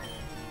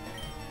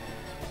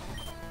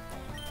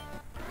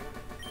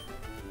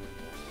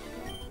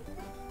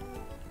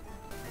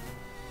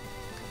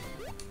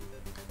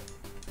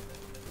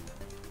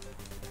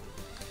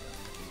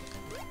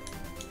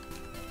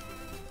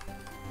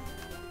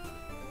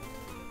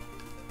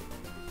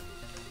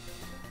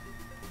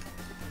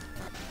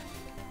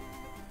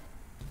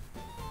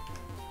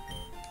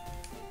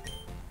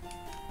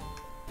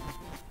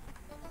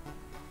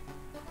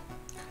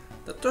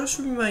 That does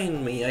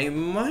remind me, I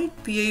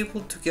might be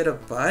able to get a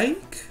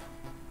bike?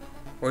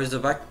 Or is the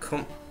bike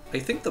come... I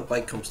think the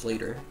bike comes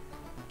later.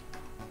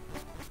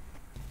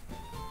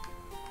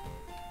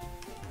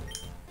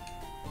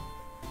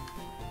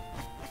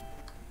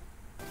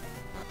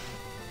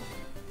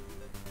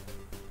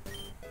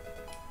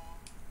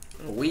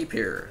 A weep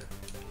here.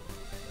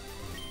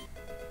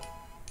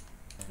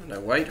 And a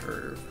white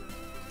herb.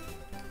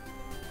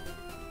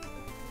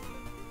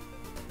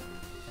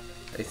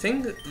 I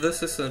think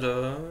this is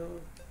a...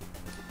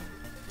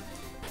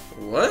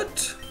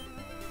 What?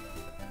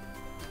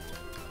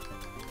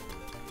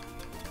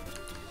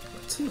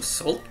 What's an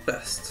assault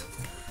vest?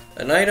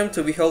 An item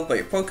to be held by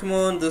a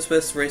Pokemon. This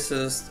vest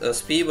raises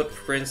speed but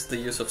prevents the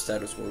use of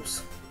status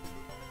moves.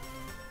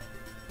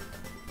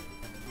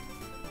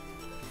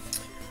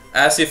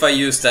 As if I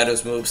use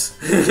status moves.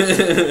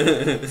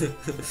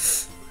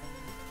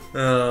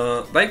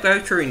 Bike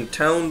voucher in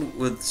town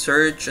with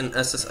Surge and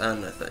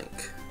SSN, I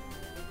think.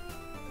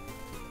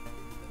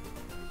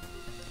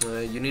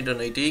 You need an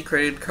ID,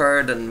 credit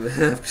card, and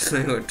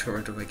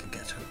Toronto bike and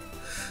get home.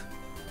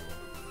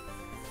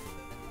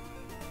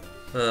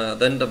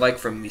 Then the bike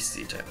from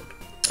Misty Town.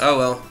 Oh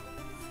well.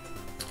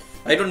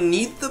 I don't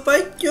need the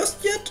bike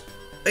just yet,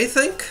 I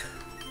think.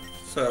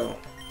 So.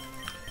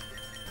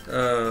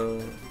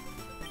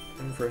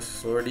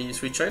 First, already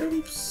switch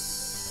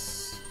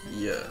items?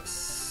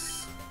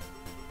 Yes.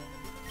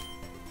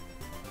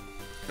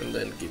 And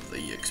then give the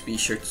XP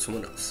shirt to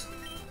someone else.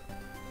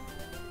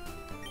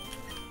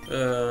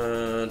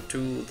 To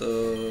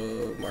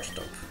the marsh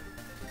dump.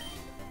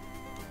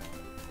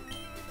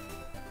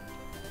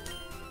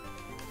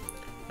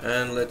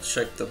 And let's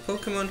check the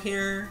Pokemon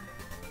here.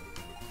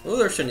 Oh,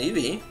 there's an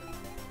Eevee.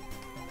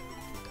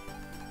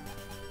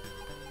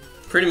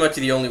 Pretty much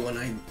the only one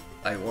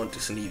I want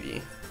is an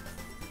Eevee.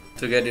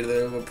 To get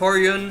either a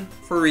Vaporeon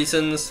for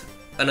reasons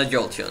and a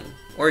Jolteon.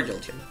 Or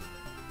Jolteon.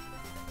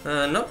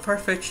 Not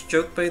far-fetched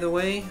joke, by the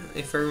way.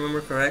 If I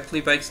remember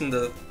correctly, bikes in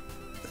the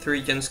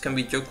 3 gens can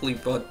be jokingly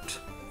bought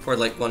for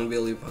like $1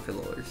 billion Poké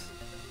Dollars.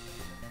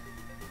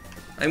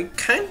 I'm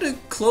kinda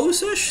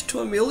close-ish to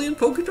 $1 million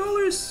Poké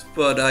Dollars,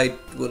 but I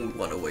wouldn't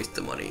want to waste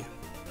the money.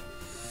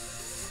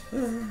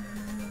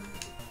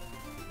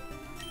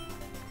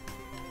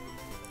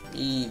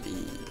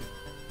 Eevee.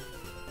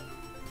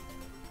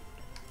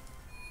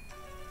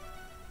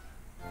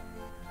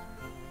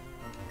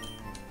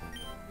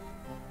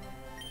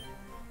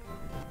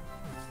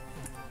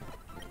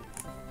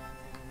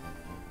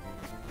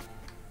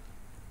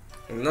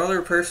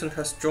 Another person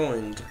has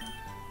joined.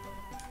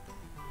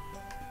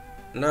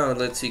 Now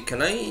let's see,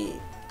 can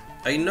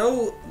I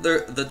know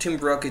the Team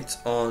Rocket's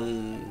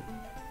on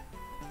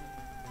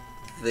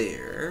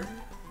there.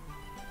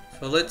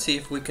 So let's see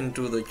if we can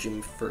do the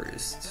gym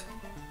first.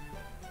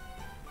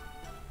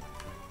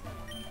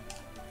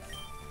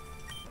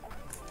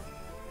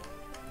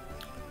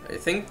 I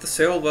think the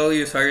sale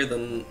value is higher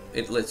than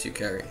it lets you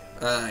carry.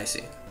 Ah, I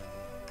see.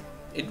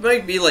 It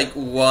might be like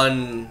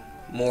 1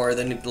 more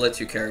than it lets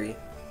you carry.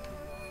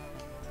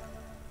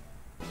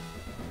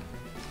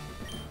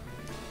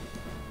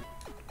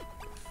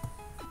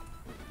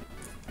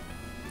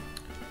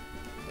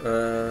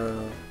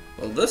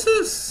 Well, this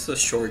is a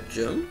short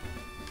gym.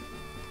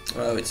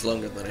 Oh, it's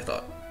longer than I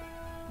thought.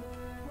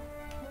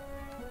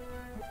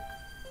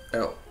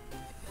 Oh.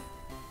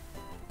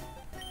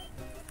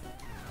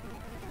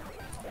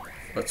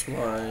 What's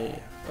my...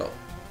 Oh.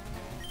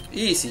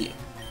 Easy.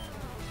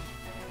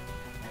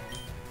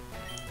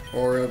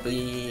 Aura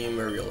Beam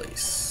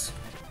Release.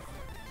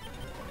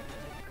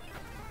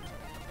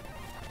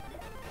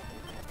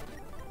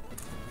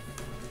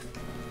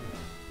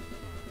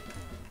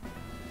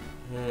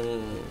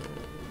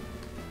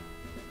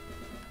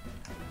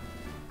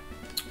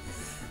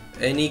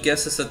 Any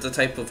guesses at the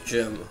type of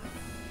gem?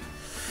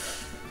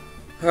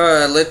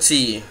 Let's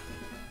see.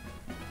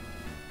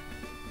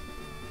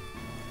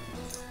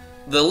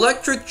 The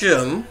electric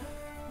gem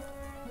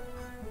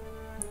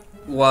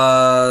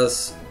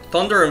was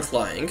thunder and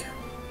flying.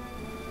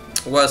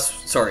 Was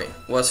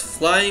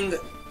flying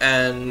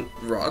and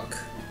rock.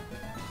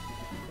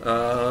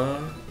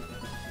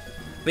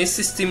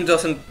 Misty Steam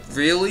doesn't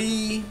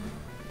really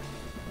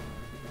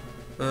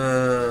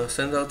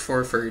send out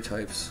 4 fairy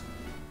types.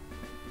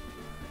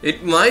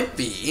 It might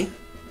be,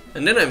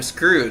 and then I'm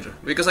screwed,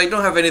 because I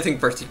don't have anything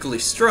particularly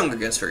strong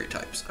against fairy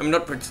types. I'm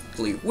not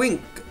particularly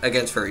weak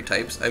against fairy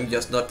types, I'm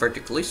just not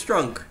particularly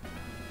strong.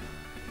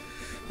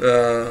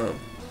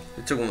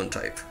 It's a woman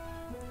type.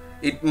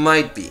 It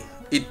might be.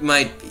 It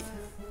might be.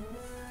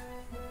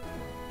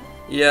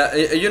 Yeah,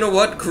 you know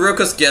what?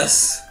 Kuroko's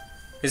guess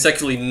is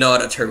actually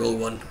not a terrible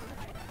one.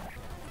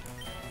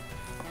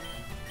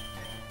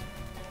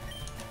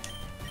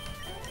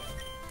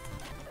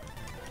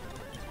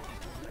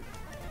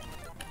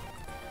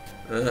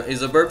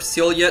 Is a burp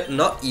still yet?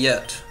 Not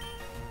yet.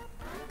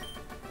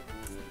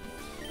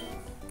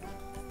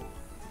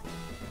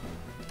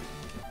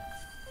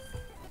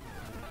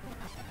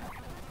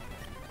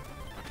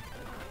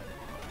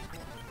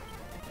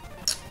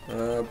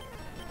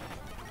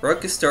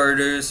 Rock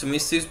starters,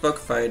 Misty's bug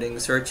fighting,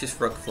 Search is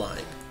rock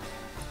flying.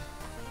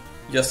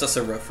 Just as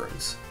a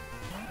reference.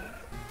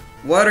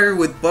 Water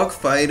with bug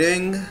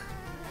fighting,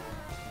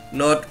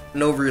 no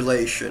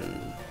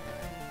relation.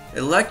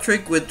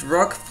 Electric with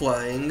rock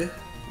flying,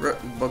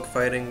 bug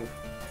fighting,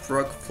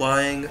 rock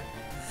flying.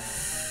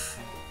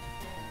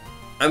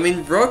 I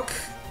mean, rock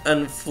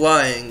and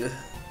flying.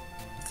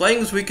 Flying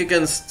is weak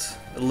against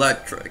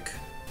electric,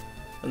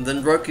 and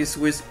then rock is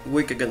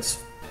weak against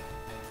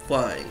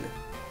flying.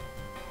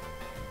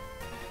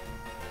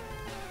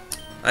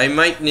 I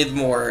might need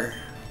more.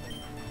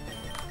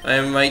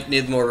 I might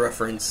need more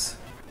reference.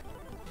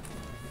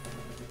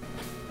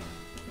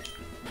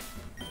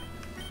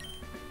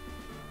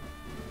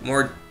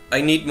 More.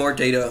 I need more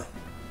data.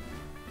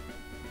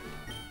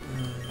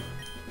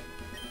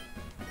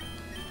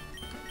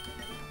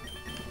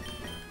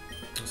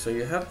 So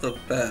you have the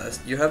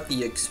best. You have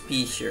the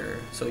XP share.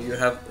 So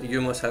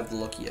you must have the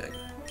lucky egg.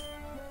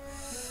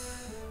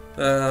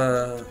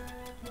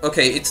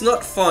 Okay, it's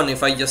not fun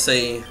if I just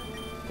say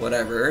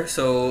whatever,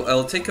 so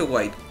I'll take a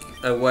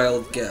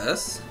wild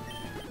guess.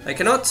 I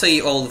cannot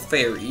say all the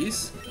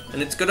fairies,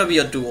 and it's gonna be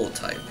a dual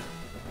type.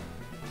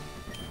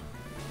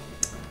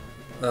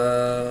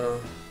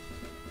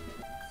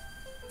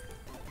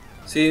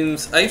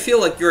 Seems I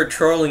feel like you're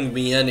trolling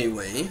me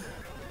anyway.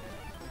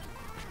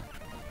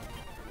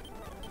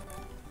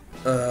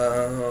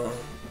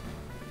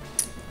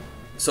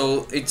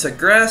 So it's a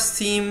grass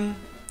team.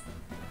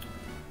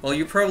 Well,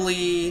 you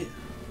probably...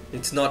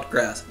 It's not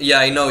grass. Yeah,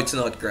 I know it's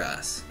not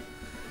grass.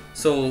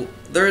 So,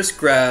 there's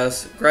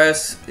grass.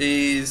 Grass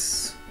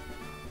is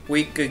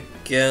weak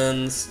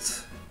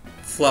against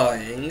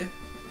flying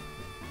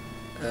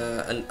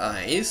and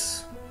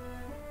ice.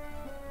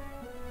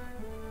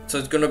 So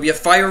it's gonna be a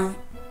fire...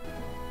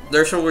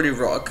 There's already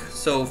rock.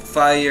 So,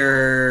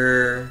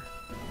 fire...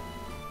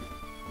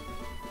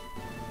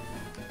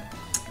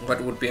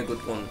 What would be a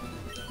good one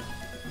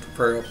to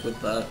pair up with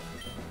that?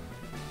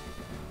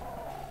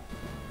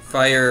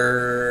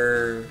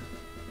 Fire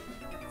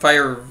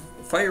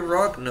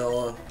rock?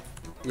 No,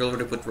 you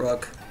already put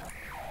rock.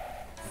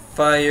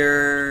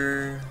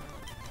 Fire.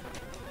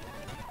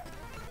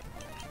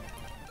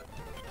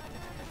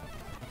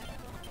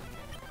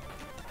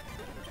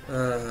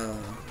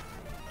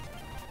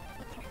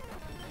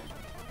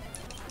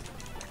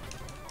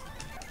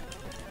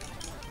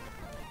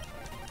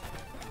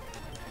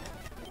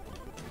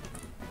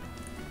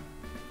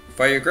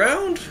 Fire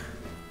ground?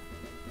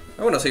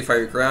 I want to say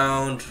fire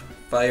ground.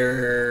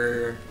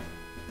 Fire...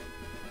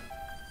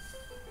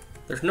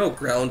 There's no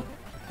ground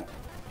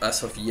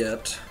as of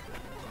yet.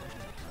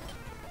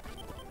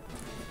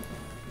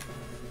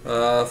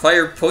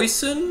 Fire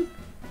poison?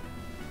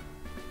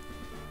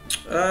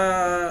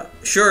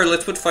 Sure,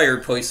 let's put fire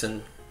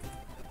poison.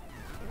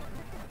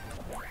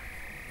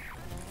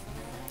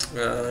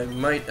 I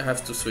might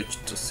have to switch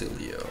to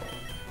Cilio.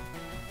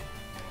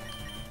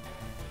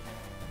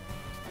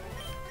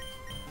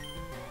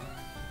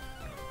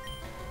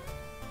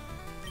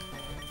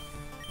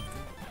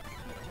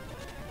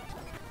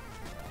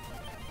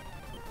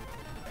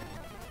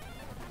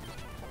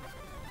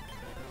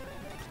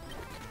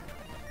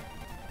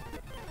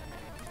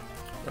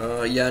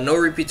 Yeah, no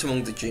repeats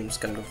among the gyms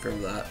can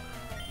confirm that.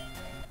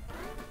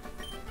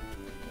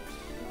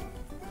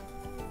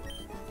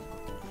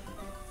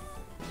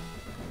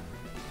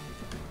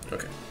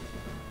 Okay.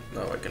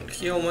 Now I can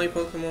heal my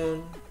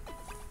Pokemon.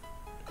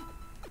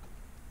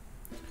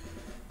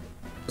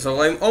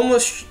 So I'm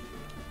almost...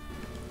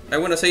 I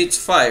want to say it's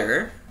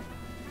fire.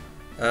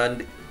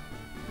 And...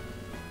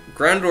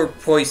 ground or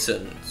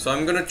poison. So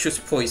I'm gonna choose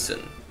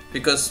poison.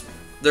 Because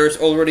there's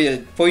already a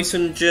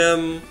poison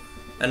gem.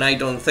 And I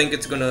don't think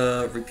it's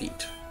gonna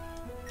repeat.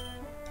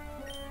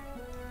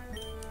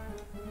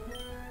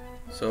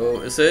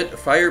 So, is it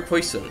fire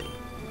poison?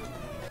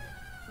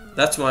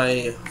 That's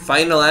my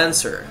final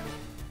answer.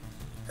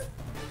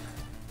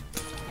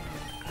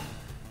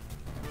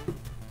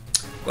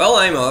 Well,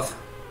 I'm off.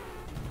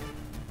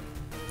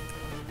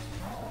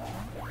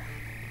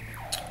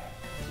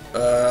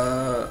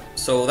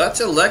 So that's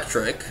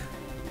electric.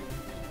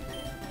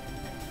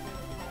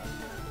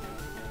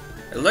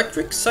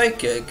 Electric,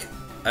 psychic,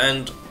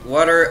 and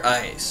water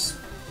ice.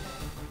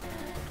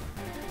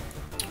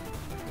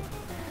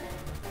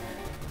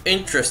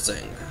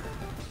 Interesting.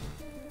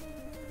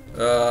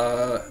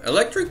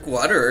 Electric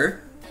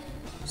water.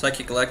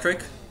 Psychic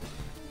electric.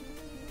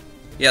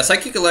 Yeah,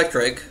 psychic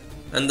electric.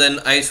 And then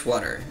ice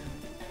water.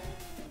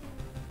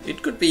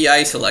 It could be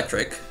ice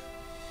electric.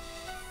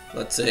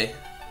 Let's see.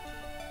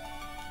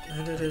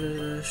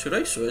 Should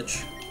I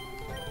switch?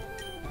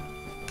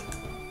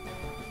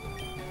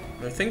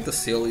 I think the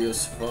Celia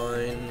is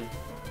fine.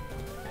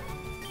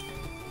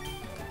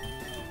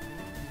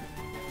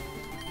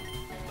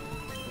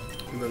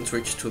 And then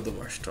switch to the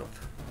Marsh Top.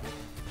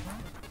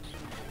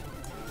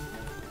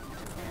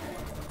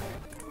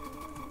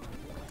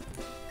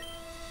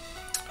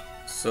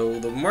 So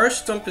the Marsh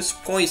Stomp is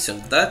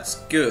poisoned, that's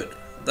good.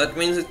 That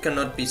means it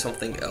cannot be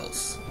something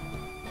else.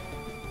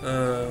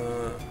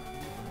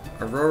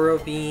 Aurora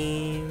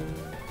Beam.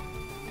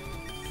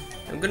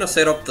 I'm gonna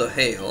set up the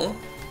Hail.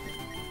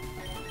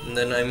 And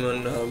then I'm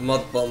gonna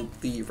Mud Bomb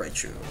the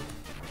Raichu.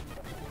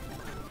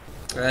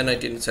 And I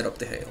didn't set up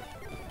the Hail.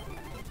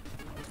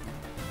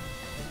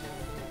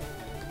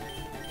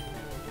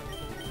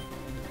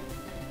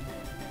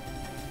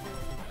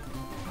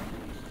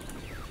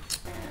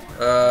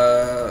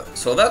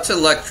 So that's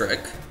electric.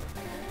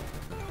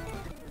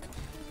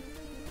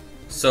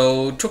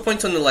 So 2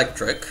 points on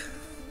electric.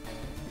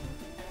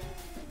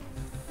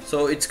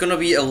 So it's gonna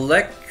be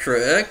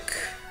electric.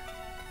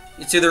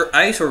 It's either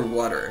ice or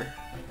water.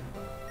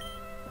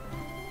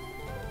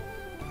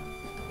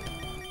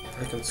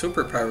 I can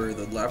superpower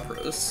the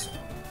Lapras.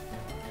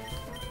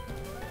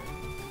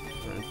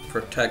 And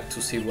protect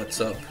to see what's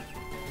up.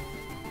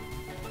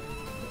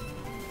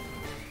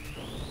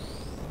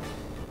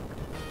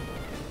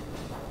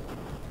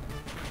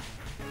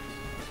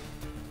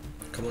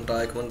 Come on,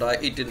 die, come on, die.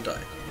 It didn't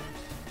die.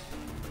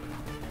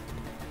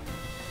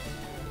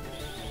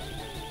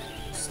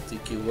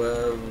 Sticky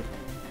Web.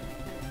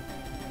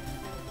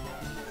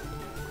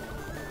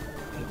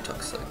 And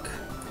Toxic.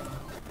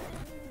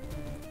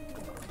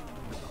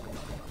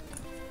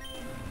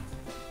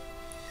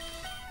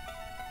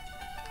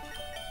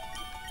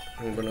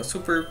 I'm gonna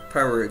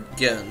superpower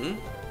again.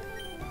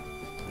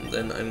 And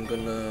then I'm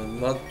gonna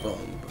Mud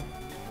Bomb.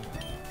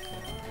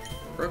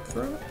 Rock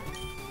Throw?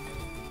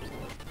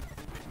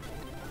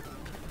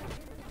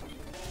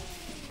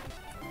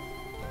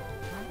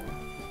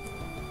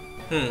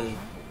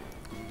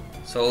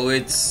 So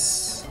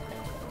it's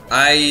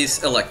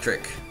Ice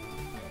Electric.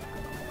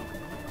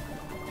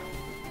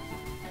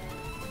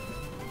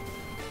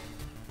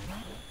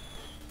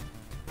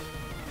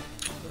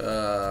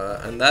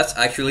 And that's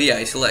actually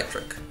Ice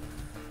Electric.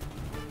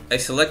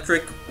 Ice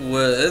Electric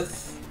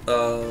with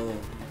a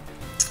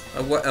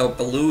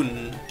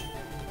balloon.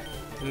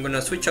 I'm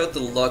gonna switch out the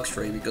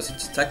Luxray because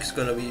its attack is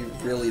gonna be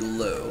really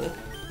low.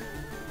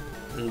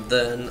 And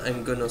then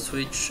I'm gonna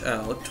switch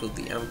out to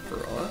the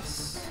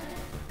Ampharos.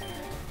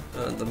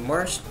 The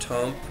Marsh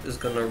Stomp is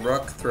gonna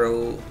Rock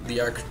Throw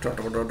the Arc.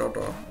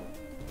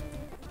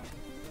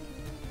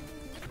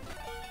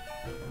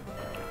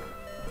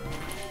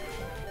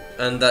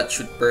 And that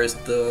should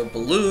burst the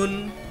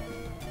balloon.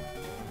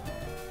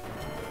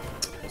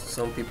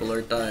 Some people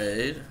have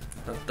died.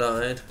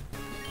 The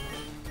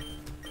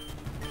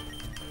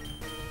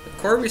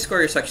Corby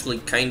score is actually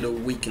kinda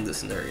weak in this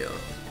scenario.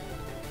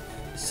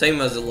 Same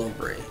as the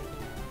Lombre.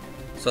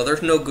 So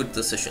there's no good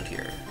decision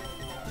here.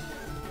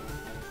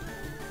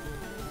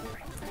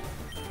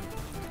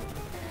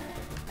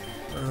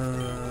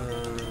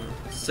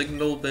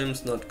 Signal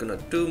Beam's not gonna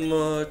do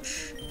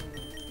much.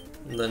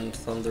 And then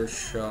Thunder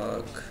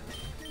Shock.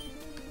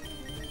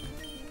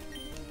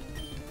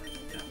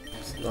 Yeah,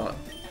 it's not.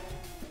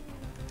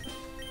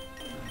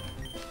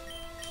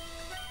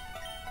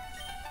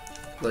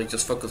 Like,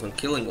 just focus on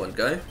killing one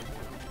guy.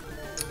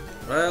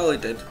 Well,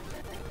 it did.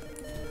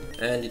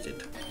 And it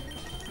did.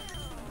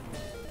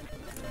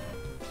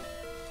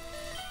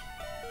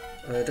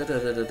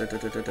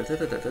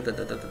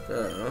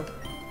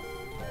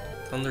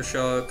 Thunder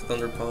Shock,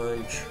 Thunder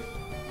Punch.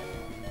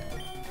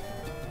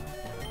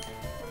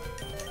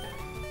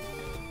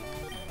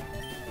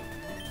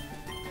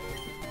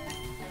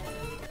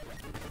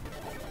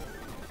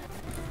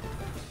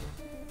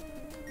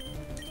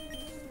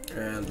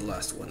 And the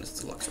last one is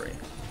the Luxray.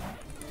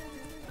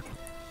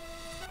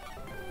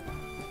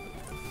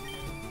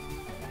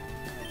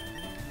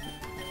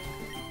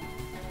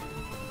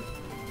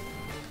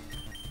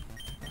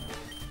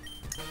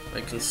 I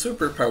can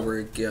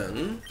superpower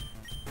again.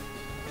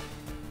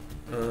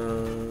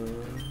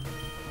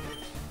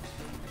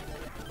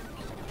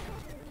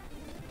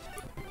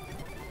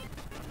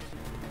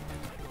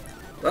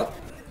 Well.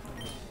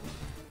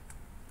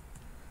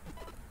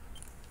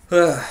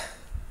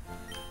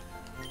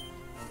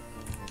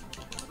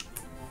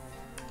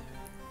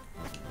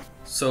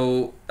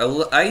 So,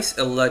 Ice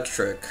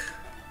Electric.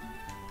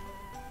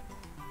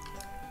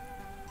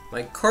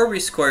 My Corby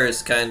score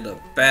is kinda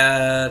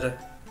bad.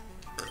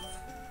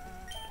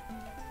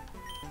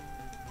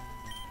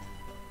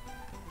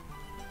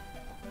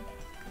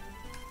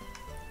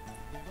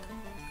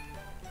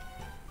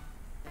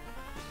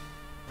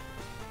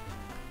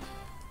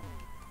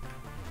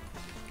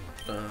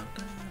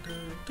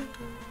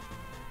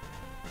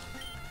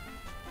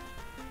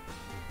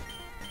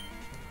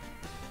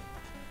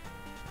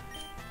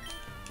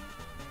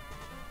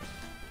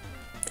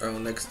 Oh,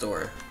 next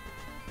door.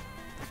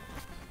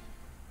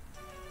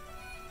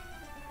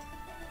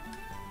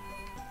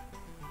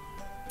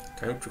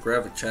 Time to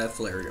grab a Chat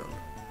Flareon.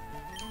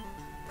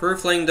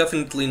 Puriflame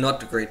definitely not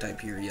the great type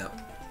here, yeah.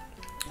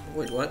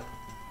 Wait, what?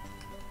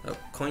 A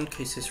coin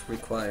case is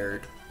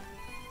required.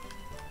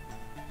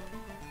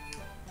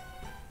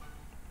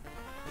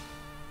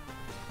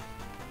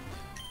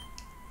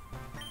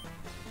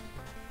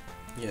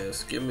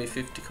 Yes, give me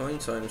 50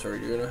 coins. I'm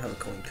sorry, you don't have a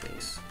coin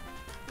case.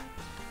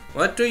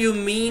 What do you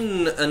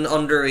mean an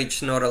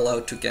underage not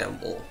allowed to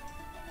gamble?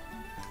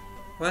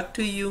 What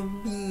do you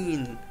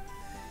mean?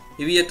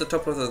 You'll be at the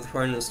top of the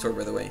department store,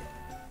 by the way.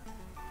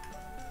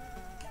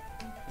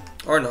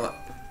 Or not.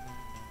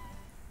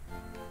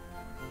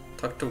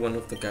 Talk to one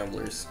of the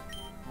gamblers.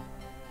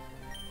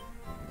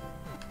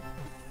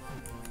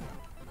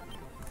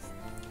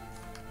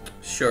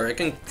 Sure, I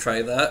can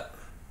try that.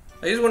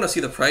 I just want to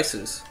see the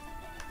prices.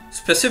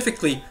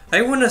 Specifically,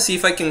 I want to see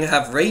if I can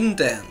have Rain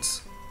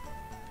Dance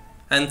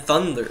and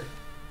Thunder.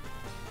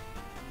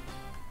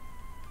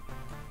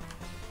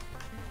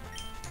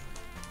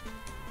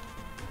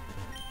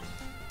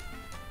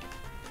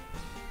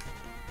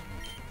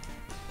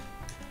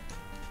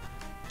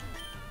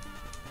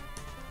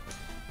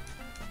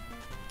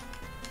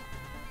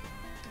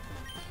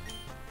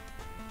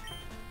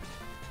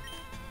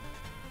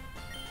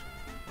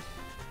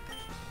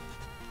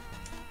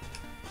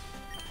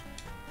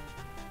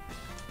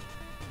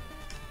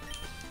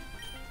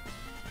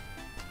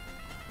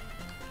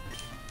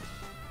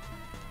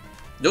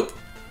 Nope.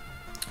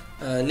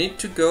 I need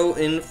to go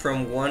in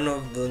from one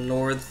of the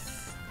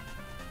north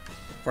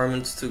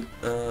apartments to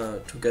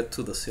get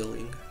to the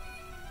ceiling.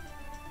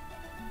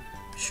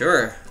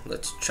 Sure,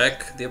 let's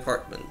check the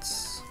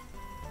apartments.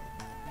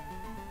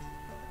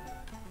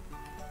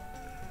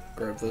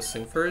 Grab this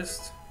thing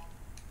first.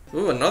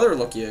 Ooh, another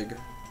lucky egg.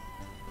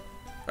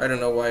 I don't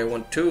know why I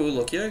want 2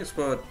 lucky eggs,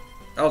 but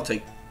I'll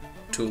take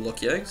 2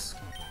 lucky eggs.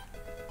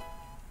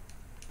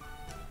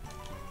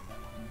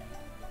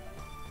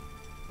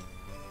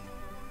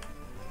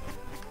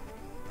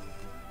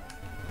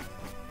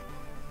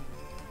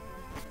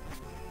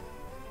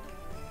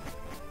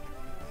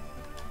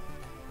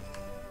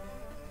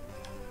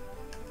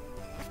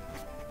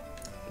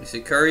 Is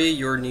it Curry,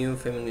 your new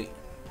family?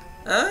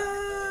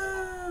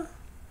 Oh.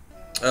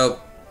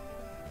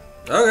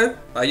 Okay.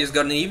 I just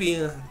got an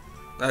Eevee.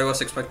 I was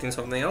expecting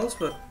something else,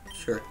 but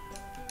sure.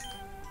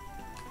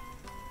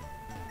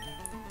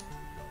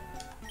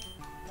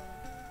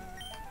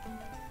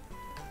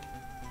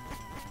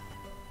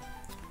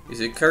 Is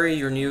it Curry,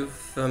 your new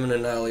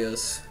feminine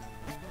alias?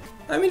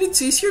 I mean,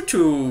 it's easier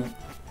to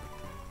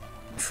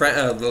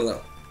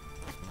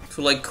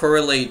like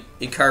correlate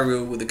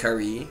Ikaru with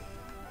Ikari.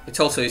 It's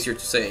also easier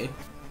to say.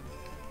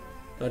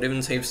 Not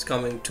even saves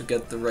coming to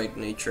get the right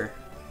nature.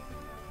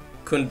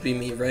 Couldn't be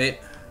me,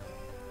 right?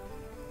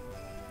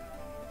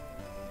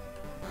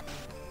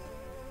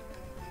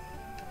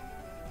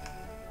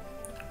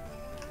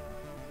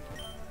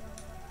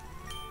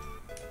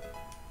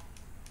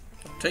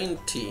 Obtain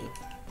tea.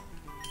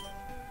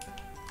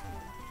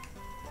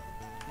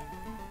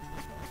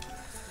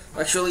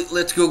 Actually,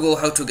 let's Google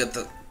how to get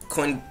the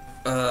coin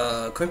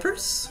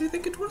purse, I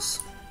think it was.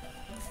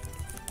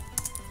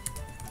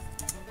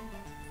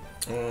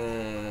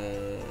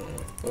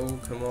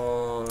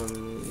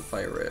 Pokemon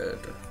Fire Red.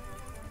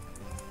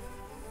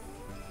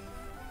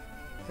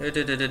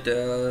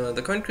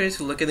 The coin case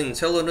is located in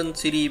Celadon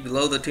City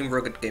below the Team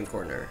Rocket game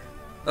corner.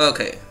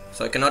 Okay,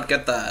 so I cannot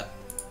get that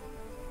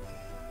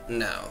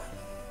now.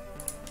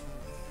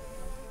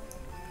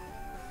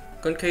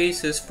 Coin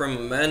case is from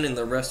a man in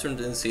the restaurant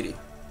in the city.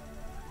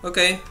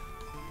 Okay,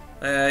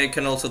 I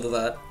can also do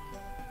that.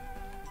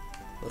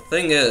 The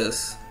thing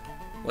is,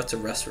 what's a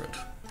restaurant?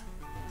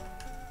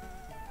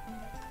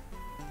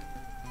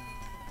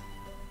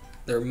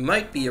 There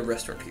might be a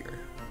restaurant here.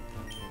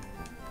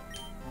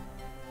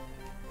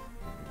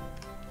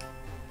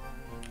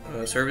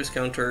 Service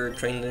counter,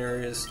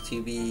 trainers,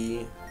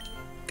 TV,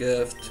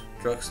 gift,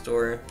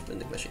 drugstore,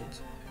 vending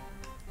machines.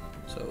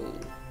 So,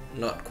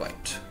 not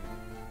quite.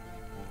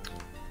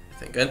 I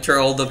think enter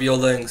all the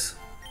buildings.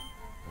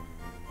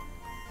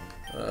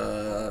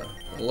 A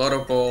lot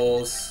of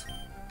balls.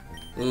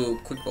 Ooh,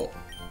 quick ball.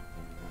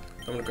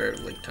 I'm gonna grab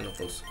like 10 of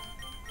those.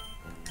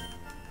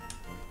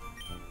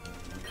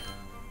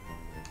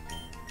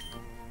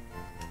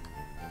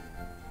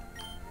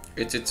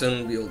 It's its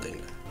own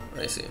building.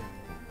 I see.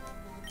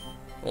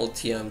 All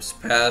TMs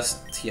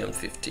past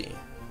TM50.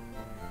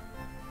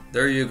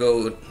 There you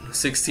go.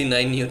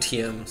 69 new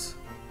TMs.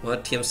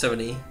 What?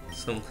 TM70?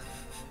 Some.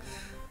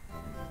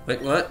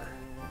 Wait, what?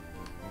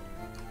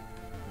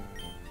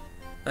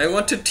 I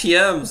wanted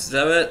TMs,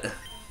 damn it.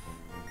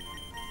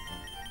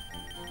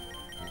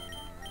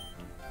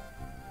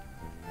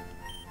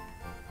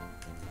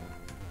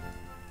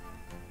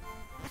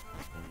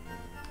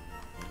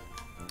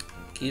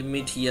 Give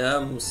me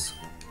TMs.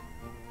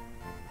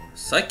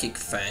 Psychic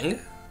Fang?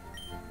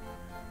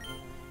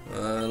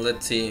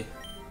 Let's see.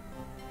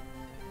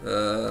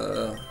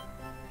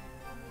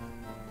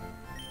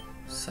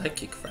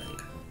 Psychic Fang.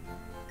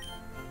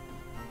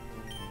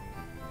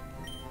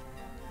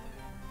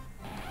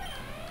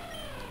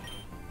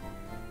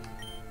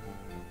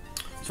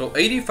 So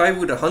 85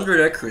 with 100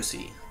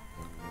 accuracy.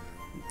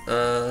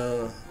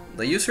 The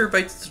user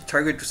bites the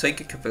target with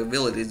psychic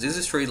capabilities. This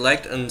is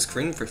Reflect and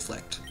Screen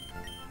Reflect.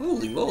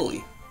 Holy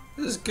moly,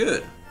 this is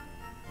good.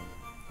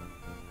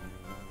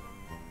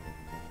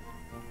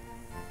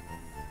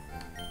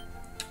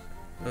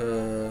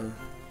 Uh,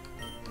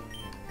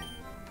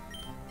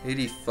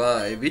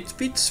 85. It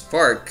beats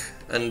Spark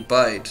and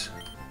Bite.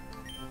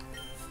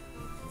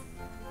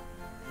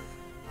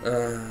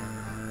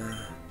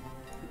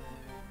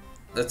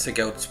 Let's take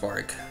out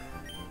Spark.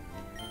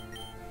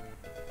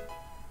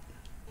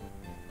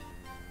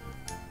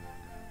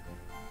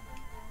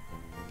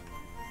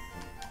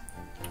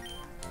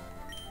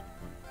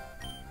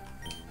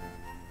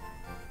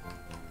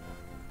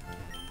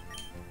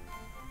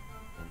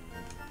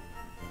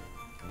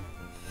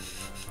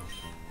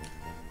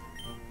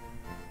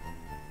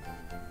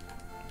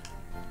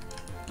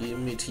 Give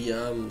me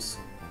TMs.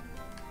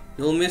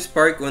 You'll miss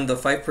Spark when the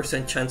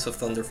 5% chance of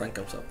Thunderfang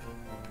comes up.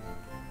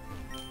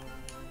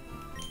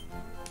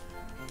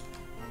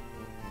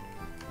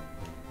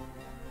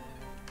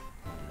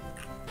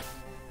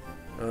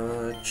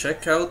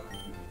 Check out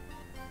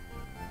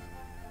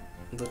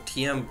the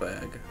TM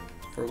bag.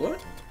 For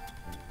what?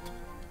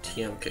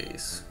 TM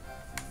case.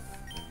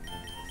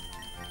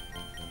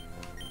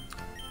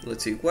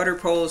 Let's see. Water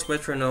Pulse,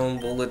 Metronome,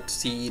 Bullet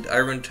Seed,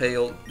 Iron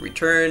Tail,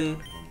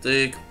 Return,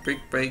 Dig, Brick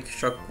Break,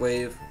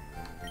 Shockwave,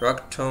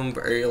 Rock Tomb,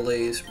 Aerial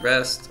Ace,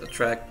 Rest,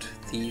 Attract,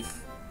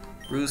 Thief,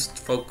 Roost,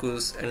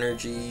 Focus,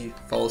 Energy,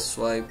 False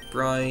Swipe,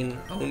 Brine,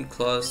 Hound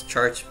Claws,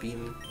 Charge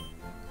Beam,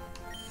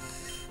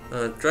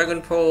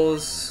 Dragon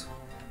Pulse.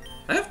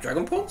 I have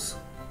Dragon Pulse?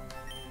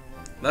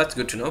 That's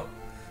good to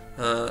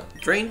know.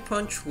 Drain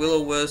Punch,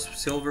 Will-O-Wisp,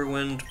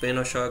 Silverwind,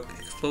 Venoshock,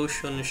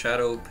 Explosion,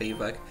 Shadow,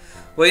 Payback.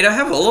 Wait, I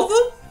have all of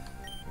them?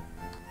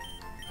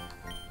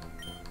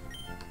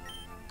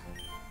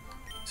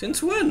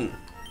 Since when?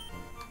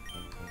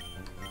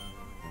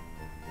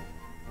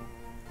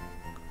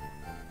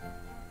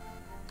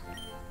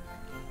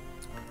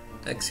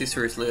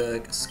 Accessories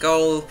like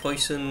Skull,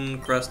 Poison,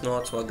 Grass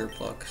Knot, Swagger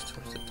Pluck,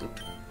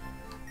 Substitute,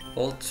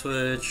 Bolt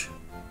Switch.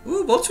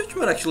 Ooh, Bolt Switch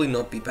might actually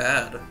not be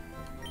bad.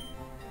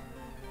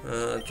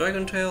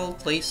 Dragon Tail,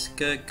 Place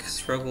Kick,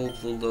 Struggle,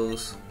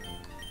 Bulldoze,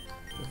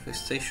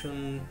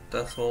 Infestation,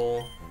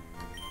 Dazzle,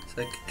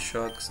 Psychic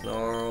Shock,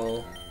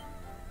 Snarl.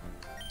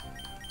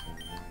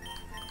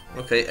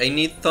 Okay, I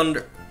need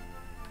Thunder.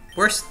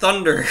 Where's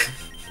Thunder?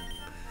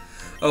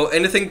 Oh,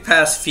 anything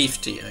past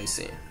 50, I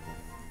see.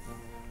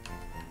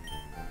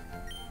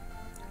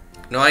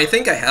 No, I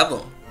think I have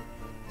them.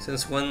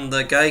 Since when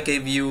the guy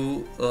gave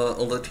you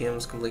all the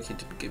teams, complete, he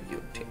didn't give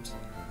you teams.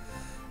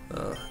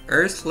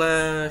 Earth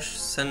Slash,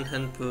 Send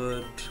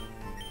Handput,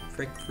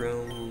 Frick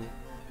Room,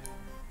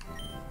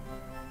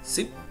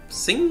 Sing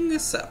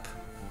Sap.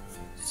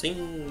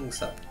 Sing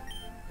Sap.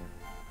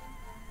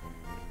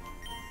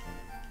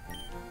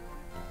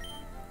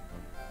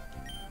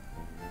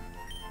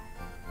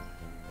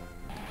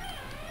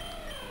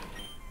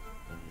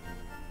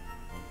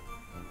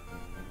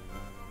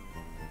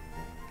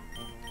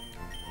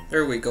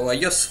 There we go, I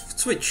just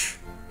switch.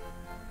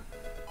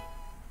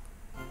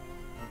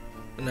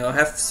 Now I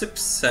have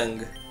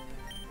Sipsang,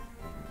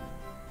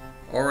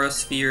 Aura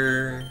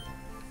Sphere,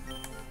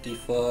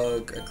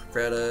 Defog,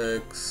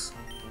 Acrobatics,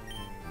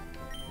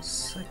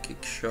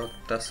 Psychic Shock,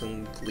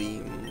 Dazzling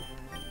Gleam,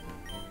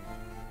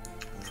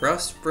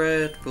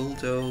 Frostbread,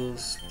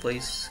 Bulldoze,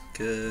 Place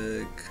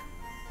Kick.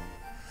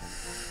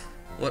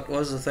 What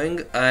was the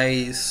thing?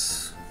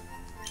 Ice.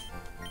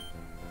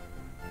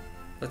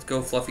 Let's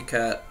go Fluffy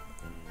Cat.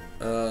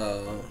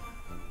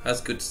 Has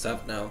good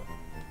stuff now.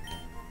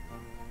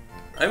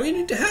 I mean,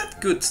 it had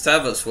good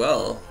stuff as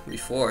well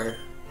before.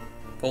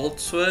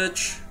 Bolt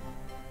Switch.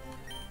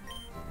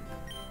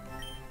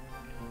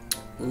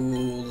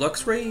 Ooh,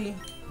 Luxray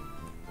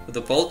with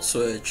a Bolt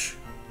Switch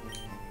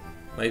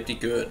might be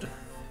good.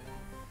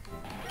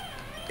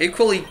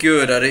 Equally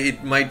good, and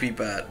it might be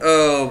bad.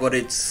 Oh, but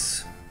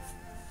it's...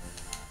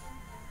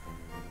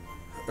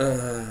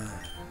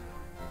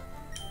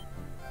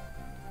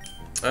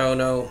 Oh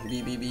no,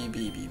 B.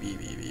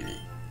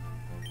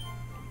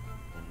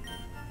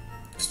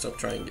 Stop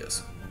trying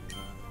this.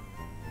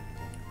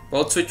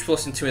 Bolt Switch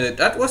plus Intimidate.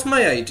 That was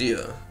my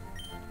idea.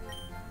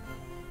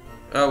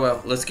 Oh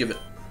well, let's give it.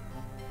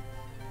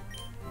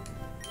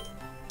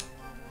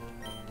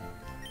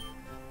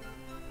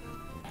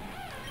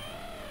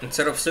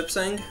 Instead of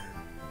Sipsang?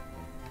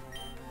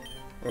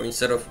 Or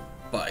instead of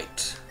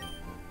Bite?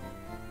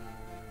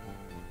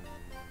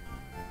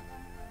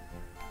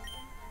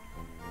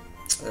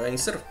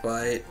 Instead of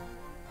Bite,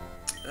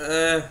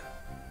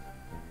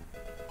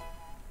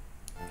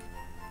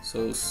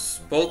 so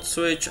Bolt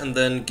Switch and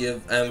then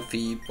give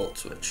Amphi Bolt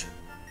Switch.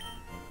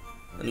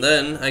 And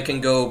then I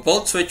can go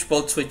Bolt Switch,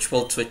 Bolt Switch,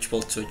 Bolt Switch,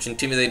 Bolt Switch,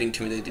 Intimidate,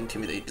 Intimidate,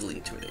 Intimidate, Delete,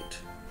 Intimidate,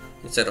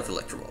 instead of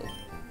Electro Ball.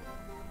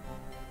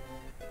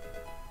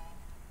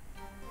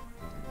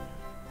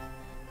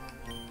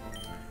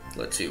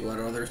 Let's see, what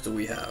others do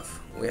we have?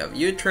 We have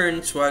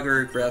U-Turn,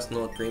 Swagger, Grass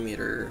Knot, Green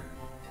Meter,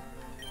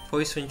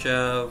 Poison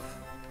Jab,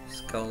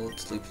 Scald,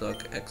 Sleep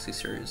Lock,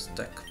 Accessories,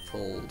 Deck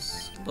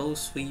Pulse, Low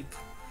Sweep,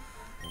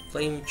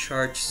 Flame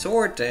Charge,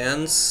 Sword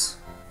Dance.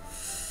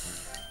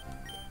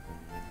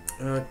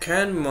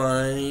 Can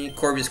my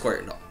Corby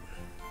square? No.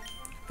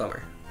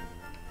 Bummer.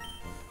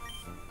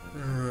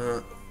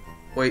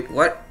 Wait,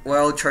 what?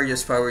 Wild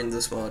Charge's power in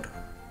this mod?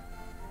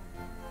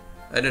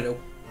 I don't know.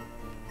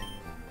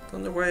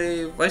 Thunder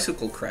Wave,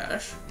 Bicycle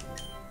Crash.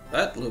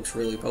 That looks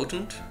really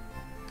potent.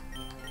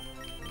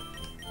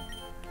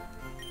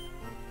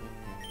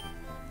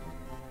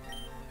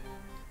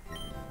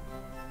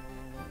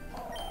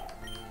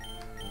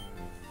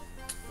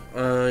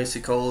 Icy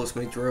Colors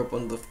may drop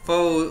on the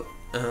foe.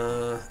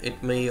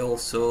 It may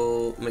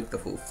also make the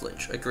foe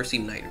flinch. Accuracy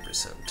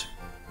 90%.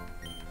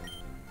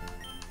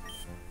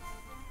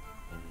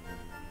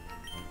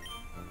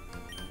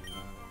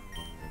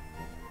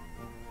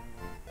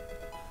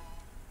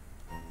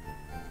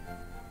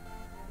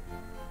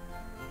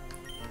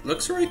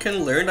 Looks like I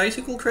can learn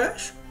Icicle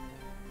Crash?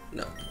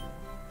 No.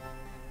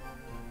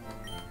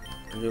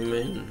 You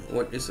mean,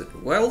 what is it?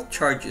 Wild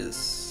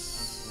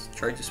Charges.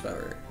 Charges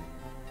power.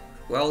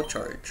 Wild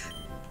Charge.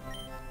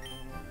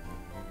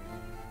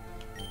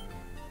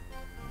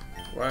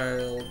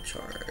 Wild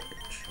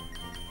Charge.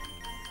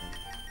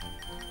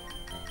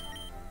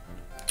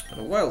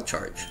 A Wild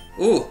Charge.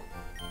 Ooh!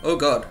 Oh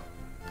god.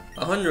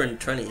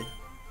 120.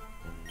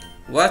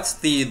 What's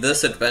the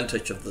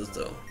disadvantage of this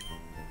though?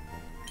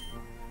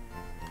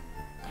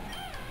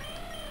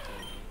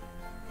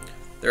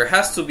 There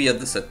has to be a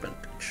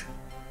disadvantage.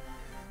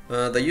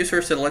 The user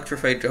is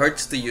electrified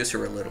hurts the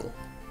user a little.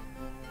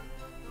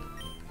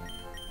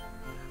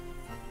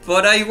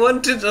 But I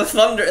wanted a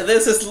thunder.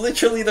 This is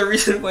literally the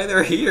reason why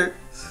they're here.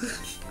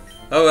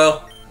 Oh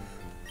well.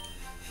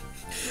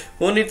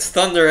 Who needs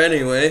thunder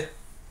anyway?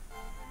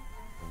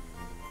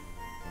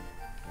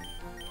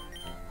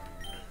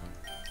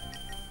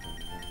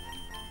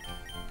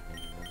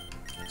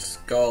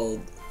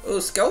 Scald. Oh,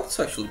 Scald's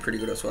actually pretty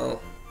good as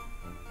well.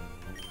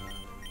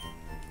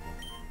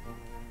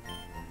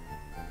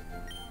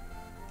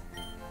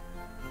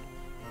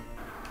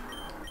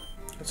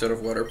 Instead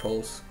of Water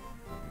Pulse.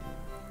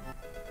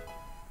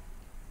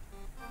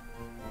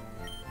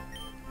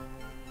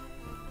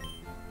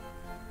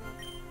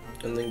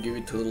 And then give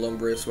it to the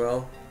Lumber as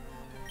well,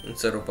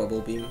 instead of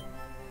Bubble Beam.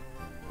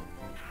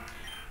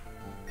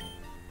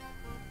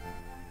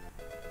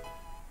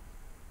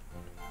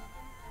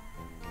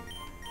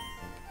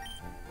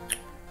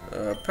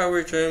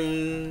 Power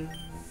Gem,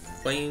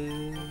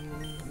 Flame,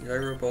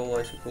 Gyro Ball,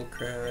 Icicle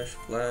Crash,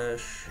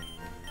 Flash.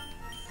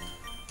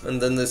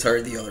 And then these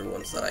are the other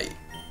ones that I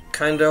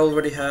kinda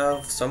already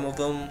have, some of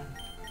them.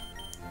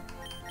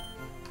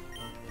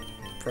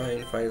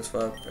 Prime, Fire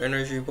Swap,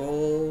 Energy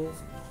Ball.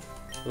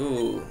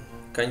 Ooh,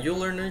 can you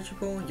learn Energy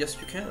Ball? Yes,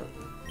 you can.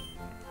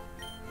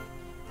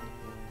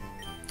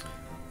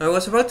 I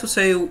was about to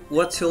say,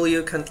 what silly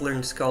you can't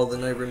learn Scald,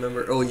 and I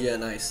remember, oh yeah,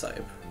 nice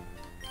type.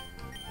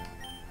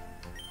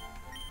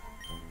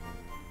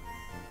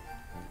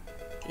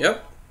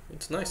 Yep,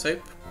 it's nice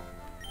type.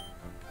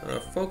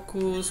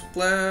 Focus,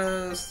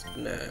 Blast,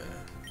 nah.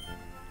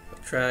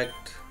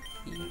 Attract,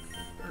 Eve,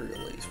 or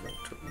Release, Round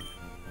 2.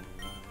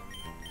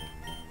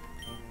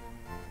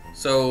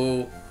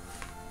 So,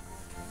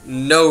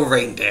 no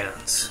Rain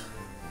Dance.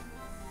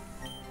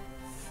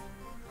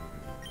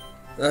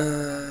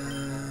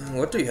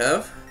 What do you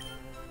have?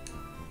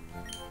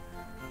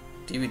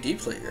 DVD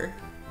player?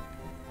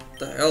 What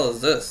the hell is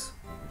this?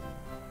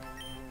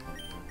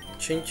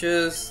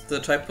 Changes the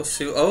type of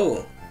suit.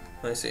 Oh,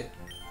 I see.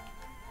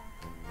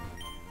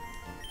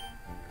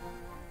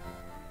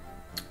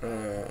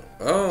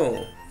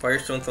 Oh,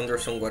 Firestone,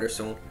 Thunderstone,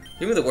 Waterstone.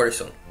 Give me the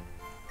Waterstone.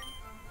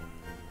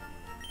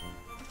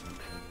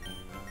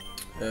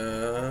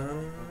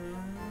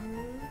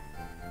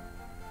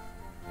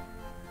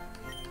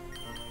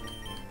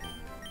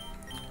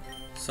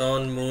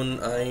 Sun, Moon,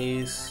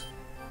 Ice.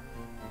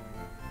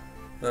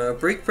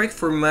 Break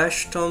for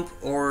Mash Stomp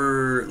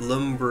or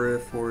Lumber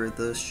for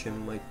this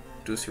gym might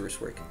do serious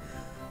work.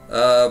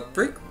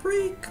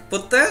 Break,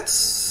 but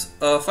that's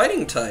a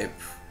fighting type.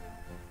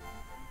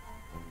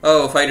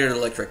 Oh, Fighter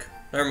Electric.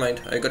 Never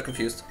mind, I got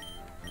confused.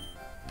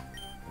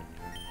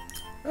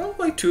 I'll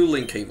buy 2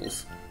 link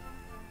cables.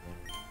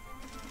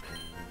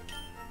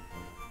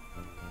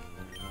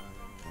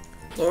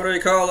 Lordy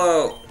call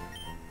out!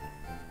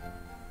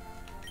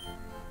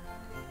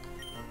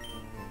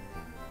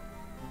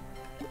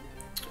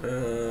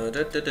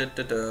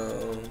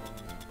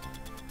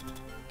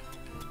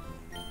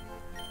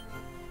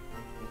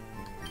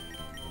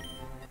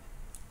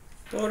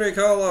 Lordy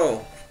call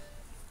out!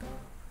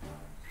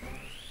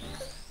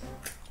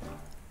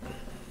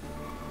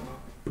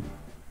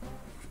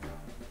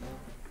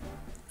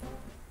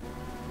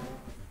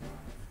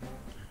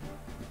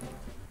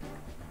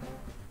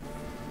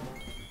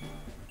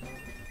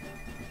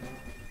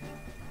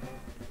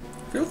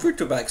 Feel free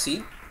to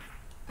backseat.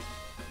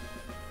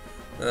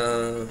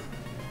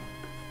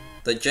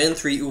 The Gen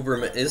 3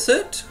 Uberman, is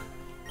it?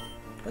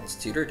 That's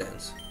Theater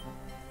Dance.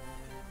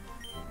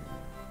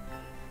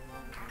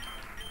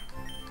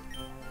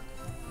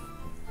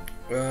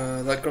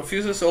 That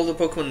confuses all the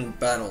Pokemon in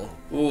battle.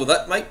 Ooh,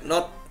 that might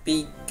not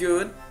be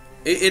good.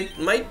 It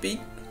might be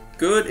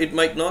good, it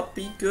might not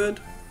be good.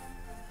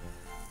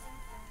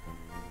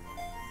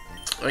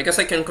 I guess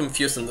I can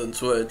confuse and then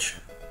switch.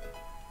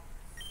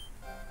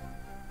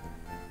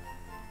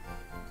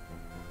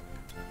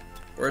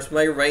 Where's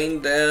my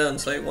rain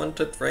dance? I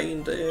wanted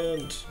rain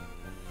dance.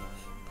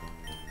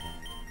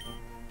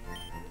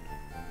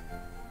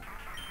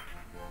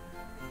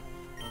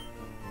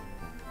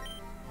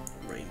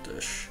 Rain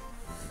dish.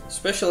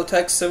 Special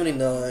attack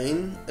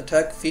 79,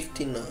 attack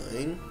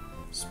 59,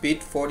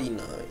 speed 49.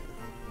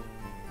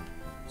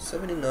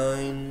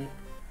 79,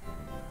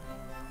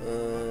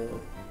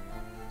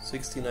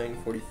 69,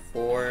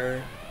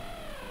 44,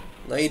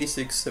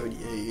 96,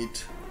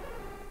 78,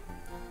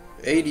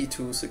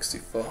 82,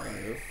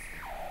 65,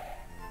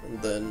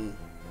 and then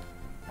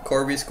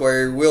Corby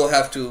Squire will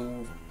have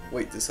to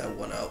wait this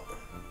one out.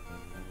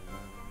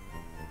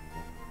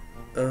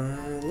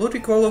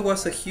 Ludicolo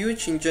was a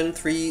huge in Gen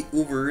 3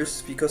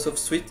 Ubers because of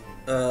Swift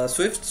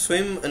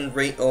Swim and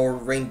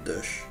Rain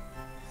Dish.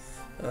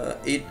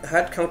 It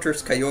had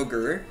counters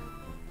Kyogres,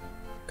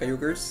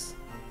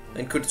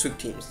 and could sweep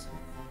teams.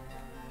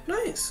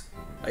 Nice!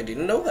 I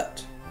didn't know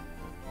that.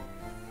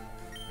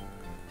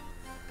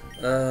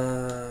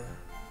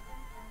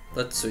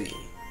 Let's see.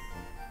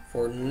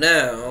 For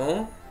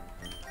now,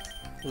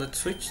 let's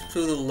switch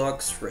to the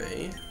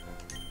Luxray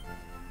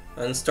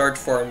and start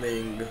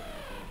farming.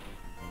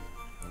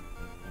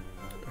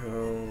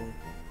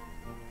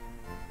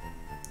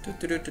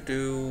 Look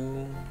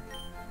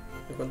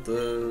at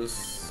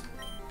this.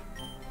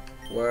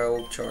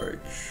 Wild Charge.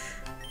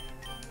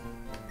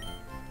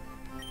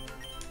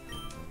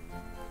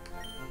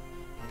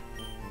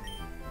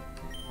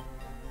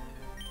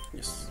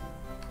 Yes.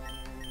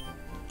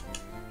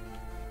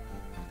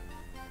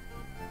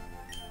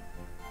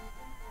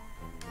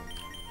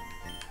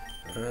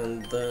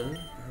 And then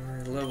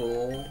our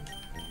level.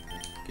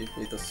 Give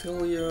me the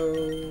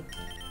Cilio.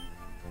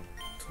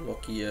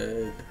 Lucky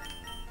Egg.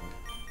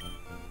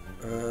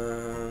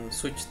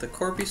 Switch the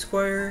Corby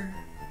Squire.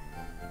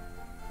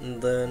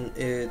 And then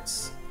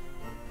it's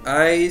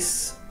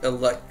Ice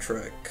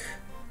Electric.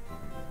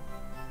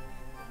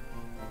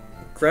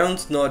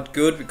 Ground's not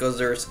good because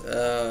there's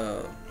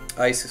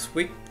Ice is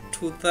weak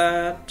to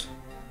that.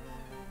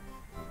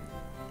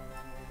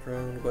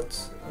 Ground,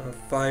 what's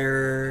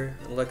Fire,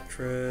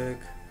 Electric.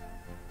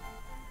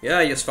 Yeah,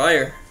 I use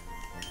Fire.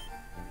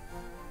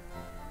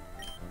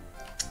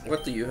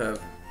 What do you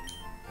have?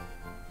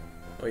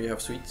 Oh, you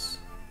have sweets?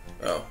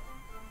 Oh.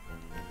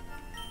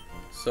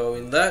 So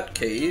in that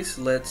case,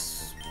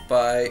 let's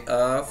buy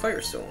a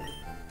Firestone.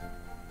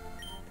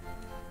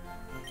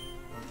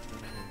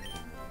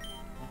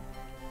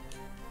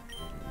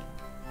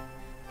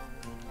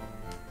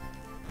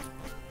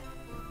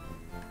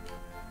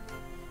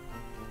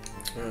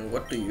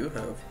 What do you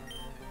have?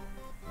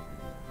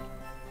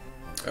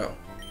 Oh.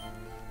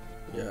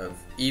 You have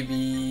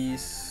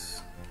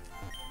Eevees.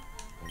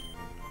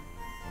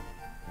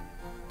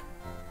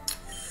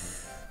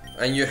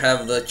 And you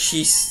have the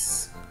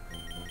cheese.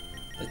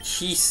 The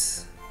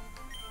cheese.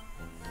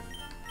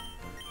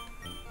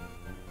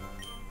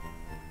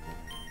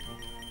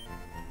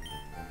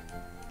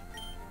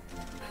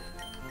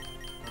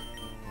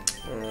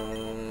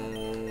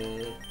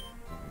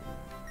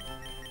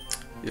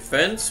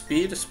 Defense,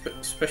 speed,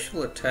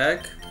 special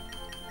attack,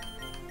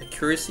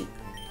 accuracy.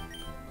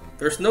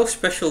 There's no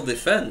special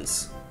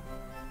defense.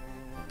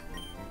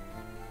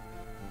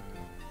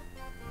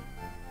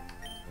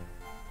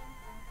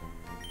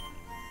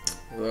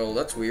 Well,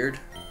 that's weird.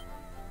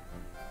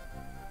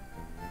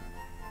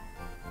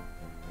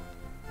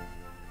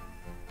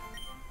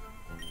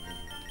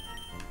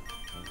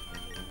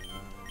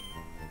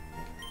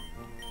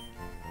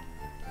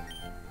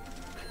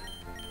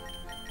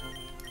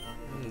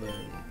 And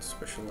then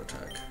special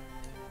attack.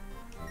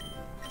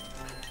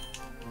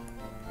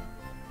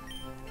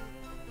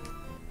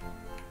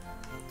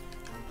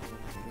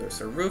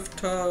 There's a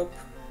rooftop.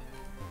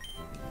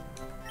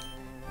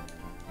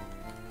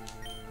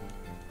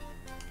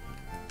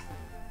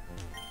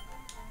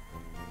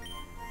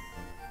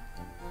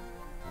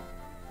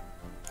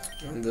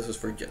 And this is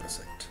for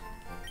Genesect.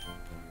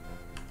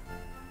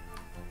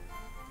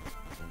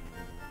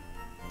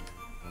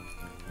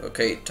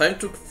 Okay, time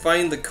to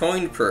find the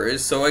coin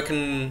purse so I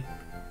can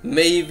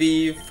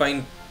maybe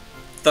find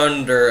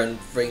Thunder and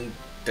Rain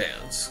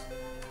Dance.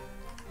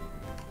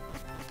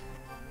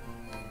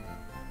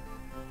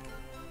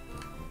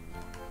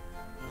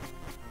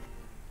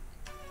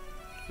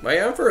 My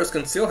Ampharos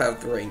can still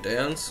have the Rain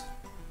Dance.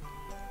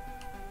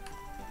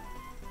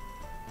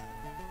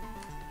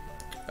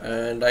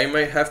 And I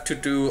might have to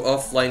do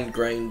offline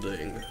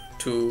grinding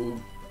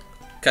to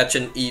catch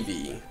an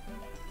Eevee.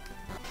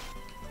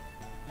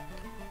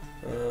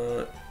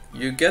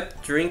 You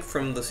get drink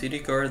from the city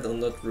guard on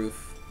that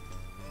roof.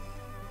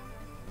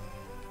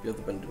 You have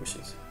the vending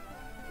machines.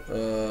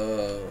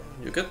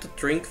 You get the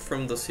drink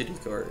from the city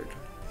guard.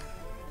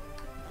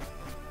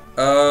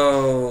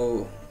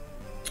 Oh,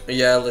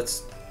 yeah,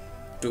 let's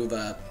do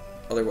that.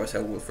 otherwise I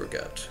will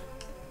forget.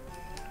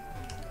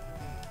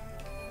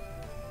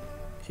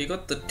 He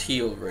got the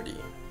tea already.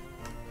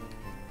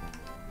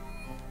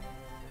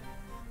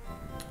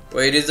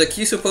 Wait, is the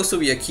key supposed to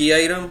be a key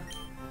item?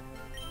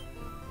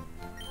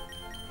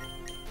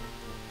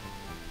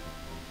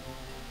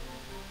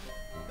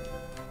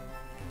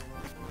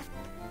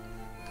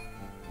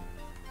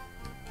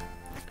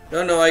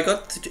 No, I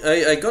got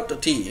the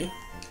tea.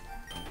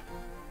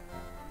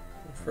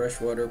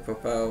 Fresh water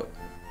pop out.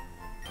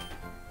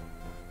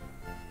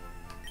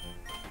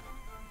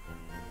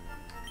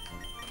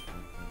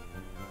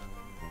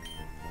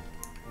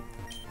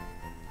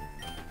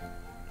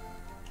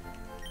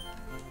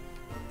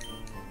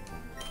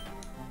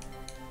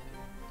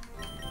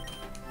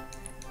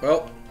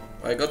 Well,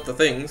 I got the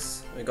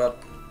things. I got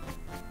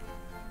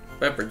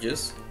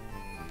beverages.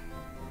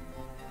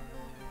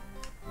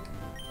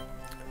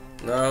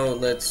 Now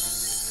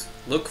let's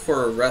look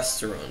for a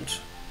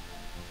restaurant.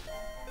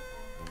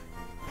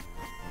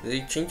 Did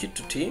they change it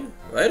to tea?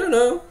 I don't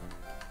know.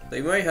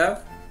 They might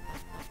have.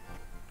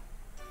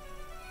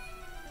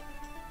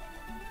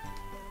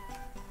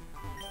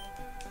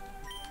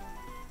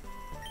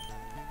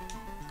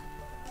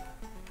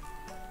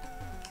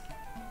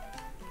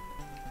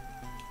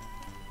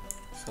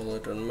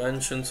 Celadon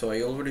Mansion, so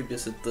I already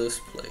visited this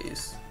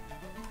place.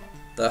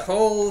 The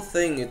whole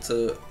thing, it's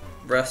a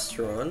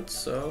restaurant,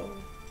 so...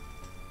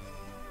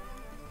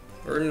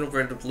 Burden of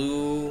red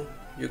blue,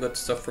 you got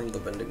stuff from the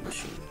vending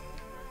machine.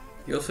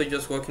 You also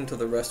just walk into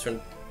the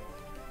restaurant.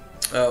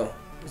 Oh,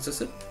 is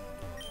this it?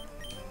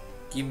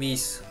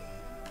 Gimmies.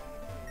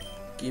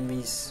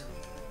 Gimmies.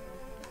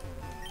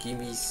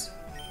 Gimmies.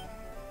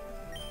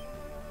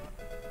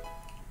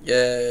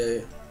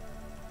 Yay.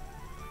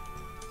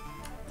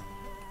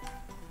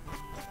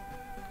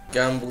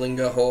 Gambling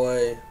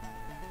ahoy.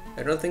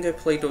 I don't think I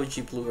played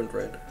OG Blue and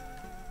Red.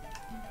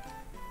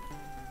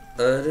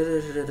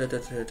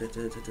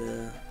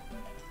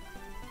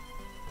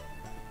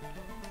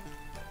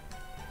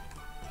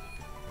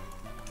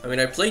 I mean,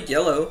 I played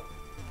Yellow.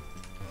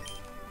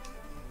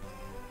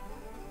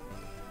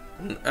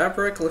 An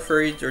Abrac,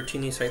 Lefairy,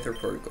 Dartini, Scyther,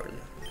 Porygon.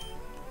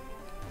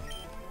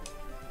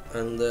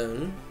 And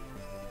then...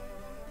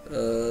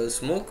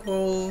 Smoke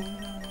Ball...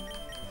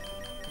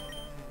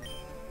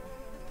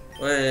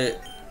 Wait...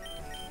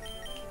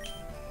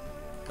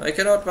 I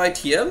cannot buy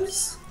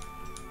TMs?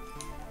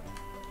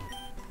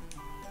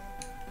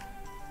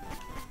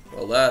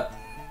 Well, that...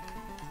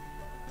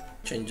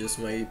 changes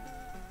my...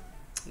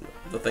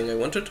 the thing I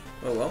wanted.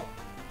 Oh well.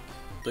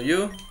 Do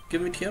you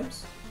give me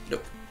TMs?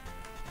 Nope.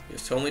 You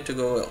told me to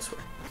go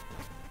elsewhere.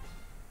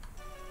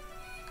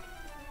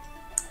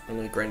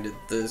 And I grinded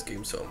this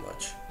game so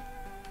much.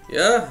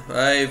 Yeah,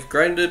 I've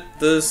grinded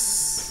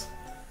this...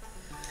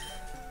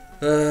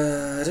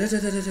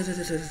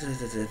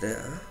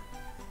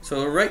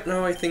 So right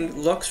now I think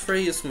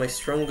Luxray is my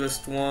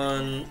strongest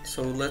one,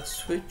 so let's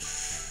switch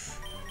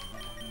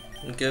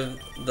and give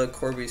the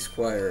Corby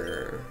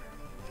Squire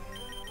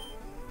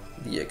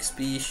the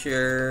XP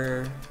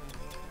share.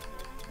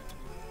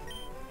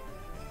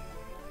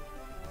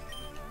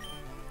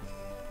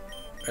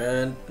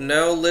 And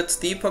now let's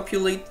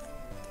depopulate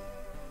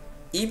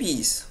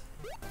EVs.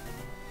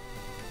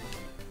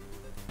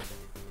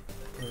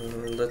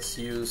 Let's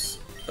use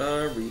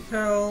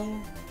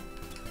repel.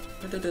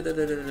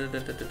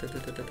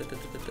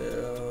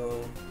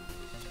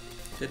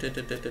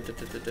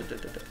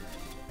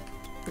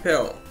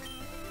 Repel.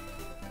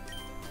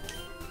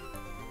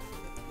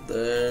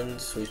 Then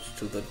switch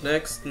to the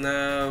next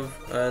nav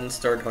and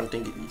start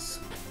hunting EVs.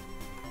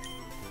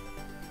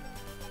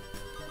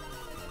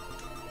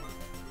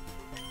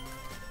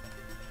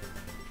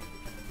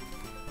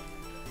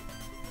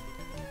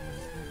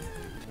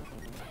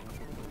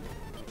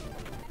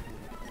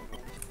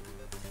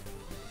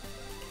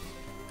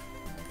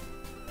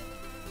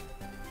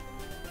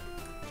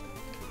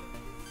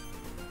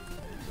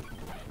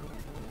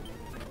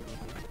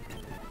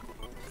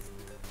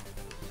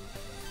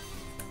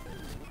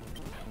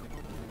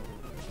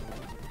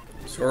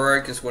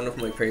 Zoroark is one of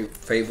my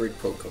favorite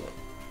Pokemon.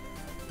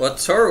 But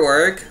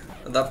Zoroark,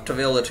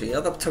 adaptability.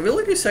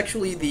 Adaptability is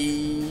actually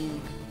the...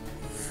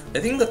 I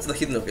think that's the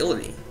hidden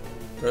ability.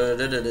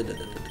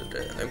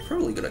 I'm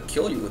probably gonna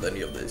kill you with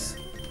any of this.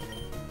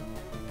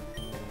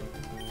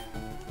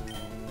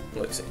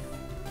 Let's see.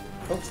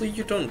 Hopefully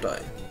you don't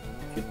die.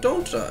 You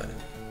don't die.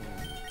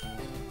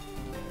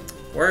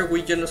 Why are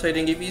we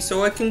genociding EV?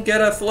 So I can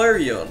get a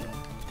Flareon.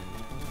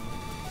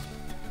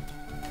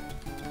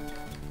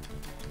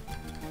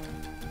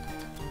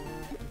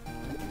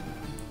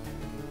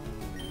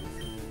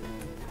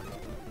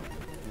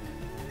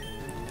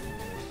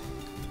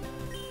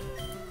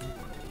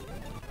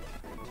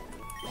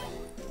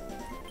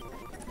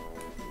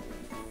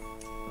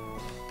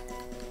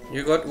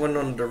 You got one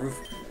on the roof.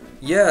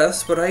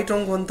 Yes, but I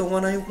don't want the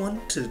one I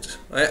wanted.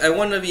 I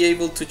want to be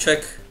able to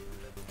check,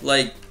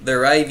 like,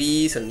 their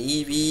IVs and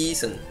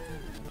EVs and...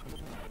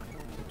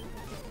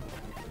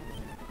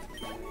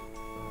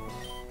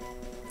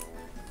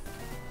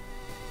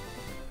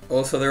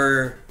 Also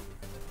their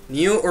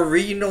New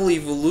original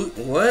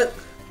evolution. What?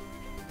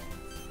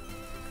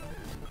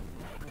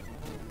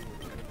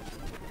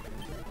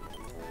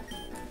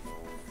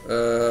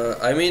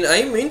 I mean,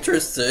 I'm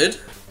interested.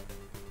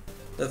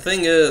 The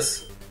thing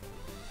is,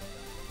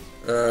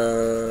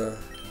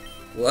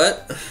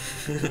 what?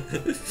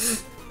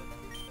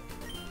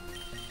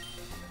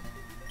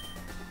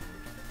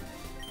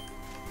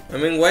 I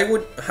mean,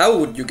 how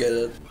would you get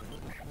it?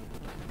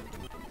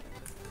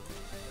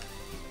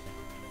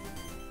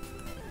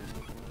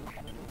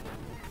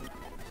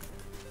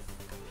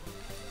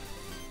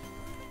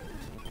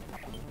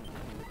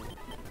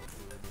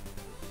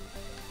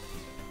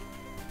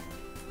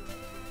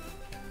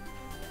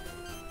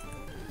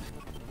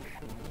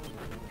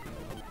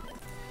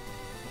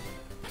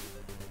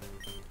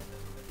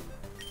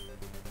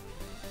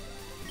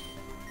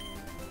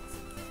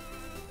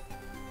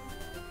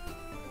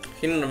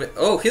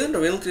 Hidden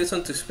ability is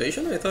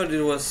anticipation? I thought it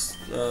was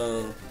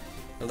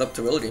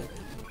adaptability.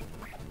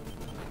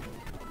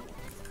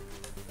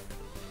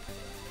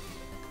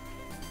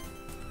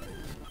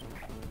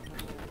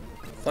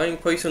 Flying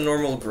poison,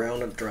 normal,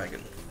 ground, and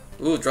dragon.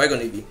 Ooh,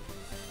 dragon EV.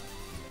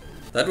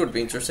 That would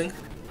be interesting.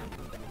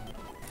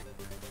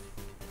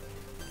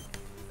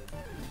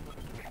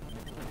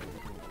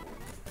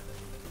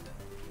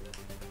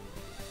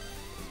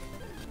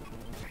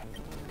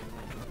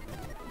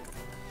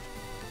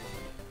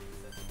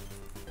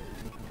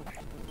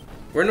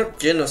 We're not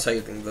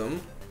genociding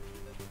them.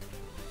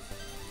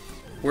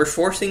 We're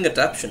forcing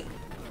adaptation.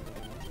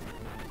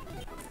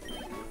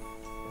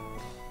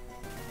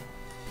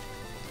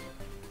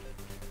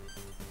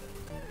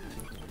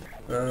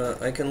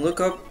 I can look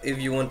up if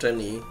you want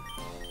any.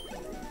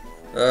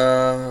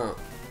 The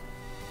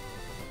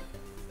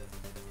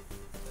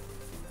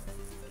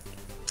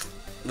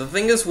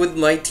thing is, with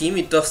my team,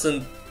 it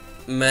doesn't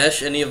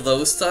mesh any of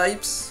those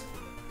types.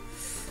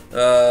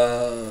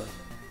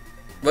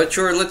 But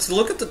sure, let's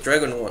look at the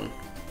dragon one,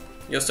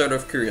 just out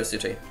of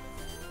curiosity.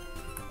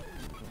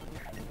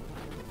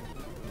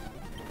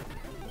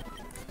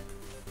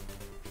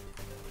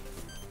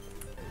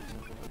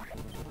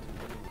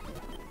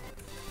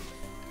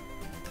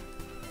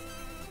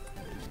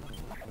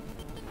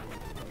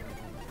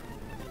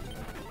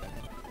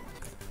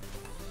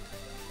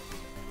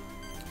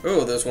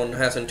 Oh, this one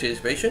has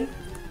anticipation?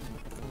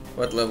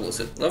 What level is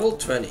it? Level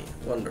 20.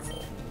 Wonderful.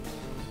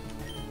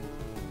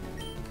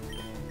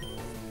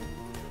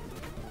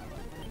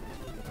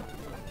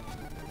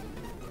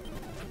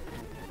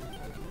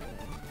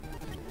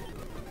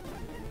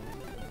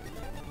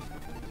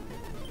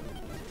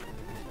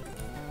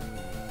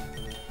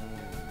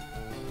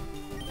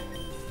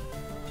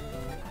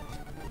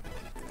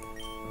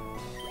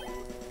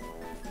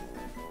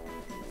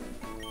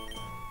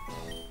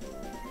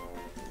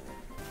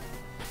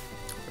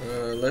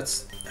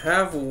 Let's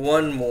have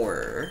one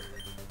more.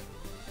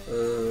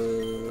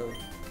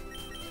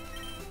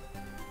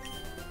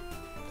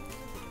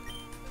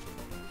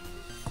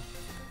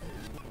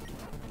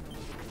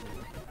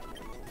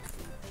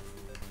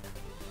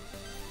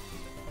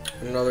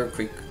 Another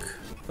quick,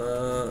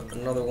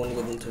 another one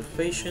with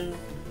anticipation.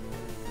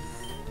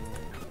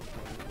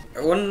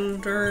 I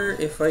wonder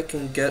if I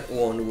can get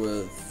one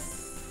with.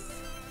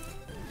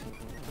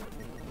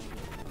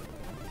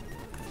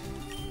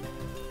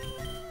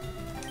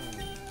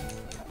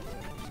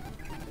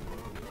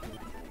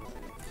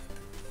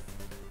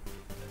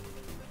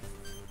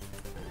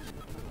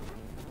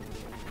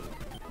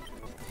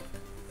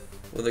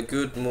 With a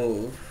good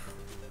move.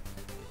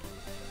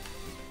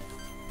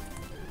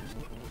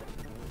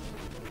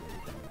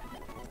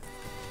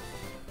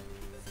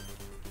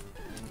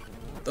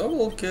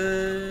 Double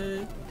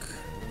kick.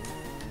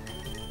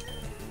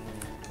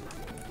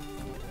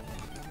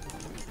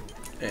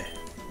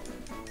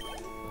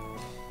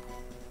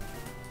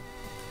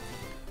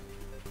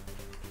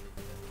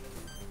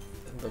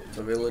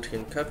 Adaptability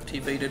and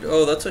captivated.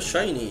 Oh, that's a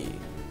shiny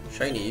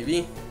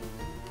Eevee.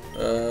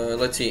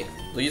 Let's see.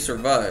 Do you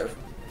survive?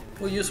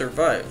 Well, you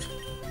survived.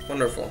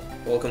 Wonderful.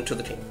 Welcome to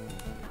the team.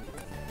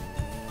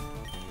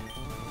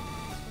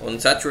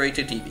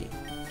 Unsaturated Eevee.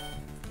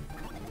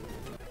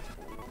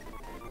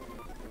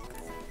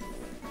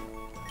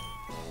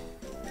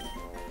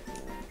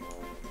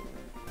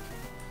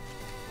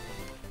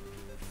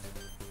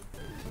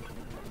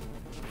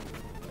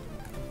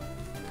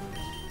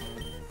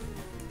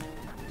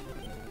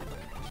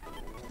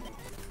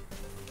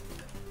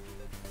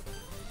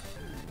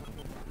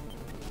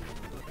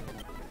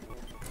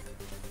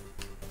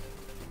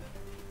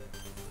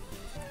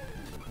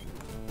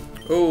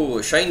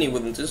 Oh, shiny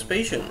with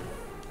anticipation.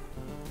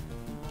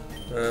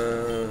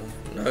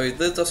 No,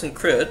 this doesn't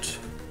crit.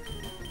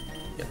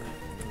 Yeah.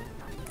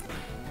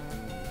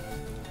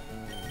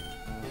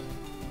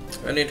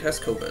 And it has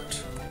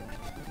COVID.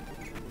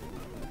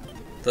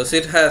 Does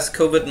it has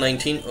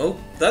COVID-19? Oh,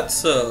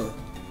 that's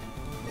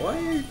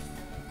why?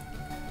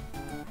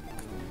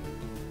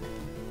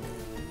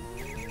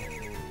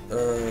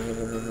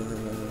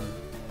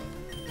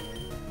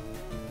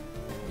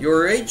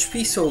 Your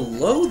HP so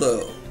low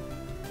though.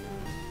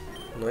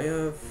 I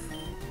have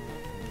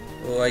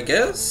So I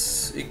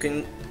guess it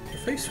can,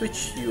 if I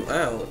switch you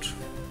out.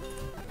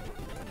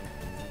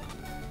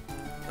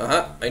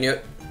 I knew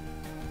it.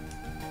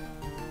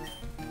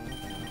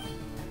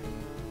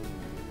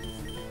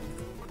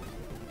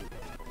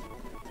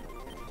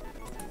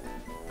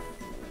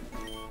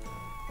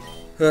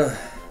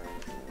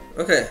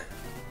 Okay.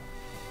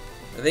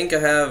 I think I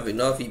have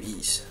enough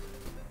EVs.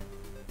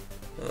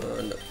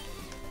 No.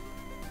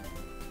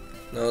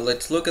 Now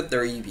let's look at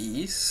their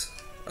IVs.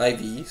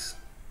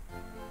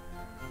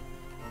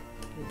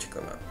 Check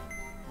them out.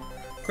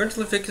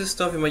 Currently fixes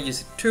stuff, you might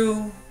use it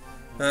too.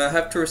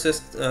 Have to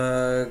resist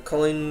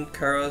calling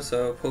Kara's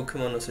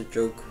Pokemon as a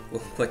joke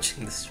while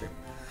watching the stream.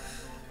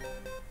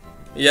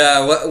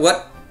 Yeah,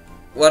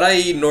 what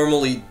I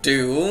normally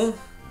do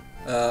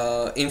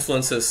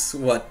influences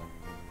what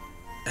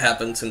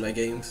happens in my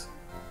games.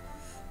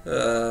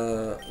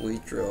 We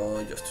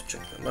draw just to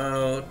check them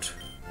out.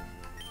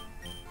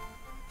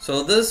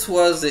 So this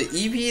was the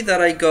EV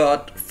that I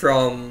got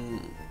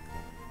from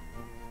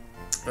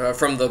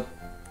the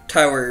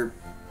tower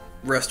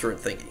restaurant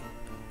thingy.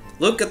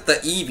 Look at the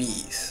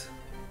EVs.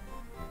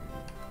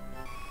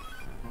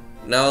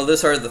 Now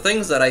these are the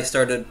things that I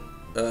started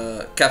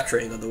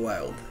capturing in the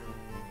wild.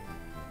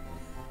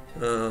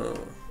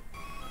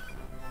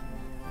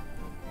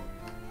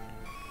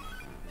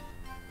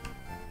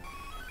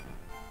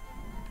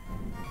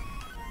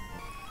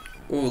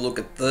 Ooh, look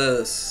at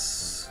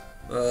this.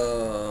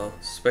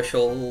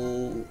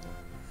 Special.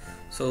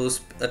 So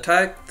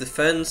attack,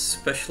 defense,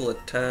 special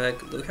attack.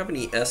 Do we have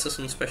any S's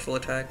on special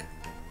attack?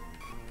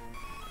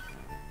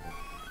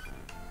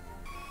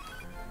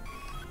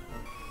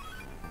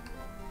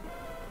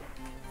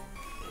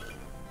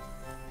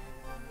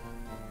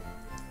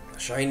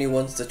 Shiny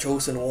one's the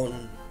chosen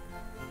one.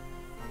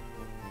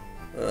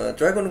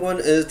 Dragon 1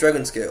 is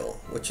Dragon Scale,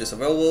 which is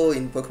available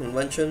in Pokemon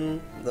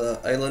Mansion, the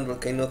island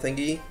volcano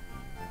thingy.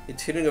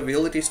 Its hitting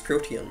ability is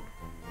Protean.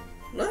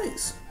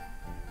 Nice.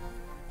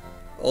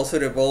 Also,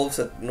 it evolves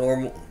at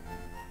normal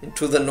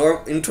into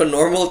a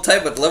normal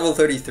type at level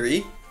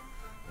 33.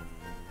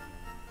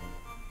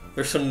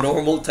 There's a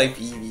normal type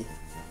Eevee.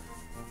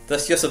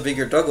 That's just a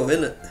bigger doggo,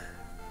 isn't it?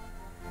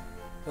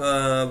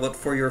 But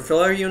for your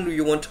Flareon,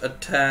 you want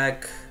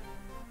attack,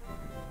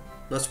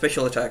 not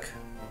special attack.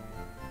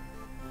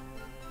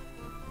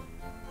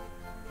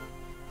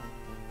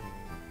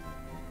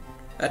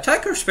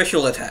 Attack or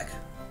special attack?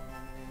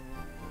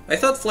 I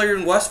thought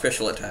Flareon was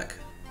special attack.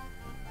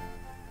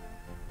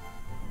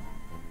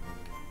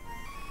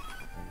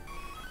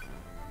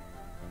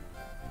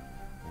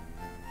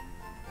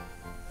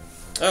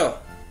 Oh.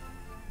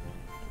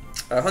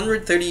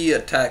 130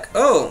 attack.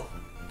 Oh!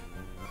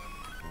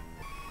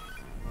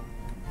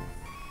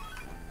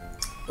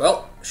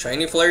 Well,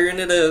 shiny Flareon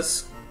it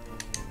is.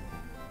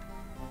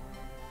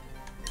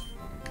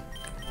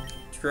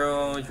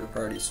 Draw, your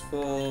party's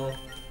full.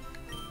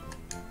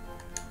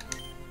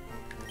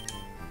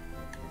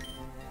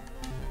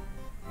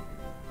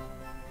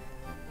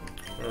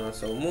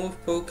 So move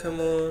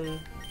Pokemon.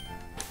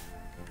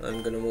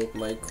 I'm gonna move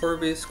my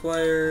Corby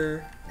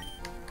Squire.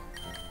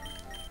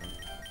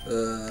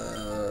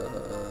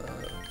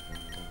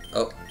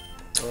 Oh,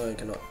 I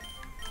cannot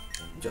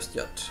just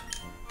yet.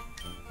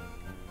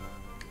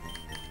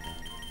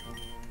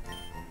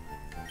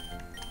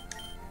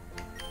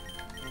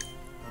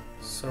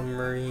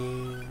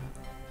 Summary.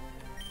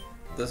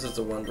 This is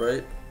the one,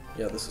 right?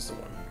 Yeah, this is the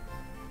one.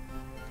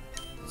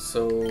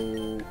 So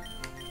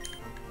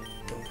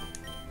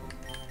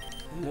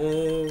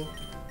move,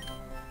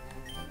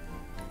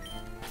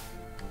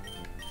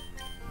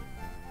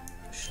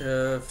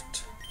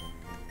 shift,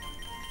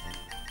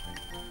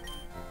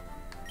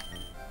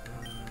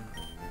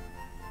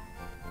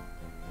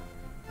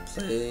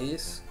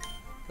 place,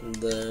 and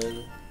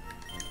then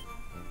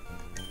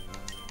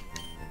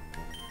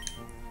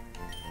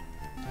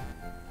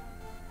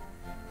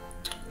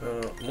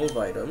move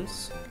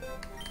items,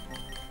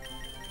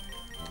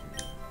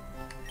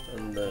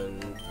 and then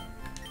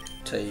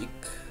take.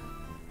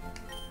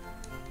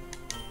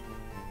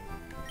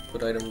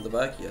 Put item in the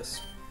back,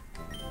 yes.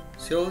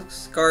 Silk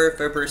Scarf,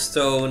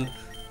 Everstone,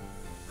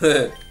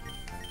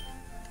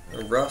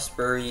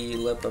 Raspberry,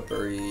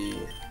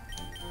 Lepaberry,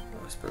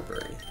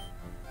 Raspberry.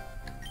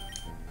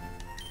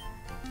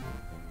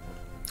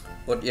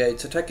 But yeah,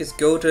 its attack is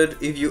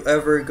goated if you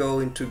ever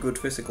go into good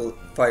physical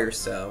fire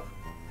style,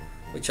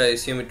 which I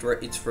assume it's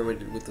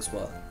remedied with this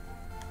mod.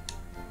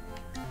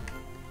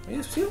 I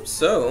assume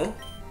so.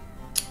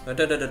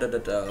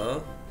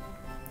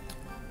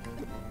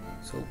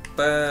 So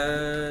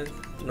back,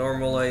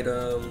 normal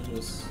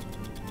items,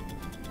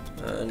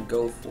 and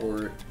go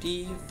for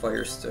the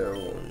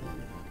Firestone.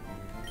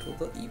 To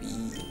the EV.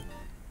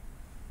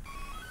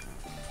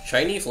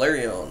 Shiny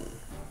Flareon.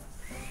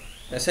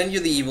 I send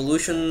you the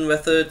evolution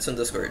methods in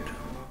Discord.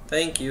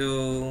 Thank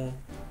you.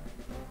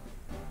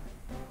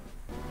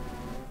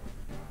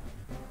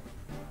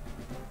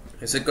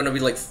 Is it gonna be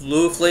like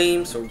blue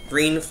flames or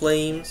green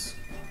flames?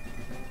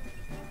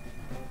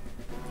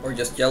 Or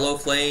just yellow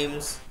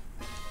flames?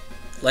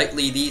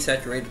 Lightly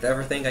desaturated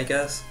everything, I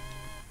guess.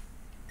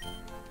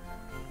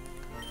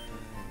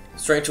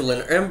 It's trying to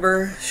learn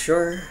Ember,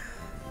 sure.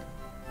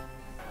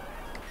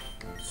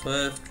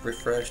 Swift,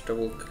 refresh,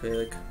 double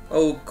click.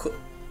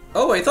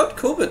 Oh, I thought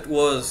Cobit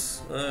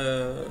was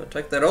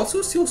attack that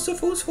also steals the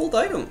foe's hold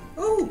item.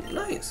 Oh,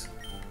 nice.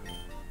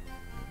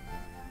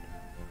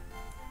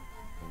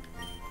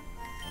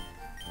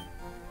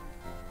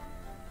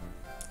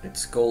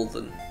 It's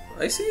golden.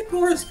 I see it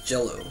more as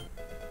jello.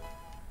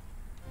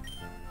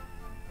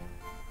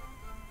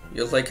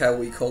 Just like how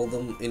we call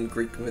them in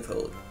Greek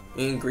mythology.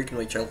 In Greek in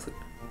my childhood.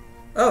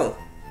 Oh.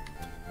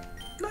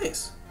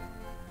 Nice.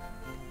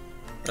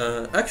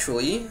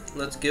 Actually,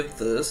 let's give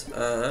this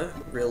a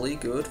really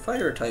good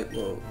fire type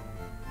move.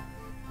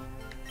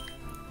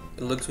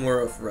 It looks more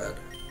of red.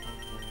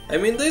 I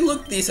mean, they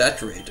look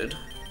desaturated.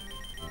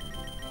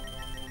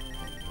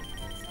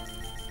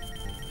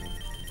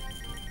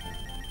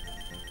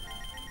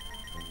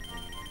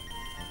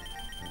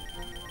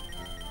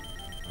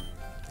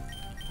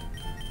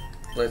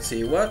 Let's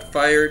see, what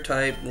fire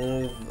type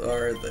move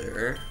are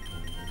there?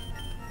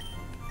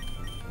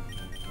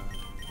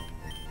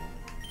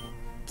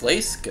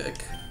 Place kick?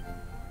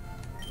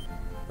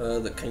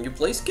 Can you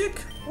place kick?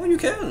 Oh, you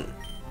can!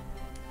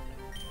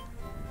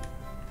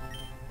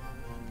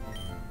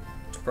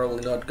 It's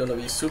probably not gonna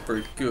be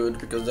super good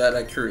because that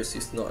accuracy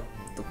is not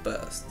the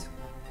best.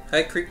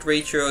 High crit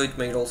ratio, it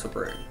may also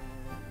burn.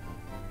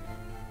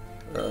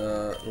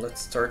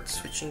 Let's start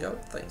switching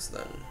out things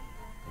then.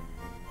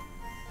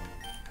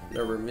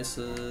 Never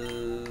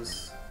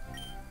misses.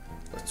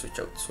 Let's switch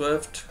out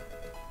Swift.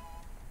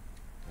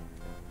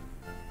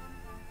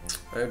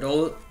 It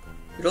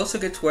also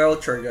gets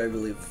Wild Charge, I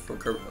believe, for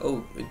curve.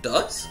 Oh, it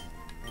does?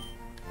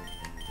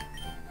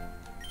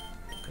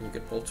 Can you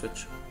get Bolt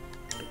Switch?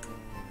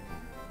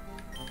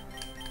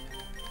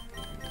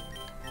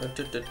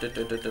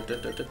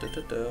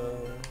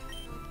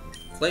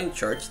 Flame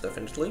Charge,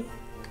 definitely.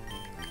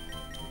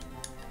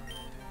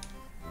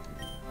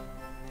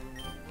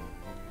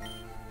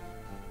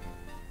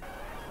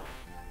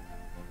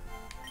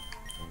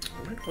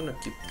 I might want to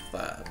keep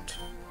that.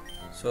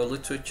 So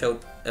let's switch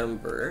out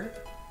Ember.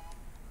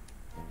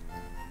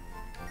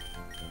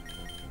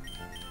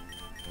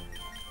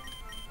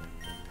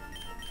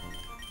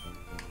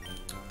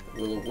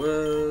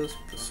 Will-O-Wisp,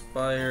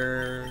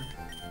 Aspire.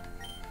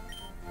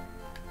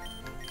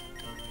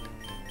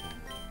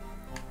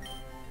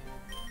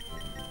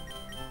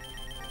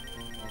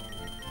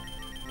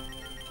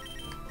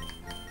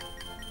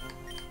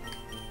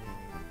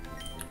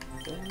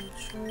 Flame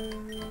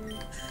Charge.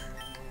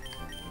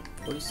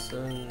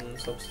 Poison,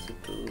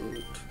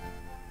 Substitute.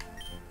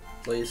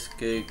 Place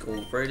Kick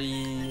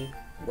already.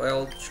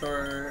 Wild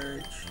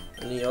Charge.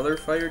 Any other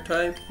fire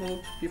type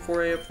moves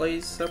before I apply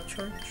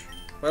Subcharge?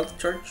 Wild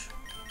Charge?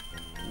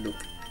 Nope.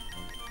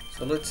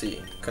 So let's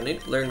see. Can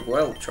it learn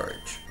Wild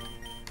Charge?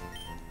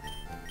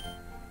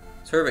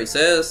 Survey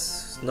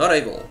says not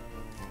able.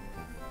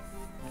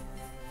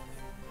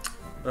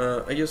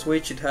 I just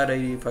wish it had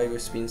 85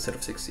 SP instead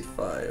of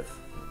 65.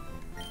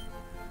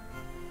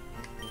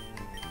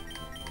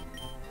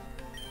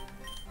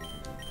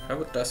 How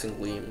about Dazzling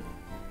Gleam?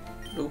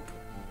 Nope.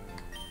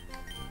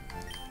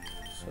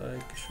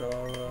 Psych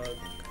Shock.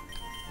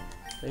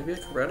 Maybe a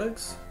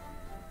Acrobatics?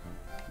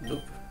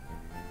 Nope.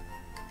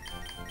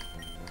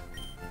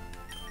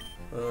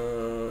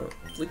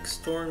 Bleak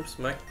Storm,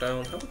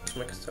 Smackdown. How about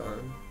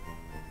Smackstorm?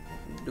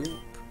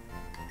 Nope.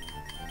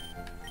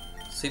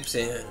 Sip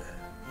Sand.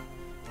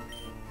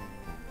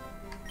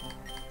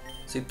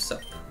 Sip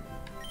Sup.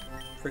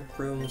 Trick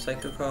Room,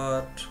 Psycho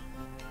Caught.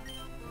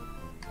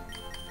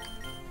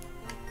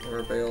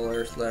 Or Bail,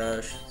 Air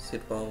Slash,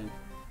 Sit Bomb.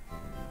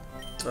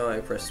 Oh, I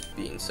pressed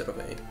B instead of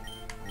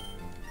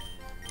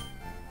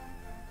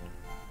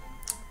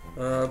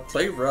A.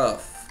 Play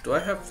Rough. Do I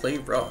have Play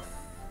Rough?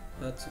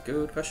 That's a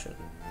good question.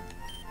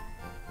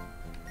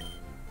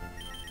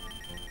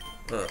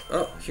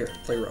 Oh, here,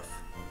 Play Rough.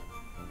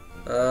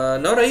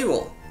 Not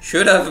able.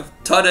 Should have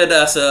taught it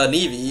as an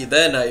Eevee,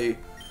 then I...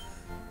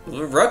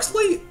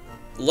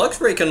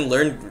 Luxray can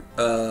learn,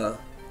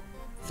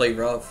 Play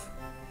Rough.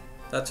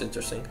 That's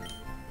interesting.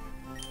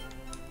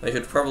 I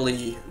should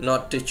probably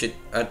not ditch it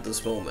at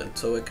this moment,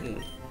 so I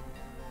can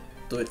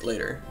do it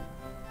later.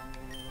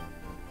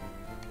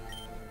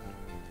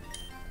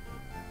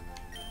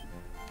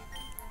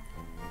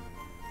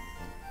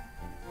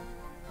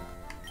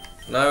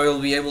 Now I will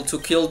be able to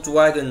kill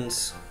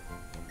dragons.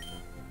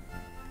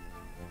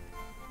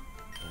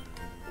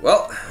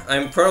 Well,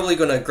 I'm probably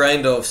gonna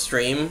grind off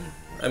stream.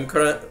 I'm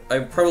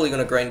probably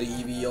gonna grind the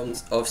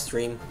Eevee off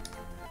stream.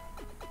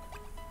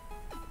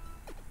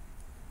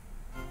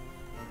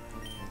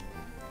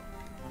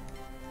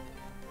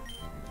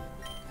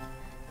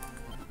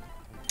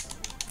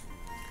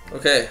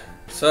 Okay,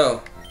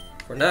 so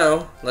for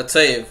now, let's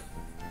save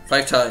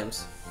 5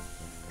 times.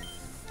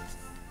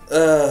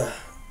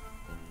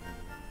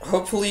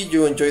 Hopefully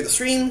you enjoyed the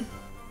stream.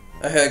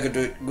 I had a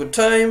good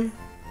time.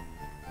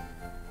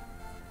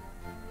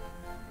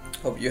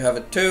 Hope you have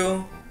it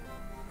too.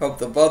 Hope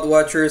the VOD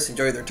watchers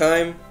enjoy their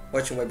time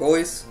watching my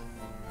boys,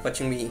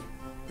 watching me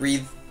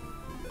read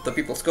the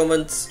people's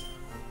comments.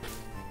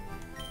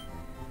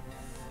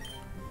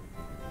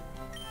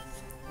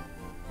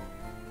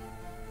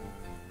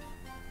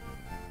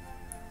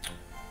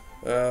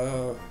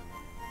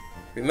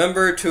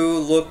 Remember to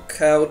look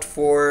out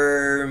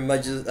for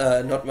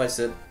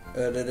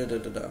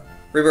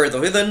Rebirth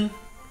of Eden,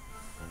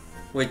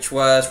 which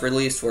was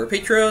released for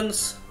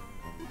patrons,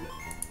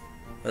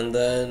 and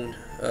then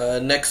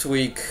next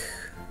week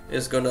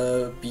is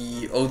gonna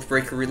be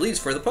Oathbreaker release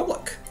for the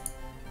public.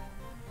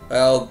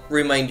 I'll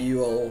remind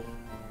you all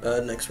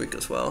next week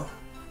as well.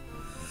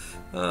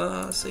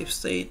 Save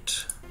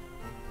state.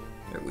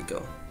 There we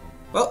go.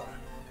 Well,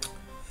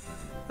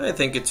 I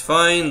think it's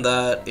fine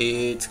that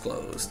it's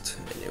closed.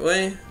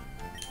 Anyway.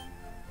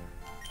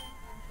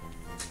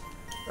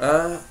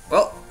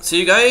 Well, see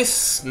you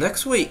guys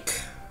next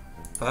week.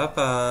 Bye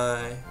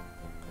bye.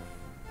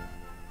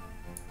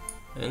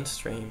 End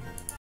stream.